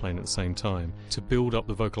 sounds playing at the same time, to build up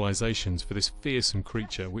the vocalizations for this fearsome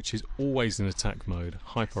creature which is always in attack mode,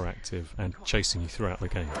 hyperactive, and chasing you throughout the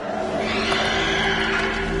game.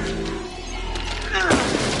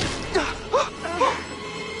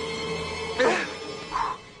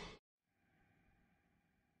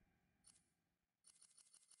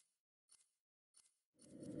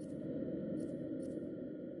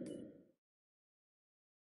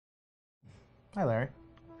 Hi, Larry.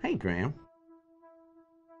 Hey, Graham.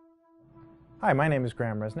 Hi, my name is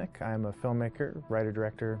Graham Resnick. I'm a filmmaker, writer,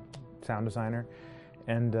 director, sound designer,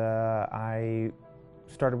 and I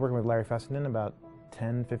started working with Larry Fessenden about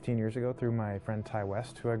 10, 15 years ago through my friend Ty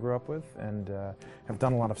West, who I grew up with, and have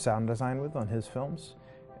done a lot of sound design with on his films.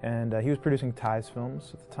 And he was producing Ty's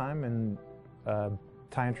films at the time, and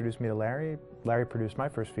Ty introduced me to Larry. Larry produced my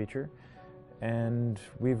first feature, and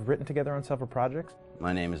we've written together on several projects.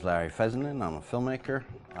 My name is Larry Fessenden. I'm a filmmaker.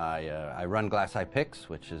 I run Glass Eye Pix,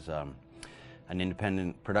 which is an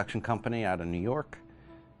independent production company out of New York.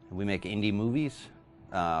 We make indie movies,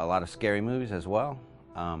 a lot of scary movies as well.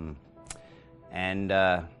 And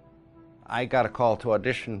I got a call to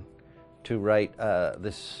audition to write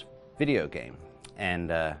this video game.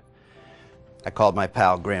 And I called my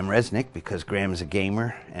pal Graham Resnick because Graham is a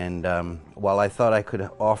gamer. And while I thought I could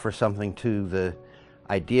offer something to the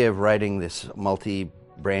idea of writing this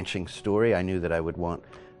multi-branching story, I knew that I would want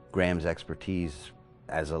Graham's expertise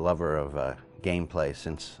as a lover of gameplay,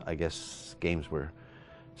 since I guess games were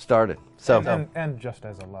started. So and just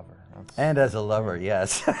as a lover. And as a lover,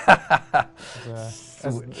 yes.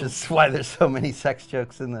 Which is why there's so many sex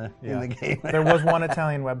jokes in the game. There was one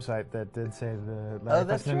Italian website that did say the Larry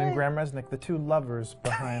Fessenden right. and Graham Resnick, the two lovers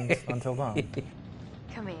behind Until Dawn.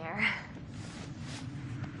 Come here.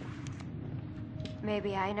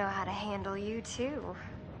 Maybe I know how to handle you too.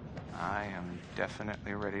 I am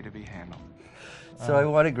definitely ready to be handled. So I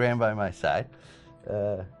wanted Graham by my side.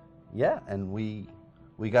 Yeah, and we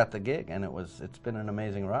got the gig, and it's been an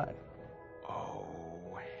amazing ride. Oh,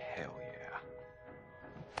 hell yeah.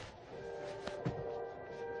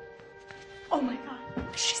 Oh my god.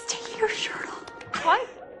 She's taking her shirt off. What?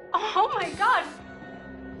 Oh my god.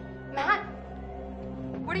 Matt,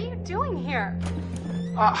 what are you doing here?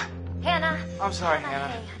 Hannah. I'm sorry,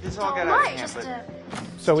 Hannah. This all got What? out of hand,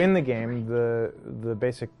 but... So in the game, the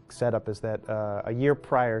basic setup is that a year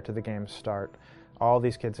prior to the game's start, all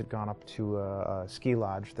these kids had gone up to a ski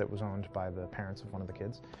lodge that was owned by the parents of one of the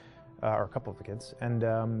kids. or a couple of the kids.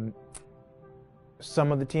 And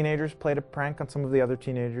some of the teenagers played a prank on some of the other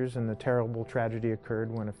teenagers, and the terrible tragedy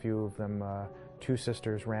occurred when a few of them, 2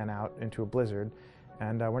 sisters, ran out into a blizzard,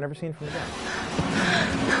 and were never seen from again.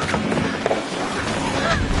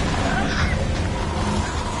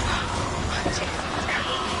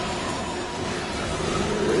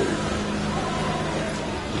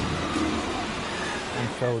 And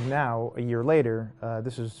so now, a year later,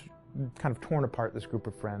 this is kind of torn apart, this group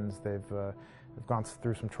of friends. They've gone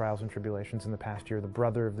through some trials and tribulations in the past year. The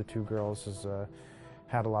brother of the 2 girls has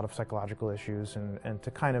had a lot of psychological issues, and to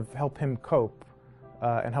kind of help him cope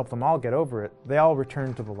and help them all get over it, they all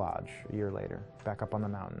returned to the lodge a year later, back up on the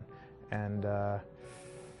mountain. And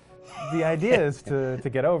the idea is to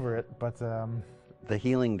get over it, but... the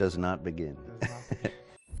healing does not begin.